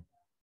 Mm-hmm.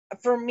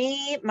 For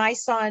me, my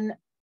son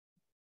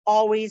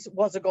always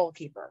was a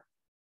goalkeeper.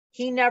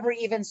 He never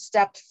even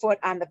stepped foot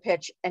on the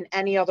pitch in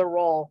any other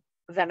role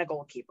than a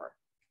goalkeeper.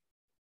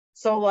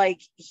 So,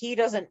 like,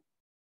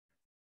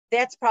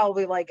 that's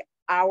probably like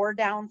our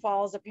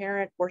downfall as a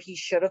parent, where he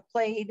should have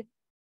played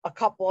a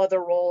couple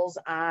other roles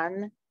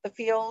on the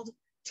field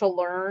to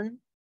learn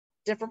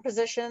different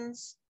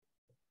positions.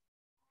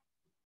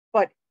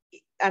 But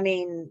I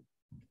mean,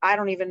 I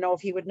don't even know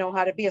if he would know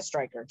how to be a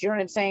striker. Do you know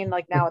what I'm saying?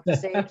 Like, now at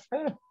this age.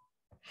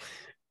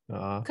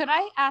 Could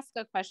I ask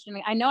a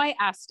question? I know I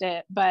asked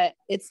it, but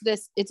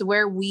it's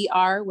where we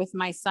are with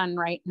my son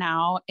right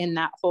now in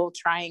that whole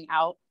trying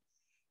out.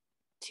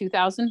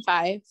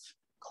 2005,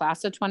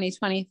 class of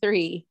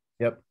 2023.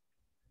 Yep.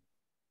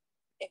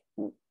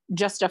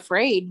 Just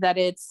afraid that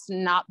it's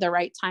not the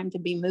right time to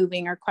be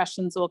moving, or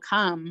questions will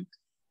come,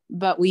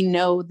 but we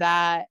know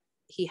that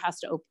he has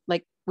to,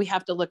 like, we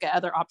have to look at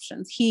other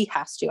options. He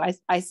has to,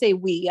 I say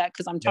we,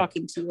 because I'm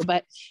talking to you,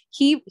 but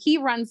he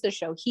runs the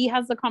show. He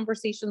has the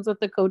conversations with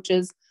the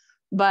coaches,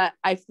 but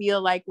I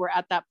feel like we're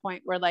at that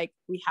point where, like,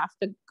 we have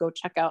to go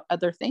check out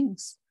other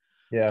things.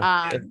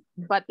 Yeah.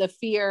 But the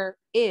fear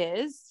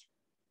is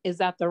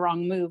that the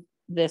wrong move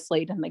this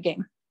late in the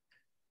game?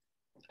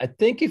 I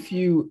think if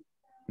you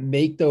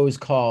make those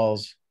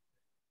calls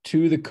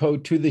to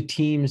the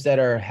teams that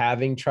are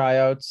having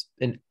tryouts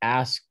and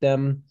ask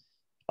them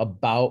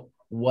about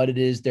what it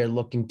is they're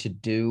looking to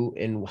do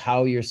and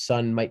how your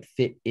son might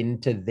fit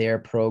into their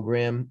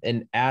program,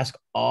 and ask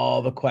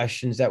all the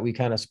questions that we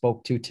kind of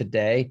spoke to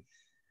today,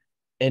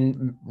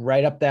 and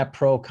write up that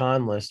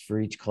pro-con list for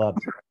each club.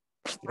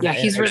 Yeah,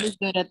 he's really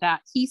good at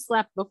that. He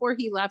slept before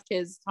he left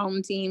his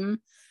home team,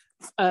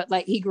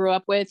 like he grew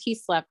up with. He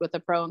slept with a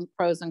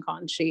pros and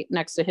cons sheet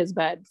next to his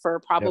bed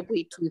for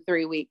probably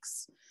 2-3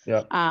 weeks.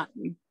 Yeah.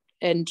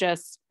 And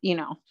just, you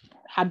know,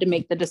 had to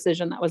make the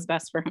decision that was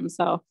best for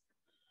himself.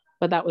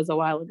 But that was a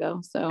while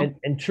ago. So,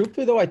 and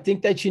truthfully though, I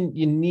think that you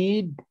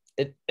need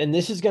it, and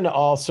this is going to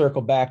all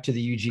circle back to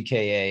the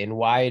UGKA and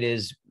why it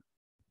is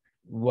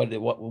what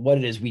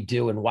it is we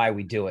do and why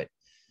we do it.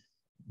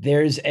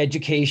 There's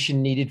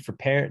education needed for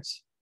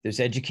parents. There's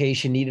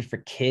education needed for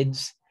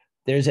kids.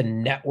 There's a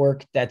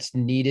network that's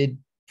needed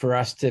for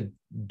us to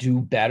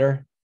do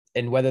better.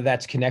 And whether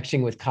that's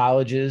connecting with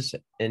colleges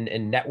and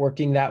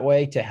networking that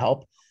way to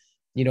help,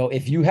 you know,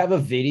 if you have a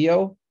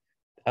video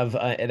of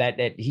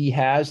that he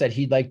has that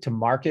he'd like to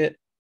market,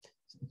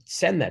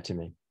 send that to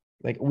me.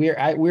 Like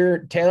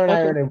Taylor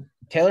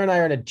and I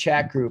are in a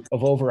chat group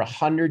of over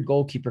 100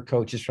 goalkeeper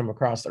coaches from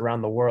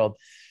around the world.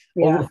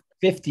 Yeah. Over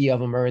 50 of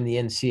them are in the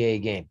NCAA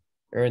game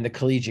or in the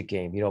collegiate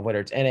game, you know, whether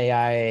it's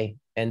NAIA,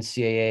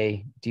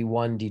 NCAA,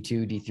 D1,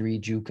 D2,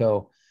 D3,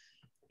 JUCO.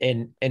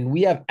 And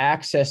we have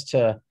access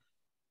to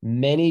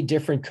many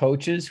different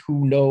coaches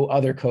who know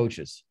other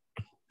coaches,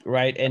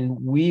 right? And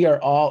we are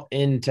all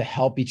in to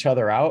help each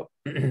other out.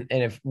 And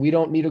if we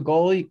don't need a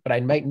goalie, but I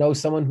might know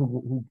someone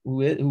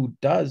who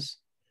does.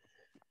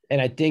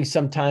 And I think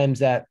sometimes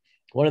that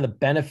one of the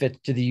benefits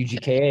to the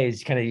UGKA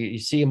is kind of, you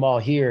see them all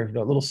here, you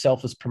know, a little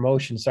selfless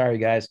promotion. Sorry,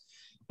 guys.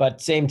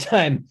 But same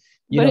time,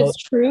 you know, it's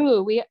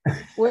true.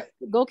 We're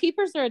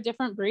goalkeepers are a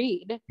different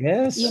breed.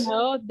 Yes. You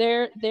know,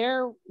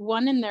 they're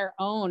one in their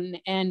own.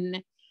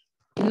 And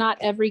not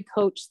every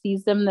coach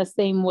sees them the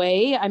same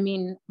way. I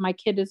mean, my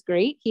kid is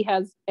great. He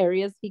has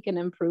areas he can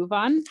improve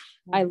on.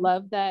 I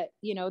love that,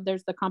 you know,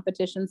 there's the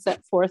competition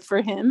set forth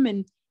for him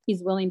and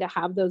he's willing to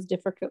have those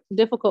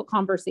difficult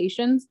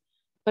conversations.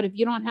 But if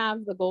you don't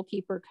have the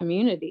goalkeeper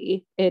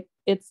community, I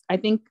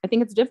think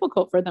it's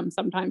difficult for them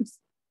sometimes.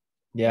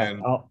 Yeah.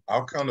 And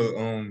I'll kind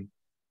of,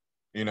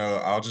 you know,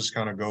 I'll just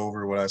kind of go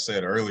over what I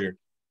said earlier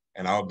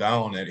and I'll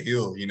down that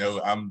hill, you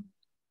know,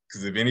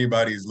 because if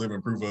anybody's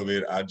living proof of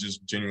it, I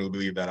just genuinely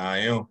believe that I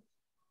am.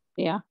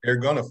 Yeah. They're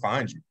going to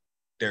find you.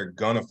 They're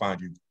going to find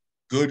you.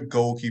 Good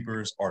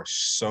goalkeepers are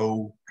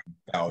so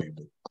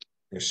valuable.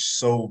 They're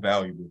so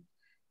valuable.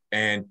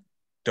 And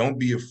don't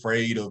be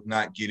afraid of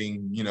not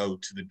getting, you know,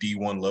 to the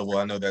D1 level.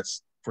 I know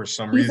that's for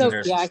some reason.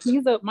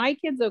 My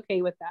kid's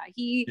okay with that.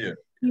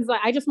 He's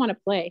like, I just want to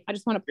play. I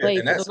just want to play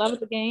for the love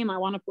of the game. I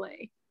want to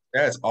play.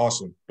 That's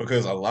awesome,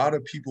 because a lot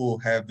of people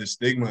have this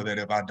stigma that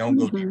if I don't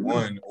go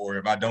D1 or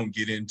if I don't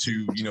get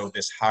into, you know,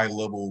 this high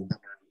level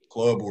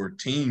club or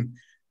team,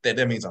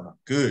 that means I'm not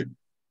good.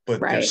 But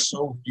there's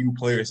so few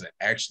players that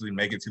actually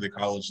make it to the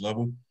college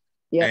level.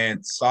 Yep.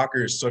 And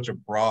soccer is such a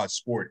broad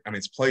sport. I mean,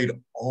 it's played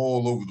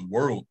all over the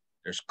world.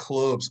 There's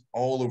clubs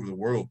all over the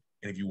world.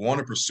 And if you want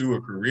to pursue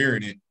a career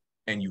in it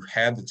and you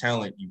have the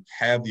talent, you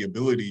have the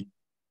ability,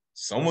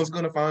 someone's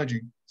going to find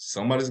you.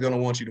 Somebody's going to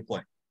want you to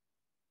play.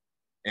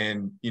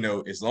 And, you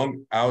know,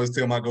 I always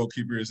tell my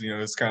goalkeepers, you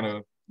know, it's kind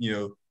of, you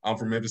know, I'm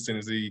from Memphis,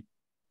 Tennessee.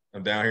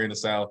 I'm down here in the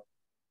South.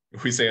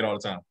 We say it all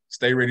the time.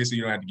 Stay ready so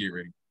you don't have to get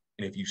ready.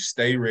 And if you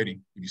stay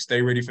ready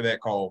for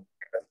that call,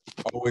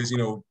 always, you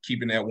know,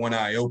 keeping that one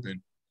eye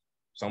open,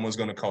 someone's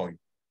going to call you.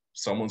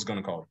 Someone's going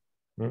to call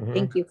you. Mm-hmm.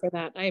 Thank you for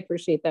that. I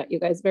appreciate that, you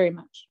guys, very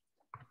much.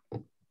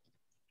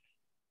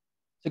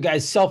 So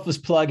guys, selfless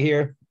plug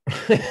here.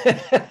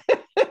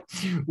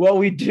 What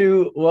we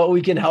do, what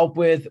we can help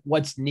with,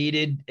 what's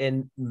needed,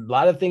 and a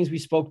lot of things we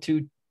spoke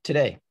to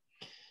today.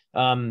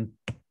 And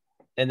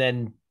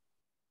then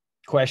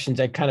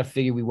questions, I kind of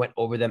figured we went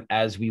over them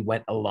as we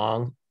went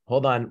along.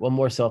 Hold on, one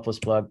more selfless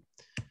plug.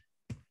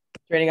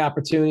 Training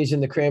opportunities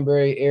in the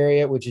Cranberry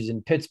area, which is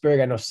in Pittsburgh.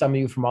 I know some of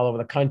you from all over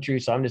the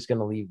country, so I'm just going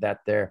to leave that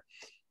there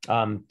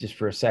just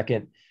for a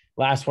second.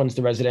 Last one's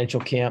the residential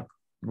camp.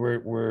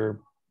 We're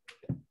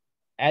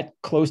at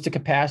close to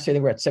capacity. I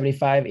think we're at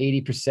 75,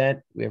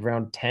 80%. We have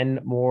around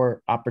 10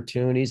 more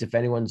opportunities. If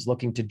anyone's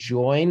looking to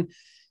join,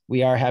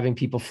 we are having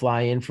people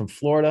fly in from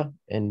Florida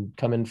and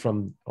come in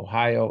from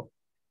Ohio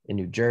and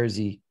New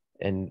Jersey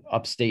and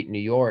upstate New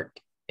York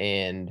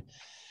and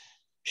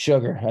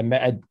Sugar. I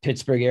met at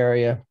Pittsburgh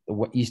area,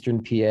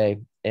 Eastern PA,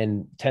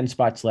 and 10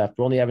 spots left.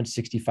 We're only having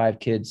 65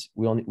 kids.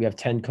 We have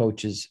 10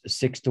 coaches,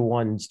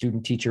 6-to-1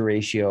 student teacher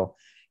ratio.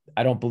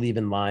 I don't believe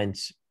in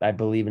lines. I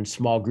believe in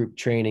small group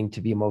training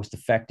to be most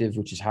effective,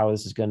 which is how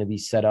this is going to be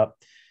set up.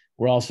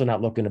 We're also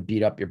not looking to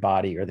beat up your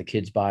body or the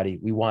kid's body.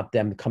 We want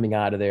them coming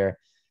out of there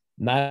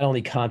not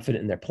only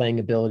confident in their playing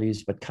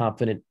abilities, but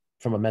confident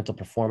from a mental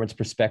performance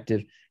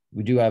perspective.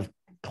 We do have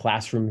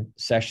classroom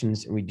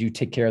sessions and we do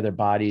take care of their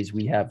bodies.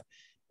 We have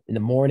in the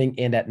morning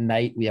and at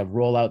night, we have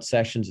rollout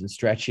sessions and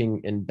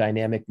stretching and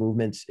dynamic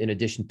movements in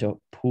addition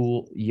to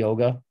pool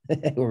yoga,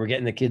 where we're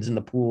getting the kids in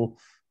the pool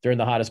during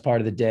the hottest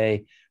part of the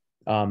day.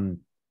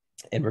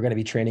 And we're going to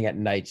be training at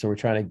night. So we're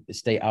trying to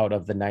stay out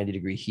of the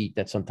 90-degree heat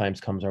that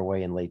sometimes comes our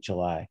way in late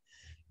July.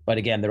 But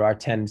again, there are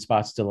 10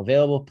 spots still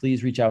available.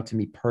 Please reach out to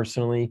me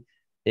personally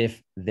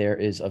if there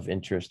is of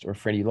interest, or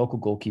for any local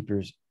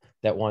goalkeepers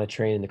that want to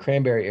train in the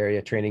Cranberry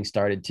area. Training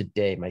started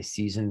today. My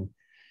season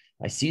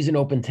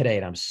opened today,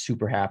 and I'm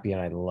super happy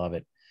and I love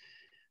it.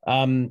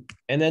 And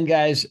then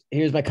guys,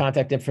 here's my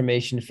contact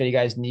information. If any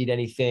guys need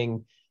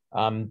anything,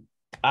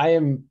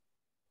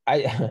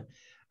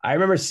 I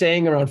remember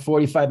saying around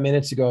 45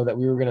 minutes ago that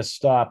we were going to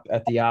stop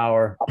at the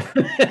hour.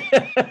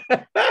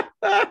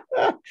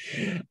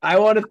 I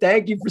want to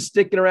thank you for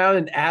sticking around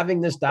and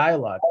having this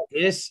dialogue.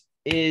 This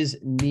is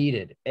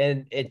needed.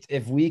 And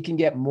if we can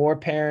get more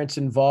parents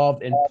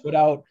involved and put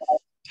out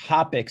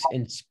topics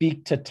and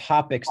speak to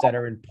topics that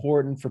are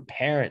important for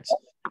parents,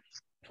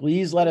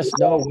 please let us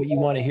know what you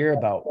want to hear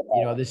about.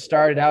 You know, this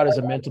started out as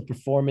a mental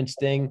performance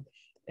thing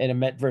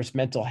and a versus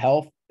mental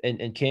health.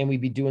 And can we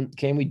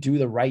do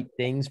the right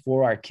things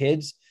for our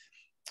kids?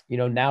 You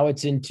know, now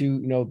it's into,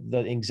 you know, the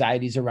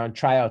anxieties around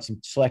tryouts and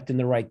selecting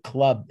the right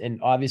club. And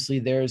obviously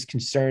there's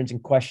concerns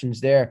and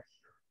questions there.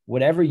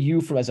 Whatever you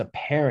from as a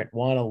parent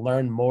want to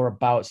learn more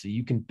about so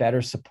you can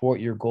better support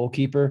your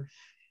goalkeeper,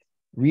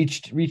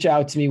 reach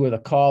out to me with a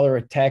call or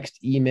a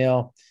text,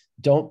 email.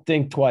 Don't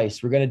think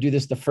twice. We're going to do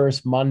this the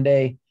first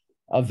Monday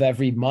of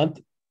every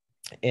month.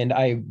 And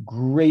I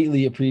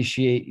greatly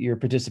appreciate your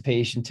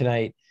participation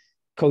tonight.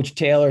 Coach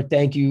Taylor,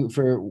 thank you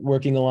for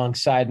working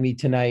alongside me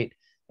tonight.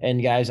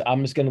 And guys,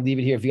 I'm just going to leave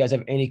it here. If you guys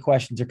have any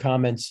questions or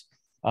comments,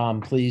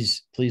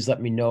 please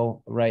let me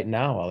know right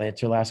now. I'll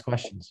answer last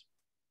questions.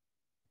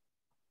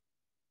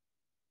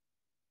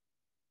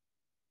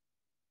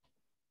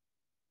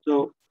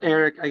 So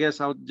Eric, I guess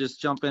I'll just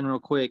jump in real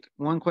quick.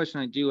 One question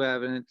I do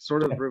have, and it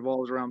sort of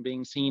revolves around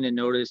being seen and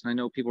noticed. And I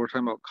know people were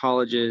talking about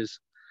colleges.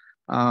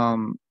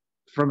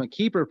 From a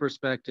keeper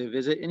perspective,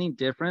 is it any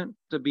different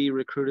to be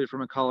recruited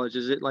from a college?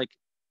 Is it like,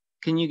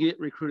 can you get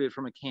recruited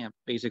from a camp,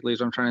 basically, is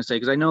what I'm trying to say?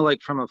 Because I know,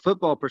 like, from a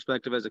football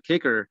perspective as a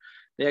kicker,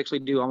 they actually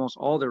do almost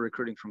all their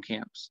recruiting from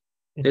camps.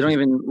 They don't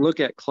even look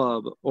at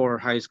club or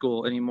high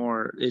school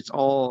anymore. It's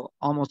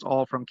almost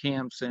all from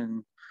camps.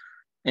 And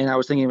I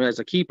was thinking, as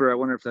a keeper, I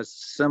wonder if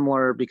that's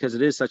similar, because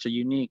it is such a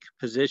unique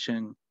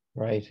position.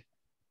 Right.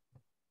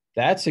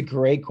 That's a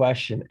great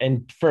question.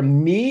 And for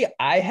me,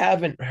 I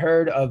haven't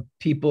heard of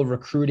people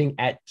recruiting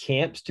at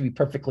camps, to be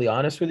perfectly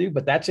honest with you,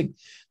 but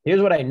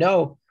here's what I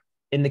know.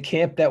 In the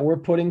camp that we're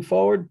putting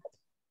forward,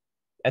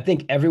 I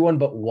think everyone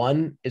but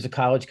one is a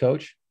college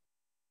coach.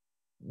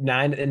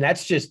 9, and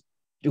that's just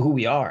who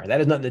we are. That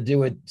has nothing to do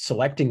with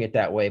selecting it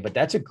that way, but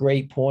that's a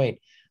great point.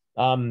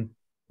 Wow.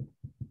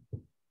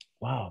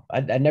 I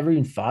never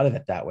even thought of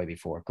it that way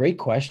before. Great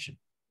question.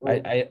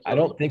 I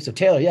don't think so.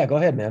 Taylor, yeah, go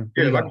ahead, man.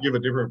 Yeah, if I can give a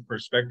different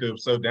perspective.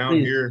 So down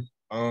here,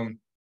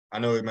 I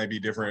know it may be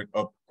different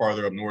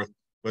farther up north,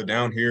 but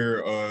down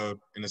here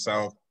in the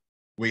South,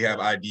 we have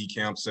ID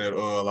camps at a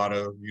lot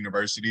of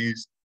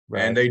universities,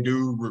 right. And they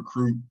do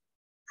recruit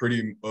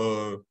pretty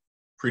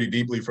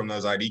deeply from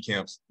those ID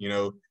camps. You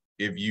know,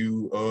 if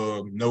you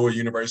know a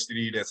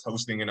university that's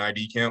hosting an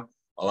ID camp,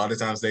 a lot of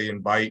times they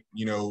invite,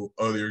 you know,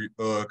 other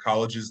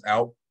colleges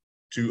out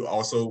to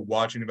also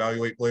watch and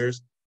evaluate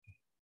players.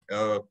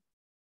 I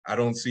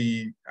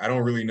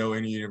don't really know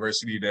any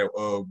university that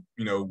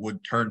you know,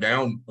 would turn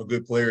down a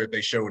good player if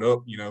they showed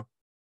up, you know,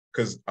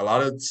 because a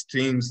lot of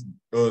teams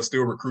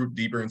still recruit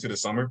deeper into the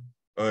summer.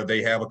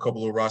 They have a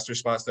couple of roster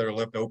spots that are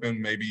left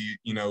open. Maybe,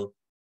 you know,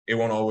 it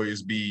won't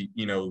always be,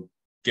 you know,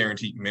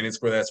 guaranteed minutes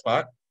for that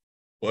spot.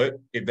 But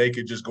if they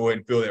could just go ahead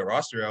and fill that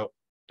roster out,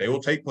 they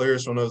will take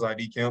players from those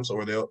ID camps,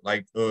 or they'll,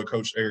 like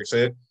Coach Erik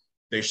said,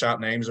 they shop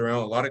names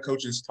around. A lot of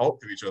coaches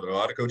talk to each other. A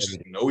lot of coaches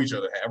know each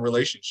other, have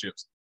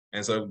relationships.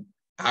 And so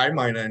I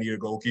might not need a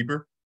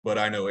goalkeeper, but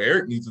I know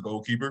Erik needs a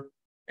goalkeeper.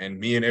 And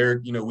me and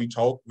Erik, you know, we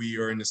talk. We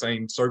are in the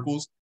same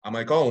circles. I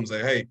might call him and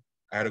say, hey,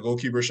 I had a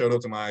goalkeeper showed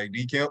up to my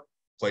ID camp,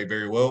 played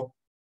very well.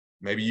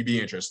 Maybe you'd be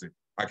interested.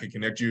 I could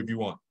connect you if you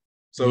want.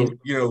 So,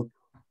 you know,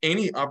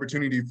 any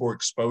opportunity for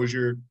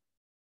exposure,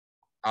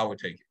 I would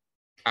take it.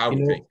 I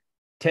would take it.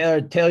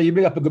 Taylor, you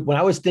bring up a good, when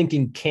I was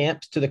thinking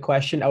camps to the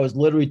question, I was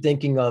literally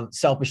thinking of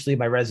selfishly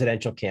my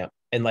residential camp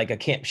and like a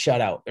camp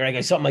shutout or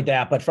like something like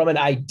that. But from an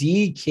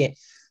ID camp,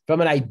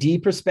 from an ID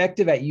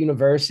perspective at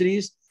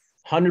universities,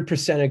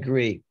 100%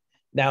 agree.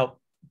 Now,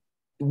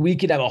 we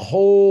could have a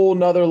whole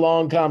nother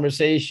long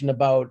conversation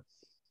about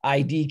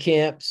ID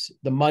camps,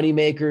 the money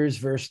makers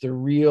versus the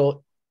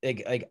real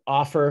like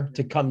offer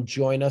to come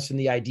join us in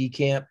the ID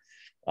camp.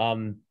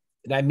 And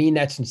I mean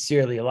that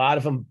sincerely. A lot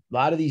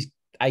of these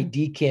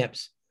ID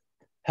camps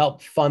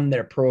help fund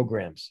their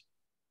programs.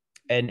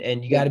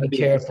 And you got to be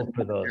careful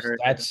for those.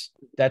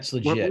 That's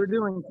legit. We're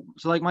doing,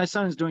 so like my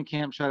son's doing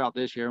camp shutout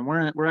this year, and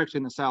we're actually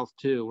in the South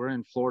too. We're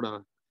in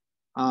Florida.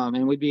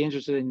 And we'd be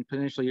interested in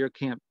potentially your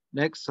camp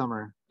next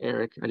summer,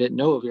 Erik. I didn't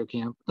know of your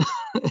camp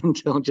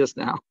until just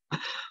now.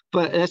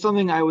 But that's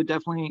something I would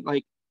definitely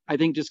like. I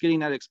think just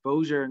getting that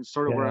exposure and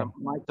sort of where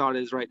my thought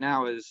is right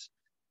now is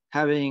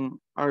having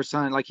our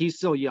son, like he's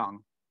still young.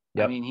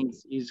 Yep. I mean,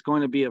 he's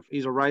going to be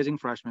he's a rising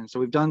freshman. So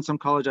we've done some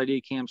college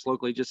ID camps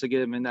locally just to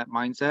get him in that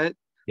mindset.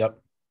 Yep.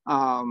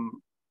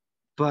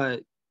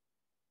 But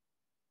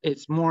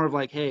it's more of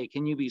like, hey,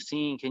 can you be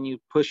seen? Can you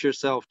push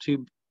yourself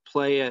to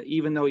play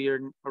even though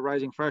you're a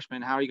rising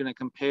freshman? How are you going to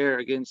compare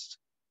against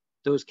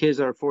those kids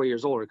that are 4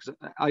 years older? Because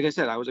like I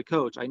said, I was a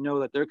coach. I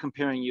know that they're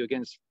comparing you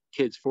against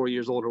kids 4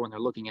 years older when they're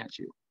looking at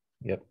you.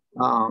 Yep.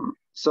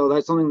 So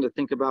that's something to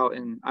think about.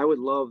 And I would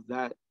love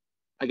that.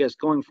 I guess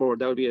going forward,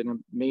 that would be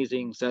an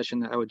amazing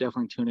session that I would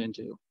definitely tune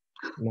into.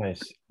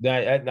 Nice.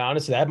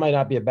 Honestly, that might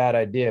not be a bad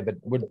idea, but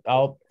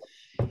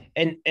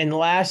and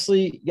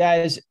lastly,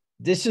 guys,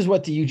 this is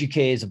what the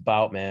UGK is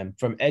about, man.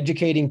 From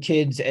educating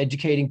kids,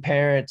 educating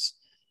parents,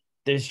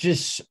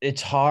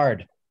 it's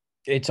hard.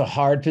 It's a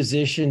hard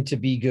position to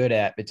be good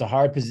at. It's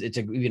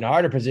an even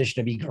harder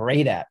position to be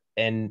great at.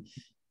 And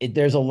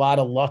there's a lot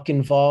of luck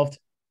involved.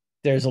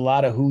 There's a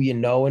lot of who you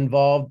know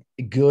involved,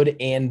 good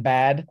and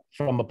bad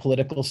from a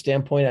political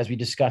standpoint, as we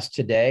discussed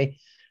today.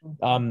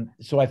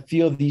 So I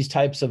feel these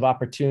types of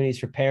opportunities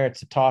for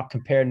parents to talk,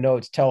 compare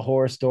notes, tell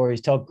horror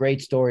stories, tell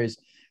great stories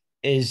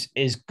is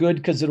good,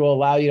 because it will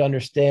allow you to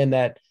understand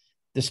that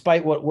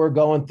despite what we're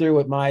going through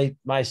with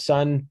my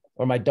son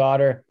or my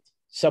daughter,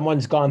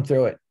 someone's gone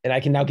through it, and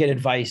I can now get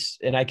advice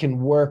and I can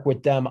work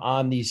with them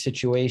on these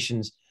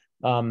situations,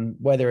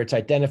 whether it's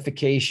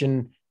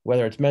identification,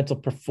 whether it's mental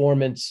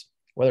performance,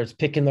 whether it's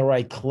picking the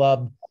right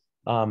club,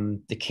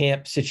 the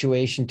camp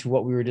situation to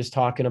what we were just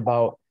talking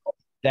about.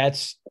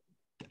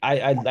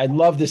 I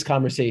love this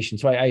conversation.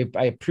 So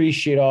I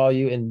appreciate all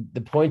you, and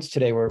the points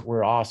today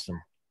were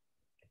awesome.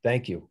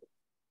 Thank you.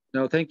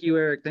 No, thank you,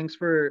 Erik. Thanks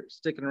for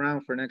sticking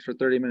around for an extra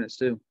 30 minutes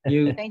too. Thank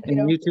you.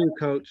 And you too,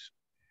 Coach.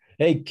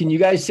 Hey, can you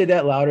guys say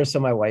that louder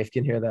so my wife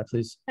can hear that,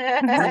 please? I'm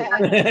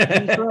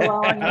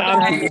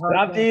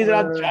teasing.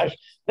 I'm Josh.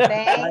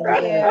 Thank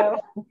you.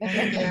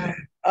 Thank you.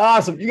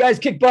 Awesome. You guys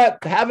kick butt.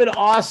 Have an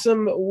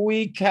awesome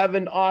week. Have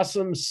an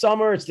awesome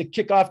summer. It's the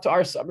kickoff to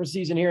our summer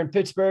season here in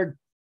Pittsburgh.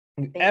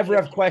 If you ever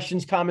have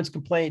questions, comments,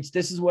 complaints,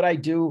 this is what I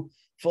do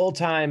full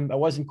time. I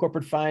was in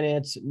corporate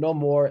finance, no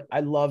more. I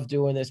love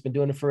doing this. Been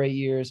doing it for 8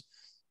 years.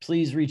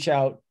 Please reach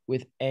out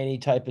with any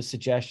type of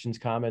suggestions,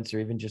 comments, or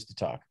even just to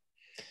talk.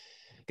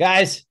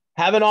 Guys,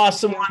 have an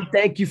awesome one.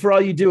 Thank you for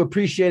all you do.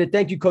 Appreciate it.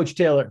 Thank you, Coach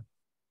Taylor.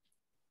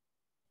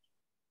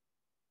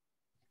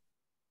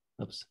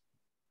 Oops.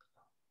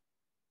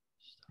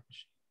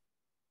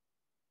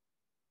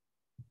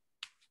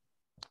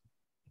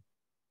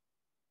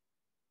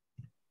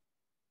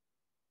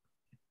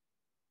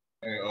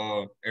 Hey,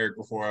 Eric,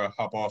 before I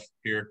hop off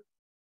here.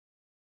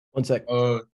 1 sec.